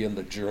adversity and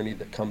the journey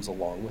that comes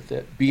along with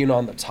it. Being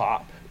on the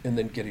top and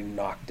then getting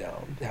knocked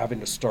down, having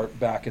to start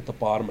back at the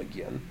bottom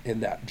again,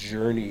 and that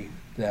journey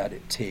that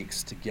it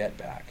takes to get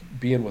back.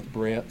 Being with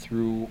Brant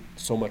through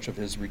so much of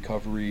his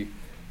recovery,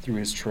 through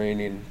his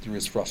training, through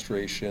his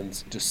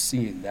frustrations, just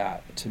seeing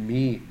that, to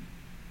me,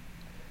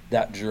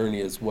 that journey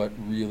is what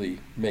really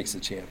makes a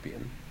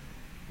champion.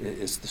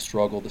 It's the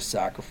struggle, the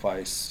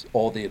sacrifice,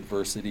 all the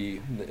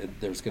adversity.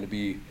 There's going to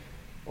be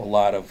a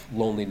lot of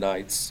lonely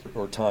nights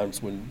or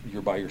times when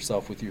you're by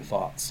yourself with your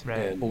thoughts,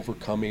 and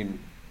overcoming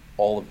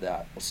all of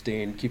that,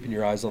 keeping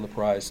your eyes on the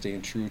prize,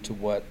 staying true to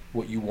what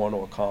you want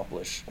to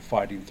accomplish,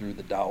 fighting through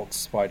the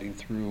doubts, fighting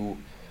through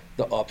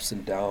the ups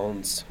and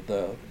downs,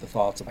 the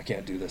thoughts of, I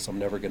can't do this, I'm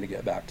never going to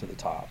get back to the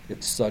top.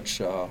 It's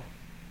such a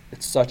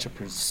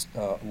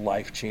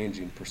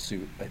life-changing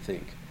pursuit, I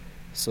think.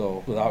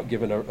 So without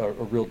giving a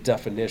real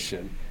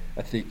definition,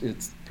 I think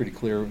it's pretty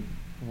clear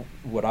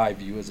what I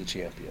view as a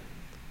champion.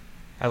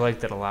 I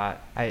like that a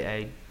lot.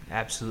 I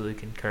absolutely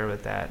concur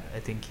with that. I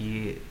think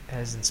he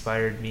has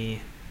inspired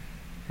me,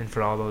 and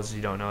for all those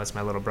who don't know, it's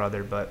my little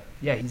brother, but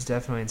yeah, he's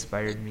definitely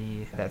inspired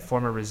me. That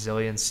form of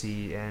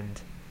resiliency, and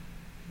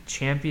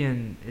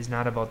champion is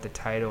not about the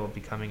title of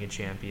becoming a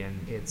champion.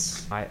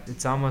 It's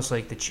almost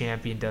like the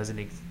champion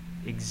doesn't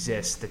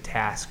exist, the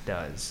task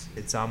does.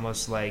 It's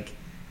almost like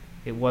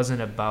it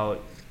wasn't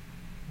about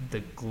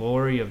the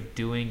glory of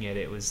doing it,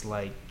 it was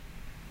like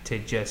to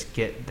just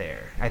get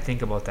there. I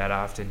think about that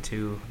often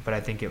too, but I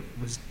think it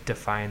was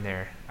defined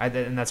there.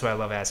 And that's why I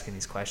love asking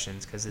these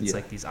questions, because it's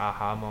like these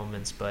aha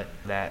moments, but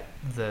that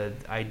the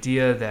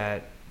idea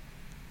that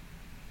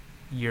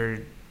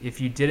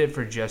if you did it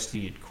for just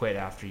you, you'd quit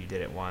after you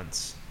did it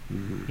once,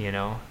 you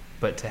know?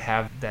 But to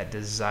have that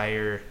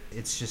desire,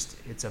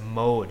 it's a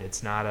mode.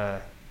 It's not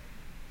a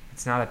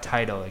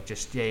title, like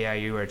just,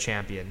 you were a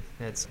champion.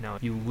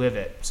 You live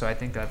it. So I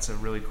think that's a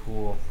really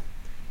cool,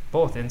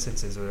 both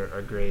instances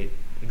are great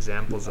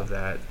examples of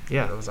that.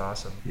 Yeah, that was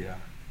awesome. Yeah.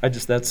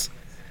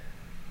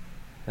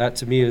 That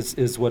to me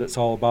is what it's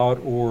all about.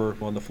 Or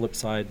on the flip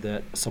side,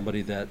 that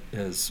somebody that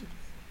has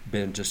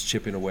been just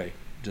chipping away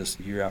just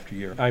year after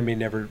year. I may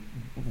never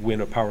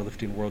win a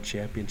powerlifting world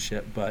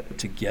championship, but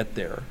to get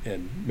there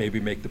and maybe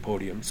make the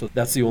podium. So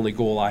that's the only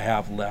goal I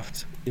have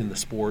left in the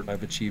sport.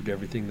 I've achieved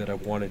everything that I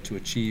wanted to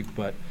achieve,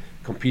 but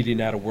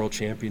competing at a world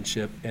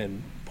championship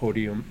and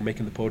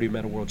making the podium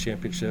at a world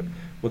championship,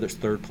 whether it's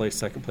third place,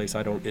 second place,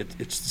 it's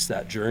just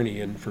that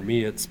journey. And for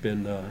me, it's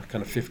been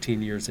kind of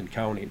 15 years in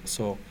counting.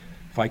 So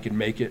if I can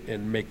make it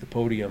and make the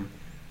podium,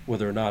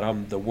 whether or not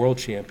I'm the world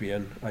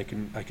champion, I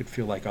could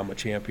feel like I'm a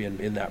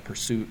champion in that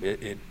pursuit.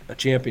 A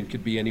champion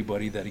could be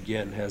anybody that,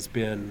 again, has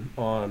been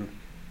on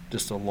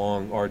just a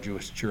long,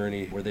 arduous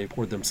journey where they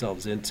poured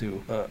themselves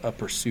into a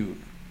pursuit.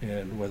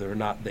 And whether or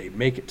not they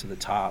make it to the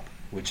top,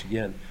 which,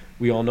 again,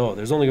 we all know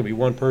there's only going to be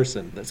one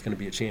person that's going to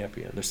be a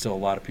champion. There's still a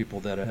lot of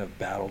people that have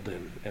battled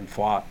and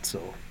fought.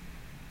 So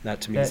that,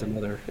 to me, is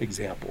another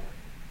example.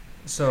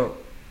 So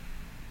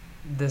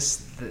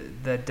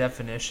the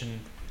definition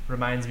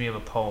reminds me of a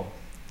poem.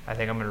 I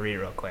think I'm going to read it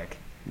real quick.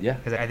 Yeah.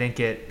 Because I think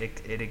it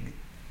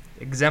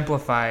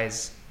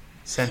exemplifies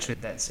essentially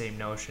that same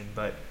notion.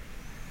 But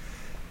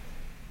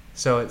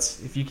so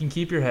it's, if you can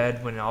keep your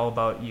head when all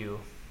about you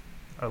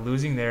are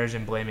losing theirs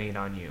and blaming it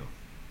on you.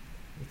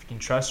 If you can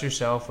trust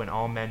yourself when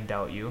all men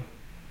doubt you,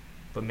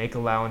 but make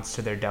allowance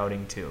to their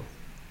doubting too.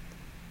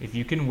 If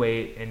you can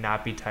wait and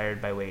not be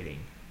tired by waiting,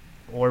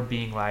 or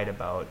being lied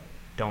about,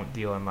 don't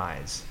deal in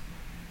lies.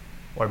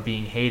 Or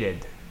being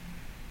hated,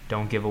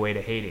 don't give away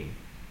to hating.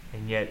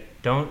 And yet,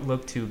 don't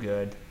look too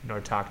good, nor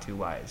talk too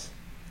wise.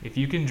 If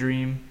you can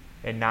dream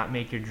and not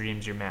make your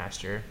dreams your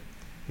master,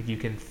 if you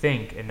can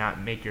think and not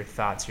make your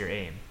thoughts your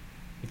aim,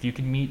 if you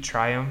can meet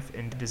triumph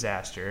and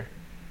disaster,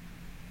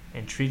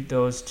 and treat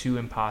those two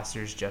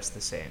impostors just the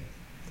same.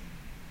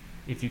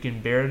 If you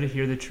can bear to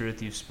hear the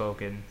truth you've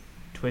spoken,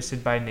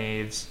 twisted by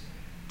knaves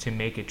to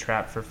make a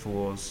trap for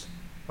fools,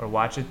 or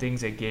watch the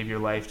things that gave your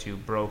life to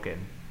broken,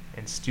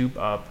 and stoop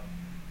up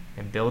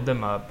and build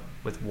them up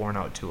with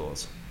worn-out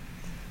tools.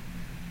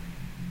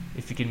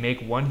 If you can make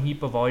one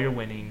heap of all your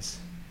winnings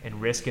and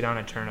risk it on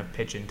a turn of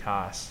pitch and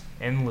toss,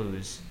 and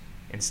lose,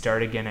 and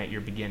start again at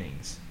your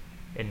beginnings,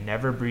 and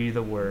never breathe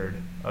a word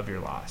of your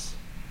loss.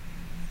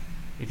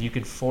 If you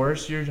could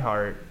force your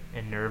heart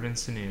and nerve and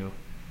sinew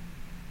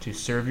to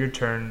serve your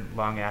turn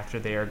long after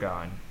they are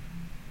gone,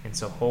 and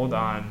so hold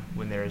on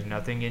when there is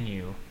nothing in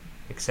you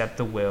except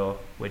the will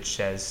which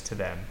says to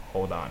them,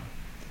 hold on.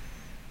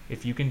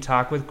 If you can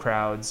talk with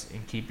crowds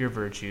and keep your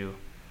virtue,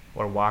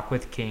 or walk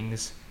with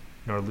kings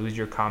nor lose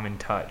your common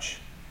touch,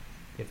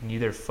 if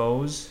neither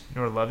foes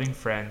nor loving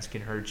friends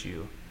can hurt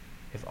you,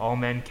 if all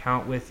men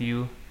count with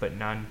you but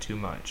none too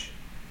much,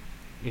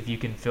 if you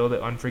can fill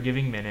the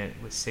unforgiving minute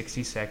with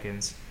 60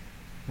 seconds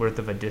worth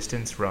of a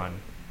distance run,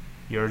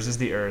 yours is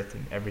the earth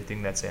and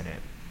everything that's in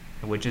it,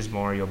 and which is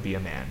more, you'll be a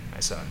man, my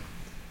son.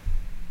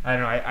 I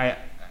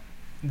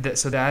don't know,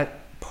 so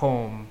that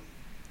poem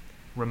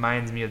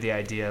reminds me of the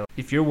idea,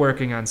 if you're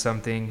working on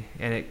something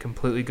and it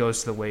completely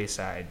goes to the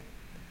wayside,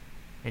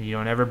 and you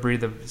don't ever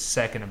breathe a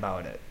second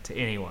about it to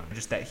anyone,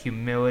 just that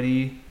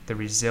humility, the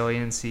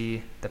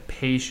resiliency, the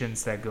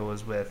patience that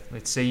goes with,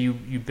 let's say you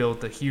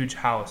built a huge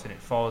house and it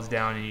falls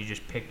down and you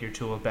just pick your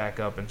tools back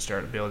up and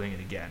start building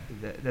it again.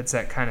 That's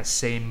that kind of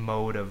same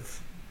mode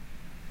of,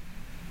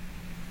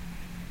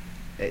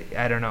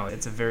 I don't know,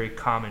 it's a very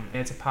common,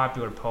 it's a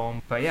popular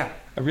poem, but yeah.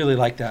 I really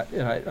like that,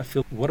 and I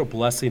feel what a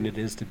blessing it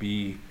is to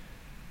be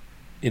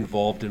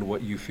involved in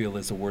what you feel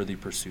is a worthy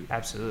pursuit.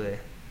 Absolutely.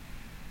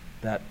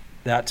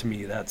 That to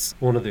me, that's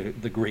one of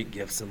the great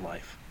gifts in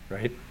life,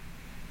 right?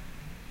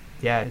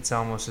 Yeah, it's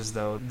almost as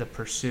though the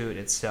pursuit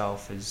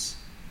itself is,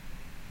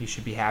 you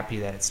should be happy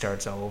that it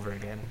starts all over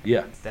again.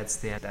 Yeah.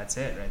 That's it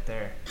right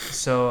there.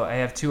 So I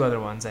have two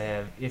other ones. I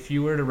have, if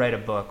you were to write a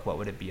book, what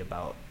would it be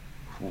about?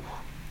 Ooh.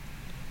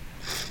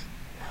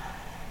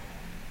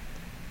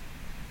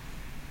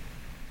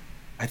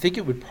 I think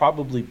it would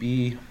probably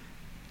be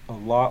a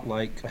lot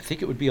like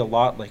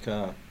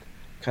a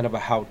kind of a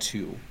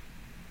how-to.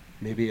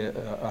 Maybe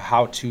a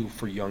how-to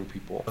for young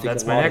people. Well,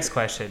 that's my next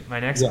question.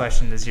 My next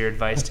question is your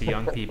advice to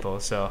young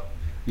people. So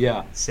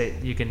yeah, say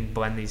you can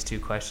blend these two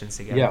questions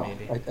together.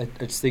 Maybe.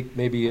 I just think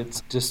maybe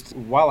it's just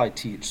while I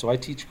teach. So I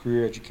teach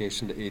career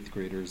education to 8th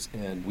graders,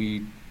 and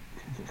we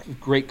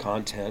great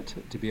content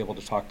to be able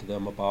to talk to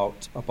them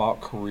about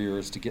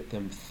careers, to get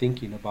them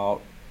thinking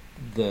about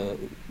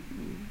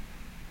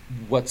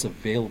what's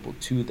available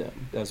to them.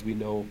 As we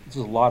know, a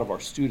lot of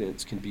our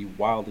students can be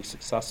wildly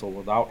successful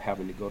without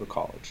having to go to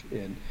college,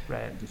 and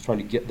right. just trying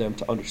to get them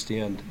to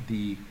understand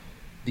the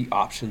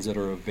options that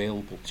are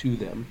available to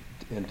them,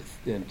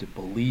 and to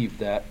believe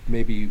that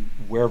maybe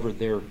wherever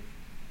their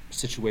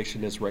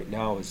situation is right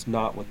now is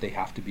not what they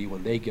have to be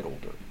when they get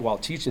older. While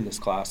teaching this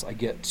class, I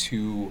get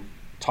to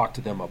talk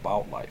to them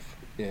about life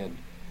and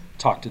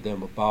talk to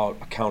them about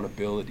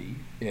accountability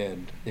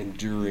and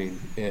enduring,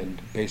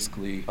 and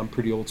basically I'm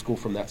pretty old school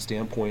from that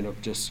standpoint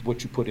of just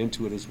what you put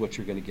into it is what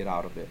you're going to get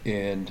out of it.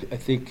 And I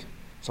think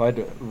So I had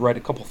to write a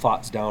couple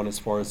thoughts down as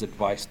far as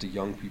advice to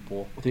young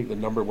people. I think the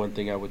number one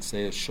thing I would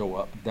say is show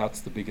up.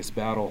 That's the biggest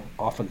battle.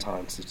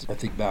 Oftentimes, I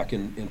think back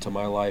into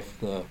my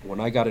life, when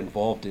I got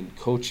involved in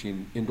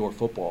coaching indoor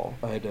football,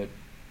 I had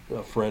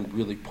a friend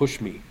really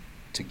push me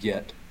to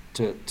get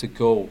to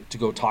go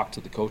talk to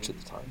the coach at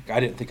the time.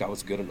 I didn't think I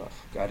was good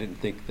enough. I didn't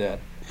think that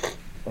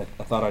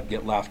I thought I'd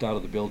get laughed out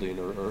of the building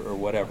or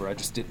whatever. I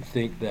just didn't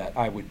think that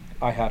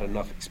I had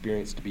enough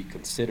experience to be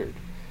considered.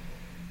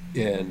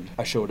 And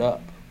I showed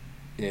up.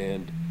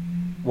 And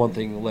one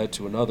thing led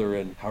to another,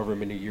 and however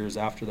many years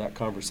after that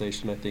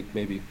conversation, I think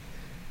maybe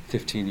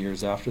 15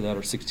 years after that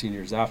or 16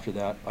 years after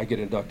that, I get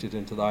inducted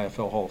into the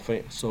IFL Hall of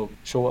Fame. So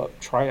show up,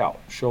 try out,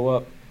 show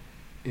up,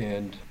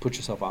 and put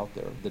yourself out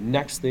there. The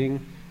next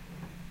thing,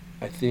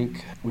 I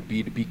think, would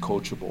be to be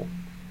coachable.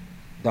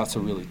 That's a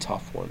really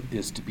tough one,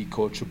 is to be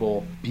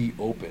coachable, be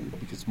open,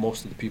 because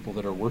most of the people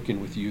that are working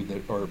with you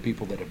that are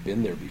people that have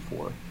been there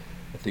before.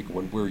 I think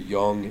when we're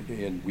young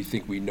and we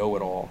think we know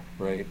it all,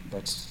 right?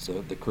 That's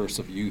the curse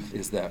of youth,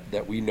 is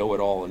that we know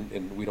it all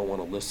and we don't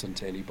want to listen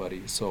to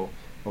anybody. So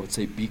I would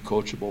say be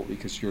coachable,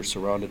 because you're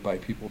surrounded by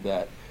people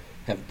that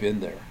have been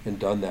there and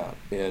done that.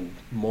 And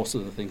most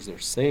of the things they're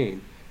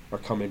saying are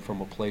coming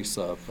from a place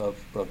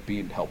of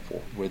being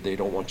helpful, where they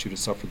don't want you to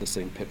suffer the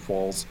same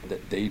pitfalls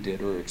that they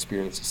did or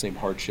experience the same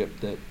hardship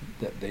that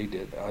they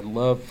did.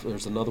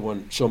 There's another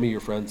one, show me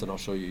your friends and I'll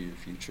show you your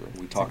future.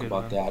 We talk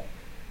about that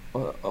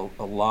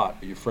a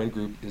lot. Your friend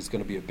group is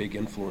going to be a big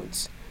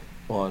influence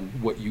on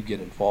what you get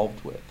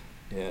involved with.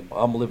 And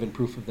I'm living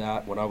proof of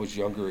that. When I was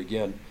younger,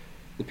 again,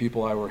 the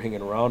people I were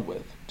hanging around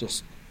with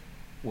just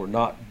were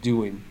not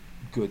doing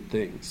good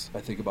things. I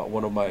think about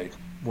one of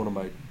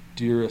my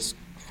dearest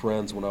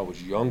friends when I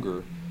was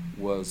younger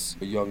was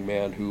a young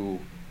man who,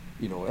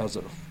 as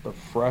a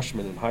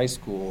freshman in high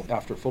school,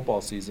 after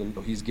football season,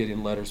 he's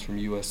getting letters from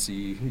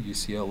USC,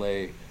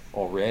 UCLA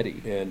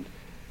already. And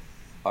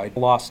I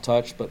lost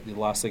touch, but the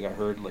last thing I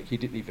heard, he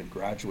didn't even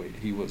graduate.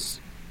 He was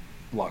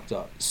locked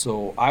up.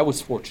 So I was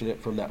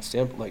fortunate from that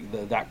standpoint.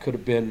 That could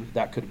have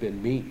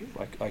been me.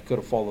 I could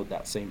have followed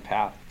that same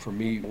path. For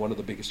me, one of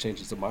the biggest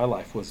changes in my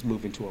life was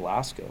moving to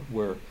Alaska,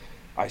 where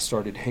I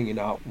started hanging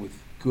out with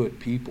good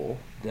people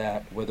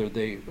that, whether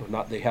they or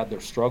not they had their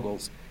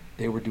struggles,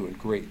 they were doing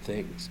great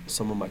things.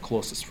 Some of my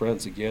closest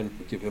friends, again,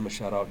 give him a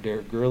shout out,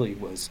 Derek Gurley,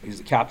 he's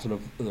the captain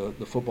of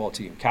the football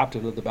team,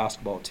 captain of the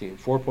basketball team,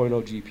 4.0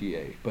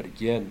 GPA, but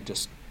again,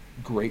 just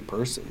great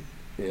person.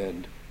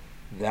 And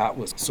that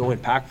was so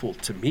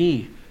impactful to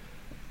me,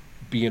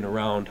 being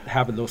around,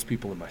 having those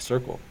people in my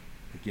circle.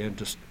 Again,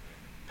 just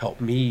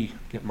helped me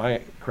get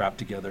my crap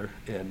together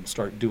and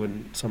start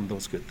doing some of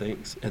those good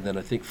things. And then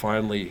I think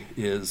finally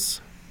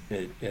is,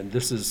 and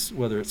this is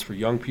whether it's for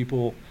young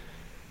people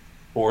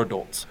or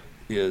adults,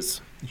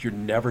 is you're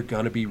never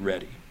going to be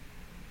ready.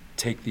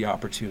 Take the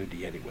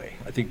opportunity anyway.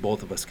 I think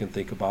both of us can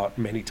think about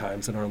many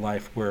times in our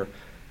life where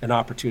an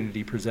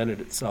opportunity presented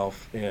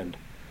itself and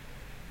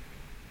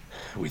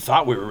we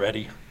thought we were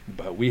ready,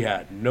 but we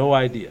had no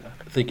idea.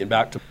 Thinking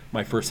back to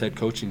my first head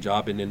coaching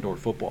job in indoor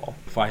football,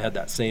 if I had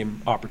that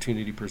same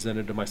opportunity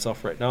presented to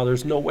myself right now,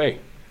 there's no way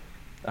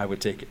I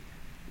would take it.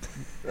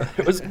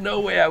 There was no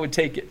way I would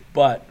take it.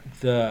 But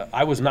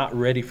I was not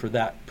ready for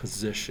that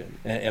position.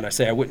 And I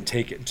say I wouldn't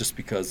take it just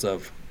because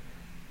of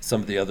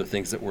some of the other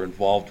things that were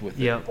involved with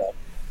it. But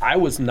I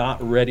was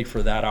not ready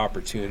for that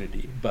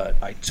opportunity, but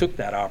I took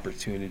that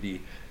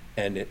opportunity,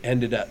 and it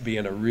ended up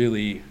being a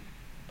really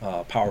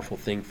powerful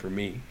thing for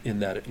me, in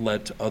that it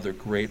led to other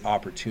great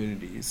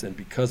opportunities. And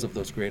because of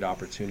those great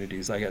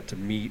opportunities, I got to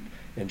meet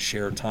and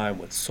share time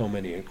with so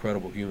many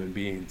incredible human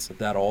beings.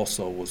 That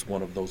also was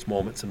one of those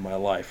moments in my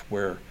life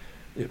where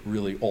it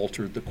really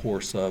altered the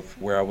course of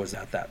where I was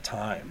at that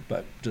time.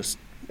 But just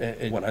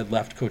when I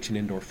left coaching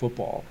indoor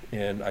football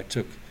and I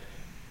took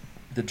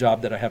the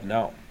job that I have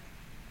now,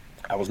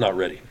 I was not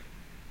ready.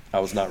 I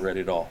was not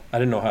ready at all. I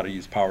didn't know how to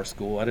use Power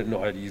School. I didn't know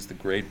how to use the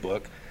grade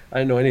book. I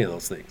didn't know any of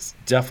those things.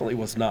 Definitely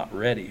was not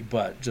ready,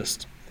 but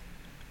just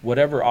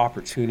whatever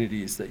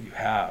opportunities that you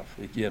have,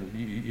 again,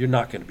 you're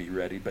not going to be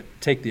ready, but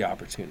take the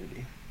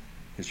opportunity,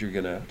 because you're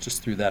going to,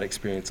 just through that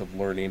experience of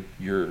learning,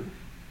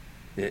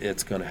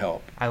 it's going to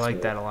help. I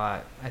like that a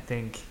lot. I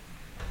think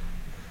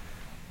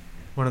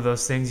one of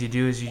those things you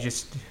do is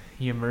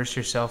you immerse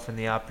yourself in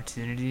the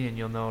opportunity, and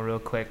you'll know real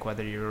quick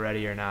whether you're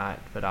ready or not.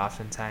 But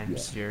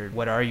oftentimes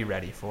what are you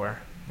ready for?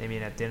 I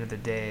mean, at the end of the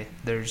day,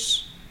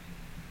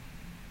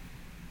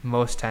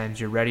 most times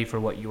you're ready for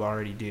what you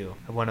already do.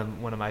 One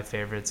of my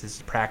favorites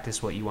is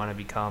practice what you want to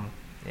become.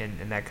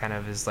 And that kind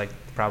of is like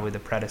probably the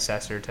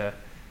predecessor to,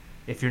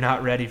 if you're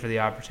not ready for the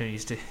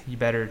opportunities, you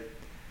better,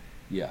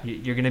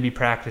 you're going to be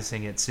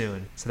practicing it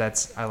soon. So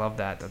I love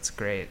that. That's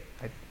great.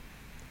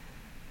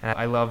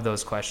 I love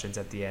those questions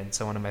at the end.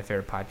 So one of my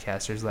favorite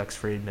podcasters, Lex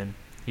Friedman,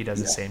 he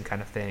does the same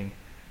kind of thing.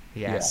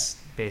 He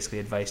asks basically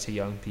advice to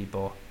young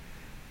people.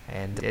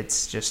 And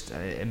it's just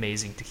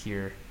amazing to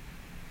hear.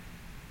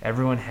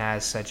 Everyone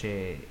has such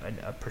a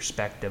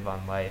perspective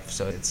on life.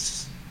 So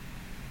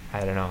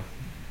I don't know.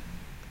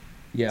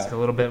 Yeah. It's a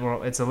little bit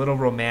more, it's a little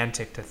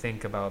romantic to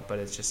think about, but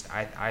it's just,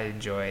 I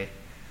enjoy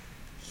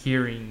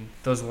hearing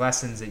those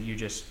lessons that you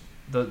just,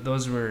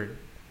 those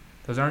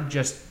aren't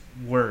just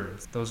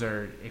words. Those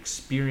are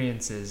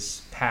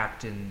experiences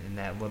packed in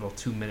that little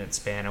 2-minute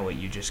span of what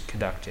you just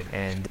conducted.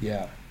 And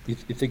Yeah. You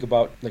think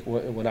about, like,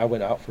 when I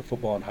went out for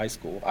football in high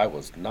school, I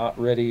was not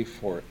ready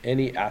for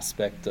any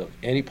aspect of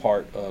any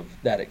part of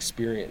that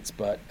experience.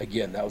 But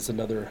again, that was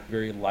another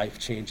very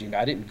life-changing.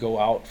 I didn't go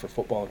out for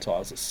football until I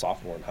was a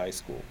sophomore in high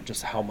school.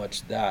 Just how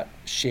much that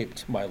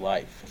shaped my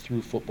life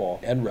through football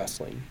and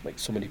wrestling. Like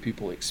so many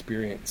people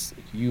experience.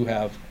 You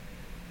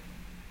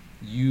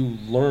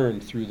learn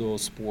through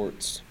those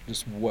sports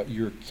just what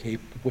you're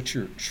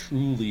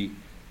truly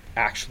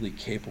actually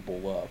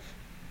capable of.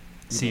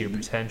 see your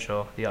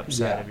potential, the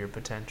upside of your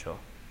potential.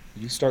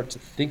 You start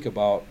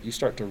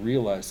to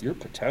realize your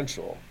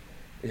potential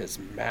is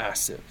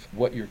massive.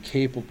 What you're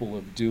capable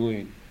of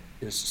doing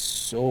is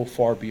so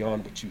far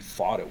beyond what you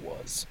thought it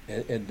was.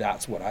 And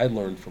that's what I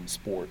learned from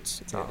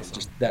sports. It's awesome. And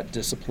just that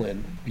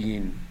discipline,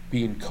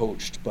 being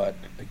coached, but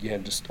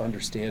again, just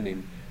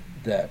understanding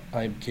that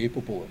I'm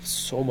capable of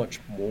so much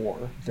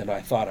more than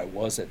I thought I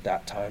was at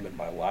that time in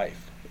my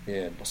life.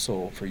 And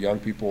so for young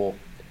people,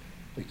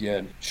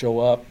 again, show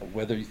up,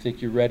 whether you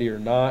think you're ready or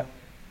not,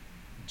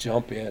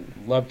 jump in.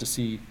 Love to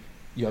see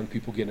young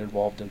people get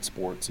involved in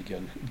sports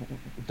again.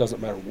 It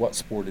doesn't matter what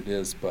sport it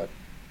is, but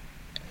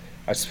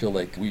I just feel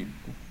like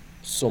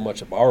so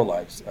much of our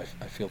lives,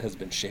 I feel, has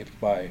been shaped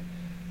by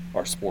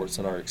our sports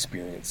and our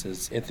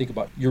experiences. And think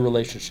about your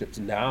relationships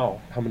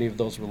now. How many of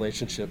those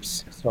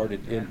relationships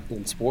started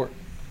in sport?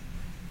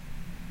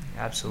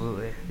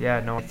 Absolutely.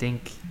 Yeah, no, I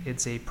think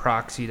it's a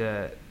proxy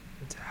to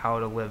how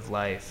to live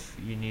life.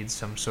 You need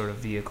some sort of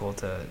vehicle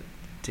to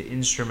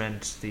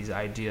instrument these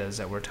ideas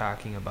that we're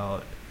talking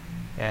about.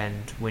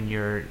 And when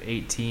you're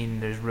 18,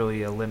 there's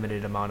really a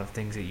limited amount of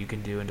things that you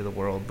can do into the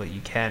world, but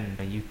you can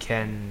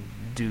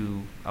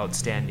do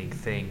outstanding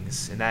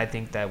things. And I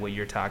think that what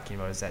you're talking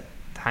about is that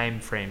time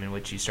frame in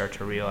which you start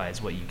to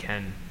realize what you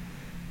can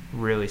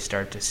really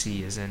start to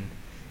see is in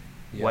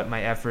what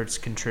my efforts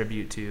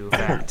contribute to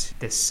affect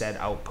this said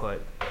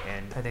output.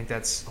 And I think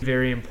that's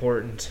very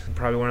important.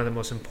 Probably one of the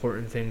most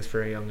important things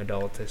for a young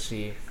adult to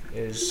see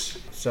is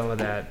some of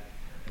that.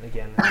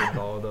 Again, I think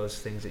all of those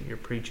things that you're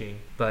preaching.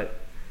 But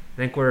I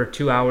think we're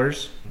 2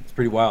 hours. It's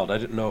pretty wild. I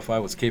didn't know if I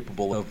was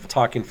capable of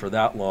talking for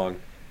that long.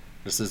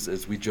 Just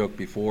as we joked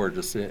before,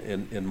 just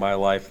in my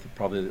life,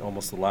 probably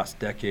almost the last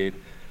decade,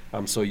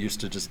 I'm so used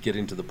to just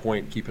getting to the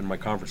point, keeping my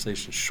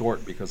conversations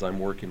short because I'm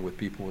working with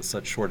people with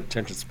such short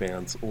attention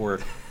spans. Or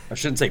I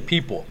shouldn't say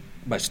people,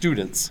 my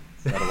students.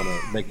 I don't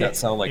want to make that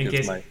sound like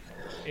it's my...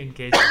 In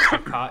case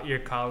your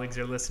colleagues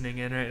are listening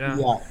in right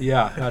now.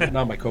 Yeah,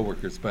 not my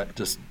coworkers, but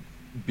just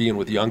being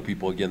with young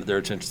people, again, their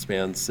attention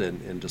spans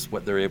and just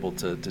what they're able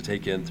to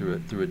take in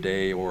through a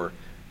day, or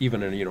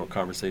even in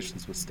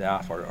conversations with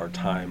staff, our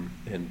time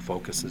and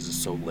focus is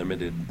just so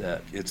limited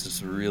that it's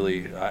just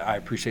really, I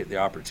appreciate the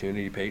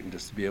opportunity, Peyton,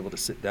 just to be able to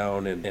sit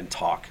down and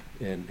talk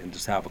and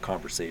just have a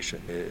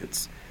conversation.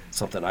 It's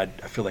something I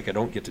feel like I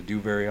don't get to do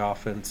very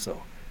often,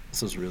 so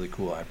this is really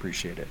cool. I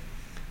appreciate it.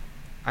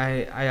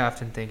 I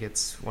often think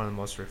it's one of the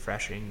most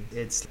refreshing.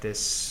 It's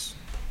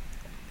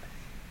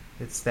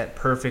that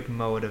perfect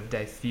mode of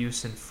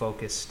diffuse and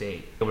focused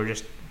state. We're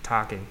just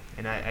talking,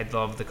 and I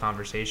love the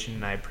conversation,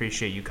 and I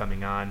appreciate you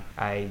coming on.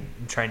 I'm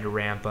trying to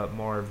ramp up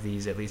more of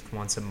these at least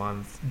once a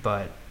month,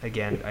 but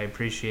again, I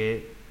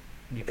appreciate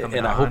you coming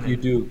on. And I hope you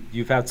do.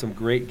 You've had some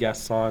great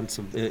guests on.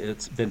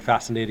 It's been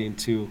fascinating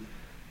to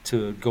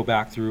go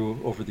back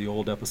through over the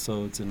old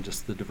episodes and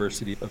just the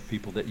diversity of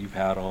people that you've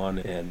had on,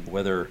 and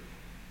whether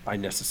I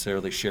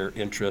necessarily share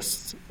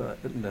interests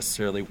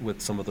necessarily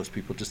with some of those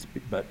people,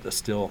 but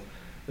still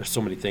there's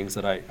so many things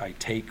that I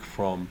take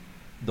from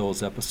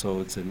those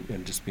episodes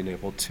and just being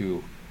able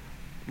to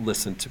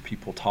listen to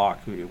people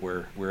talk,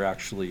 where we're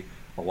actually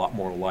a lot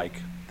more alike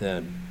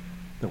than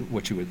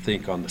what you would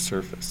think on the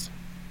surface.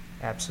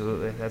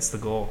 Absolutely. That's the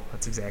goal.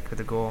 That's exactly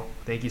the goal.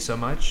 Thank you so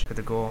much for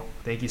the goal.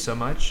 Thank you so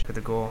much for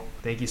the goal.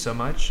 Thank you so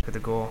much for the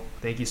goal.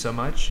 Thank you so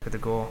much for the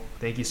goal.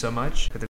 Thank you so much for the